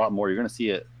whole lot more. You're going to see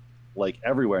it like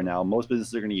everywhere now. Most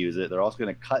businesses are going to use it. They're also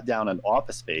going to cut down on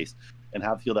office space and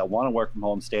have people that want to work from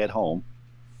home stay at home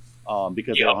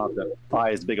because they don't have to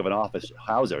buy as big of an office to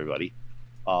house everybody.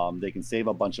 They can save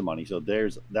a bunch of money. So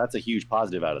that's a huge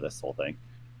positive out of this whole thing.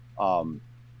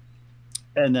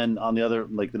 And then on the other,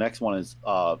 like the next one is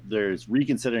there's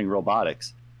reconsidering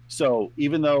robotics. So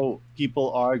even though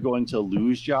people are going to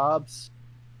lose jobs,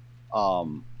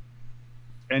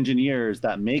 engineers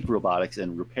that make robotics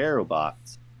and repair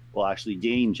robots will actually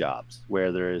gain jobs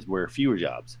where fewer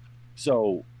jobs.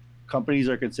 So companies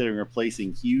are considering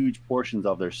replacing huge portions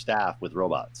of their staff with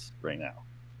robots right now.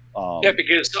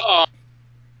 Because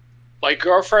my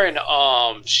girlfriend,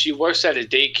 she works at a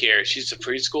daycare. She's a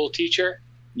preschool teacher.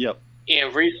 Yep.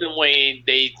 And recently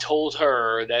they told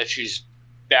her that she's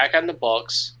back on the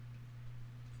books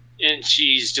and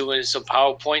she's doing some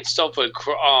PowerPoint stuff with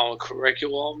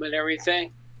curriculum and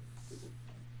everything.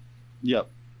 Yep.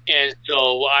 And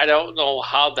so I don't know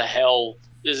how the hell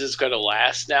this is going to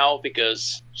last now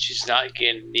because she's not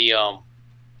getting the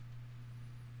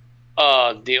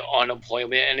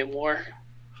unemployment anymore.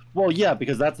 Well, yeah,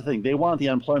 because that's the thing. They want the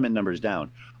unemployment numbers down.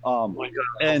 Oh my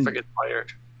God, I'm freaking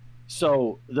tired.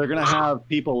 So they're going to have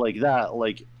people like that,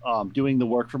 like doing the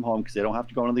work from home because they don't have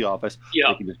to go into the office. Yeah.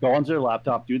 They can just go onto their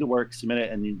laptop, do the work, submit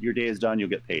it, and your day is done. You'll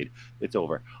get paid. It's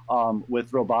over.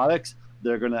 With robotics,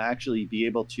 they're going to actually be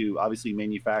able to, obviously,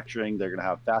 manufacturing. They're going to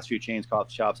have fast food chains,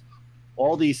 coffee shops,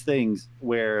 all these things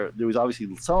where there was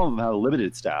obviously some of them had a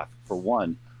limited staff, for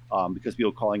one, because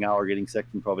people calling out or getting sick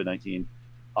from COVID-19,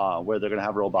 where they're going to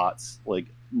have robots like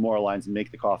more lines and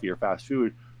make the coffee or fast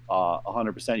food.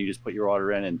 100%, you just put your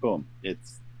order in and boom,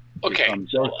 it's okay.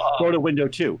 Go to window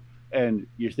 2 and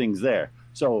your thing's there.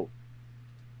 So,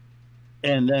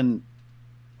 and then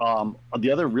the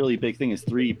other really big thing is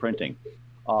 3D printing.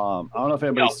 I don't know if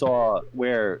anybody saw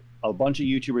where a bunch of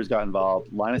YouTubers got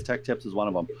involved. Linus Tech Tips is one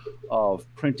of them, of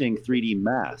printing 3D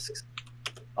masks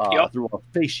through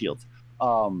face shields.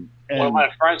 And one of my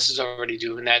friends is already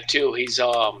doing that too. He's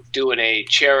doing a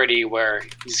charity where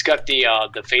he's got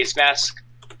the face mask.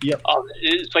 Yep.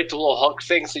 It's like the little hook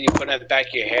things that you put on the back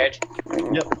of your head.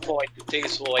 Yep. For like the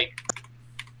things for like,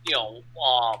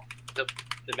 the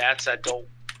mats that don't.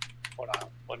 Hold on,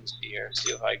 let me see here.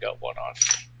 See if I got one on.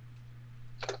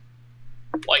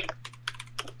 Like,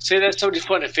 say that somebody's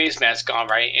putting a face mask on,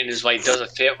 right, and it's like doesn't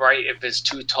fit right if it's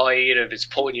too tight, if it's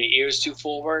pulling your ears too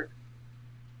forward.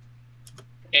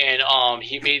 And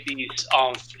he made these.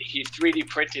 He 3D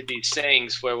printed these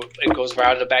things where it goes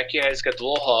around the back of your head. It's got the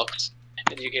little hooks.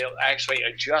 And you can actually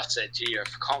adjust it to your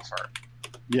comfort.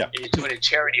 Yeah. And he's doing a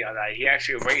charity on that. He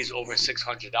actually raised over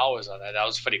 $600 on that. That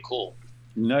was pretty cool.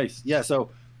 Nice. Yeah.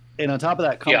 So, and on top of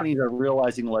that, companies are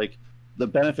realizing like the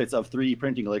benefits of 3D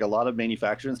printing. Like a lot of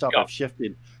manufacturing stuff have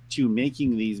shifted to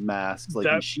making these masks, like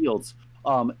these shields,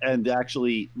 and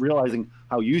actually realizing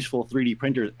how useful 3D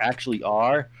printers actually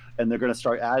are. And they're going to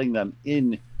start adding them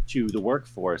into the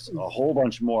workforce, a whole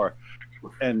bunch more.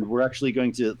 And we're actually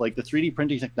going to, like, the 3D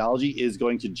printing technology is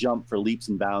going to jump for leaps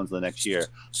and bounds the next year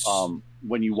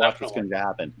when you watch what's going to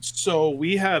happen. So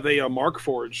we have a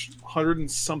Markforged $100,000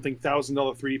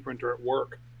 3D printer at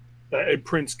work. It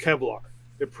prints Kevlar.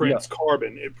 It prints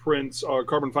carbon. It prints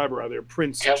carbon fiber, rather. It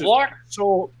prints Kevlar?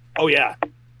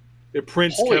 It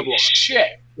prints Holy Kevlar.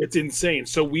 Shit. It's insane.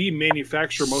 So we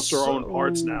manufacture most of our own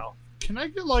parts now. Can I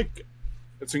get like...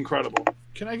 It's incredible.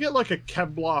 Can I get like a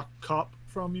Kevlar cup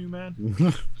from you, man?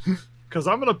 Because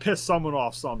I'm gonna piss someone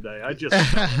off someday. I just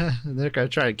they're gonna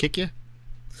try to kick you.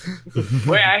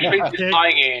 We're actually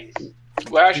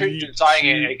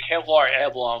designing a Kevlar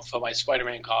emblem for my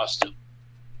Spider-Man costume.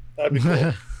 That'd be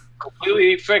cool.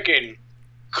 Completely freaking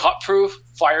cut-proof,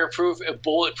 fireproof, and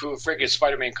bulletproof freaking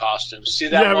Spider-Man costume. See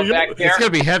that one back there? It's gonna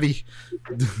be heavy,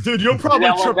 dude. You'll probably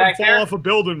trip and fall off a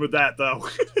building with that, though.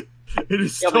 It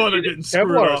is Yeah, but starting it- getting screwed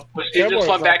Kevlar's- up. Is this Kevlar's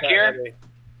one not back that here? heavy.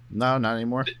 No, not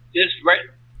anymore. This red.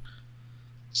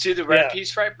 See the red Yeah.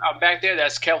 piece right back there?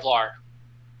 That's Kevlar,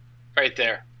 right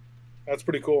there. That's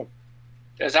pretty cool.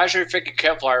 There's actually freaking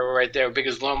Kevlar right there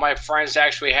because one of my friends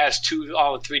actually has two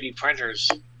 3D printers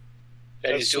that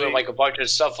That's he's doing sweet. like a bunch of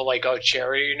stuff for like a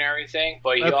charity and everything.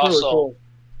 But he That's also really cool.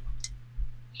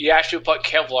 he actually put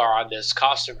Kevlar on this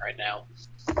costume right now.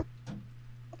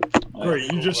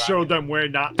 Great, you just showed them where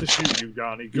not to shoot you,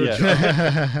 Johnny. Good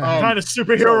Yeah. job. Kind of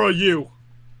superhero are you?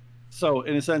 So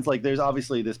in a sense, like there's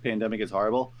obviously this pandemic is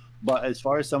horrible, but as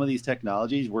far as some of these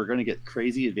technologies, we're going to get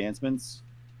crazy advancements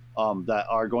that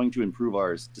are going to improve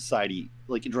our society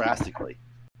like drastically,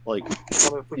 like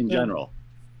in 100%. general.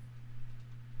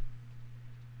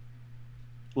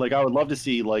 Like I would love to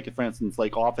see, like for instance,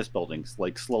 like office buildings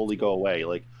like slowly go away.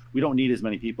 Like we don't need as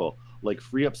many people. Like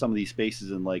free up some of these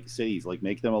spaces in like cities. Like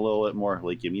make them a little bit more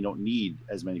like you don't need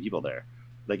as many people there.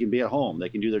 They can be at home. They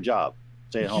can do their job.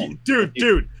 Stay at home.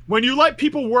 Dude, when you let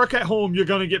people work at home, you're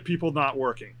going to get people not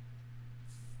working.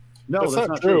 No, That's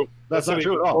not true. That's not not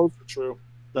true even at all. close to true.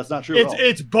 That's not true at all.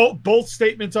 It's both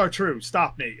statements are true.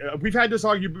 Stop, Nate. We've had this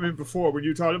argument before when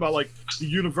you talked about like the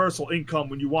universal income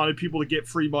when you wanted people to get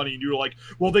free money and you were like,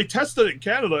 well, they tested it in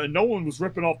Canada and no one was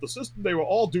ripping off the system. They were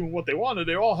all doing what they wanted.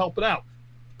 They were all helping out.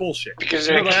 Bullshit. Because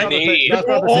they're No, that's not the thing. Canadian. That's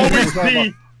There not will the thing. always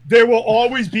be there will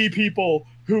always be people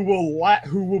who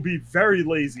will be very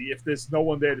lazy if there's no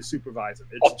one there to supervise them.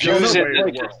 It's just Abuse the it. way of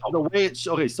Like, the world. the way it's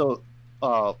okay. So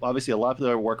obviously, a lot of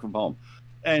people are working from home,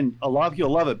 and a lot of people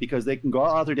love it because they can go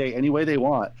out their day any way they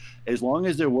want, as long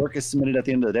as their work is submitted at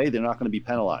the end of the day. They're not going to be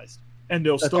penalized. And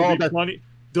there'll That's still all be that- plenty.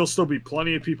 There'll still be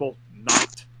plenty of people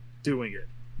not doing it.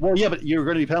 Well, yeah, but you're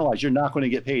going to be penalized. You're not going to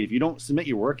get paid if you don't submit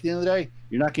your work at the end of the day.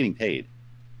 You're not getting paid.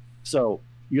 So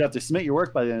you have to submit your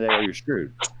work by the end of the day, or you're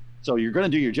screwed. So you're going to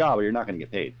do your job, or you're not going to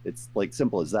get paid. It's like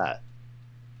simple as that.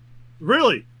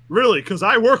 Really, because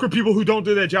I work with people who don't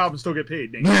do their job and still get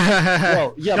paid. Nate.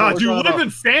 Well, yeah, but God, we're you talking live about- in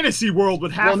fantasy world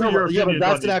with half Well, of your but opinions that's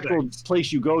on an these actual things.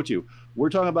 place you go to. We're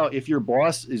talking about if your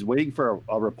boss is waiting for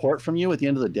a report from you at the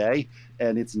end of the day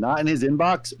and it's not in his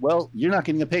inbox, well, you're not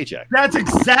getting a paycheck. That's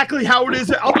exactly how it is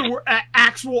at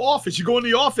actual office. You go in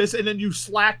the office and then you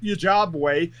slack your job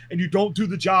away and you don't do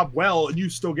the job well and you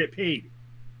still get paid.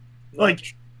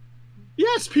 Like,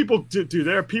 yes, people do.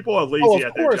 People are lazy Oh, at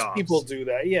of their course jobs. people do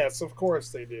that. Yes, of course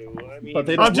they do. I mean, But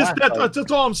they don't I'm just lack, like-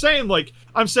 that's all I'm saying. Like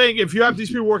I'm saying, if you have these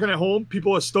people working at home,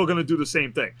 people are still going to do the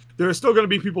same thing. There are still going to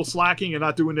be people slacking and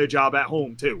not doing their job at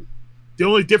home too. The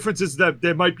only difference is that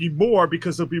there might be more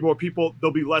because there'll be more people.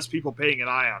 There'll be less people paying an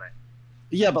eye on it.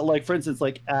 Yeah, but like for instance,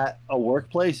 like at a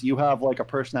workplace, you have like a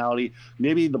personality.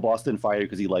 Maybe the boss didn't fire you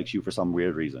because he likes you for some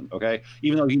weird reason. Okay,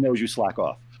 even though he knows you slack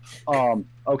off.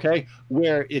 Okay,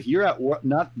 where if you're at work,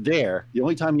 not there, the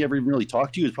only time you ever even really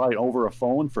talk to you is probably over a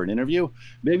phone for an interview.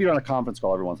 Maybe you're on a conference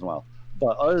call every once in a while.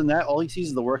 But other than that, all he sees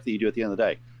is the work that you do at the end of the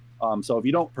day. So if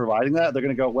you don't providing that, they're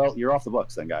going to go, well, you're off the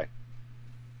books then, guy.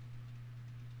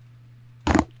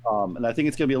 And I think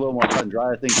it's going to be a little more cut and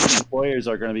dry. I think employers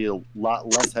are going to be a lot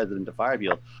less hesitant to fire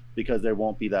people because there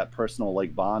won't be that personal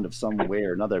like bond of some way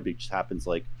or another. It just happens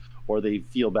like, or they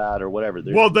feel bad or whatever.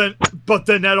 Well, then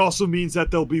that also means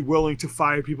that they'll be willing to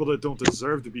fire people that don't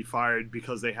deserve to be fired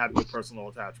because they have no personal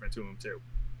attachment to them too.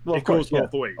 Well, It of course, goes yeah.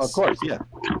 both ways. Of course, yeah.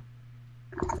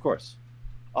 Of course.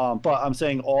 But I'm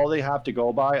saying all they have to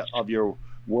go by of your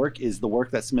work is the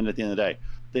work that's submitted at the end of the day.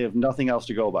 They have nothing else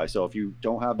to go by. So if you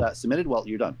don't have that submitted, well,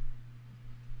 you're done.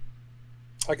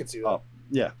 I can see that. Oh,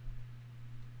 yeah.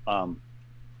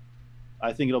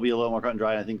 I think it'll be a little more cut and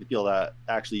dry. And I think the people that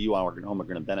actually you want to work at home are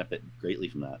going to benefit greatly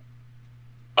from that.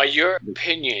 By your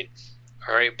opinion,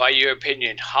 all right,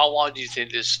 how long do you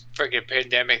think this freaking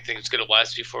pandemic thing is going to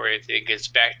last before everything gets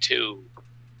back to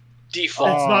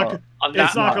default?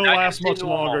 It's not going to last gonna much say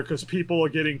normal. longer because people are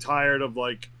getting tired of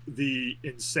like the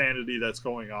insanity that's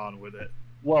going on with it.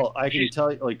 Well, I can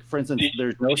tell you, like, for instance,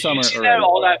 there's no Did summer. you see or- that,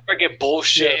 all that freaking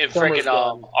bullshit Yeah, in summer's freaking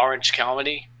gone. Orange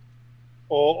County?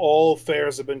 All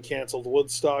fairs have been canceled.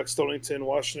 Woodstock, Stonington,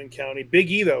 Washington County.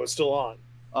 Big E though is still on.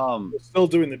 They're still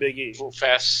doing the Big E. Food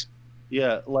Fest.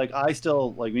 Yeah, like I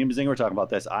still like me and Bazinga were talking about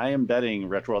this. I am betting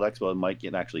Retro World Expo might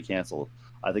get actually canceled.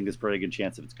 I think there's a pretty good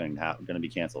chance if it's going to be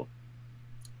canceled.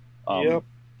 Yep.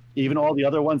 Even all the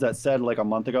other ones that said like a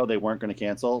month ago they weren't going to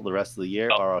cancel the rest of the year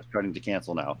are starting to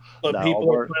cancel now. But Now, people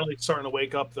we're- are finally starting to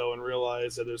wake up though and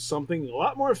realize that there's something a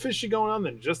lot more fishy going on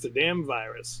than just a damn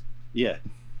virus. Yeah.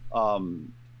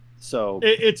 So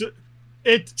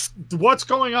It's what's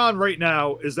going on right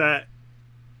now is that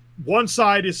one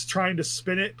side is trying to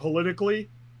spin it politically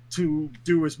to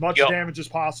do as much damage as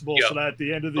possible, so that at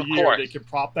the end of the year they can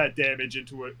prop that damage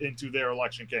into their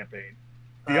election campaign.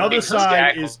 The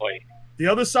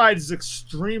other side is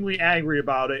extremely angry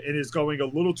about it and is going a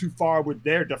little too far with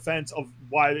their defense of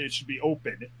why it should be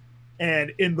open.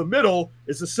 And in the middle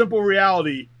is a simple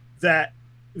reality that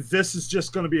this is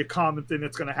just going to be a common thing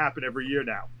that's going to happen every year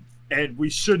now. And we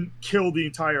shouldn't kill the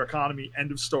entire economy.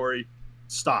 End of story.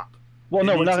 Stop. Well,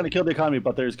 no, we're not going to kill the economy,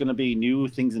 but there's going to be new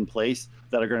things in place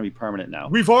that are going to be permanent now.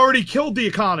 We've already killed the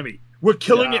economy. We're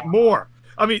killing it more.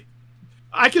 I mean,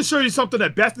 I can show you something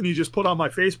that Bethany just put on my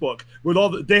Facebook with all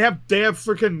the, they have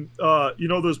freaking,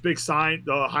 those big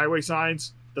highway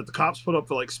signs that the cops put up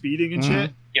for like speeding and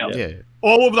shit. Yeah.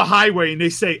 All over the highway. And they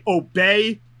say,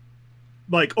 obey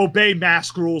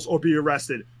mask rules or be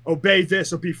arrested. Obey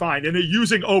this or be fined. And they're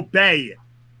using obey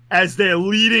as their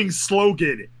leading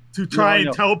slogan to try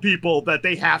and tell people that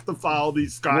they have to follow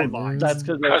these guidelines. That's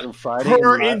because there's a Friday.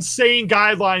 Her insane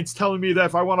guidelines telling me that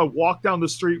if I want to walk down the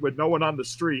street with no one on the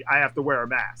street, I have to wear a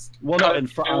mask. Well, no,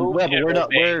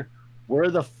 we're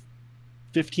the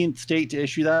 15th state to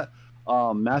issue that.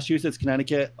 Massachusetts,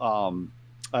 Connecticut,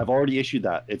 I've already issued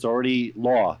that. It's already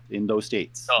law in those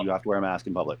states. You have to wear a mask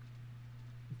in public.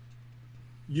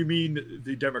 You mean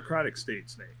the Democratic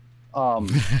states, Nate?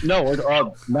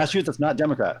 No, Massachusetts, not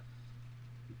Democrat.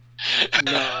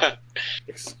 No.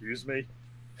 Excuse me.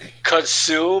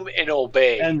 Consume and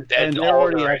obey. And they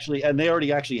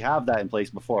already actually have that in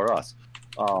place before us.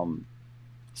 What's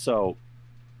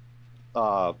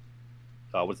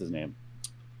his name?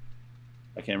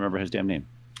 I can't remember his damn name.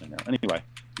 Anyway,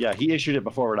 yeah, he issued it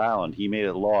before Rhode Island. He made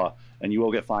it law, and you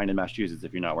will get fined in Massachusetts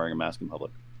if you're not wearing a mask in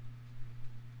public.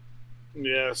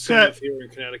 Yeah, same here in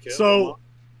Connecticut. So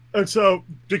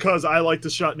because I like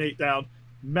to shut Nate down,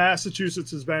 Massachusetts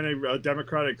has been a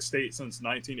Democratic state since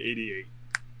 1988.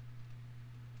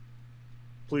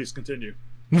 Please continue.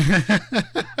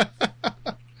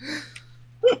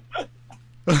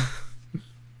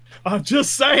 I'm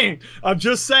just saying. I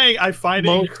find it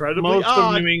incredibly odd.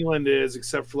 Most of New England is,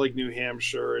 except for like New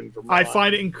Hampshire and Vermont. I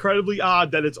find it incredibly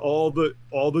odd that it's all the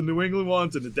New England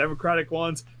ones and the Democratic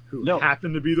ones who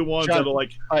happen to be the ones that are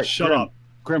like, shut up.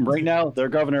 Grim, right now, their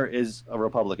governor is a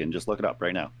Republican. Just look it up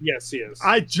right now. Yes, he is.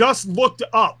 I just looked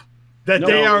up that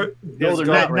they are they're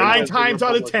not right 9 times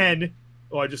out of 10.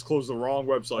 Oh, I just closed the wrong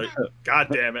website. God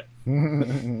damn it.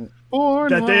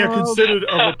 That they are considered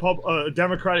a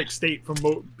Democratic state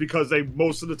because they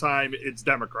most of the time it's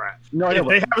Democrat. No,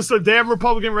 if they have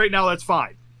Republican right now, that's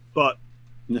fine. But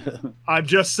I'm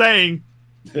just saying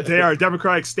they are a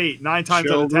Democratic state 9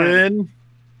 times out of 10.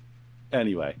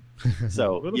 Anyway.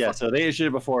 So they issued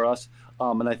it before us,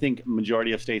 and I think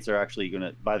majority of states are actually going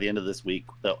to, by the end of this week,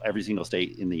 every single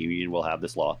state in the union will have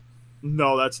this law.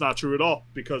 No, that's not true at all,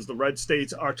 because the red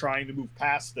states are trying to move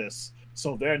past this,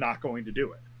 so they're not going to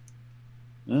do it.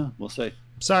 Yeah, we'll see.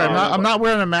 Sorry, I'm not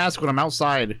wearing a mask when I'm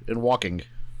outside and walking.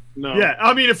 No. Yeah,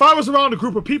 I mean, if I was around a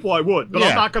group of people, I would, but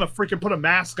I'm not going to freaking put a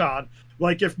mask on.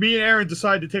 Like, if me and Aaron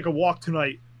decide to take a walk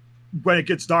tonight when it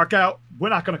gets dark out, we're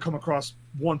not going to come across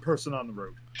one person on the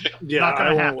road. Yeah, not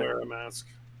going to happen. Wear a mask.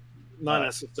 Not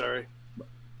necessary.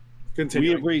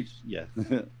 Continue. We've reached, yeah.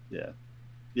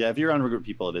 If you're on a group of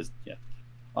people, it is,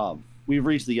 we've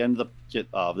reached the end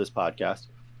of this podcast,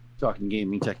 talking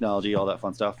gaming, technology, all that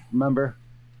fun stuff. Remember,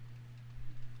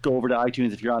 go over to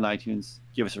iTunes if you're on iTunes.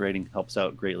 Give us a rating, helps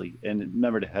out greatly. And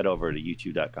remember to head over to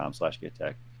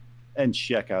youtube.com/gettech and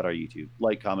check out our YouTube.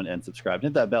 Like, comment, and subscribe.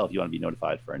 Hit that bell if you want to be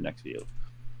notified for our next video.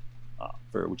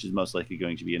 Which is most likely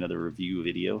going to be another review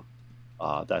video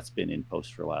that's been in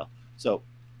post for a while. So,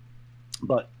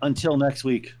 but until next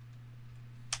week,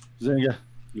 Zinga,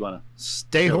 you want to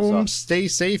stay home, stay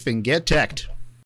safe, and get teched.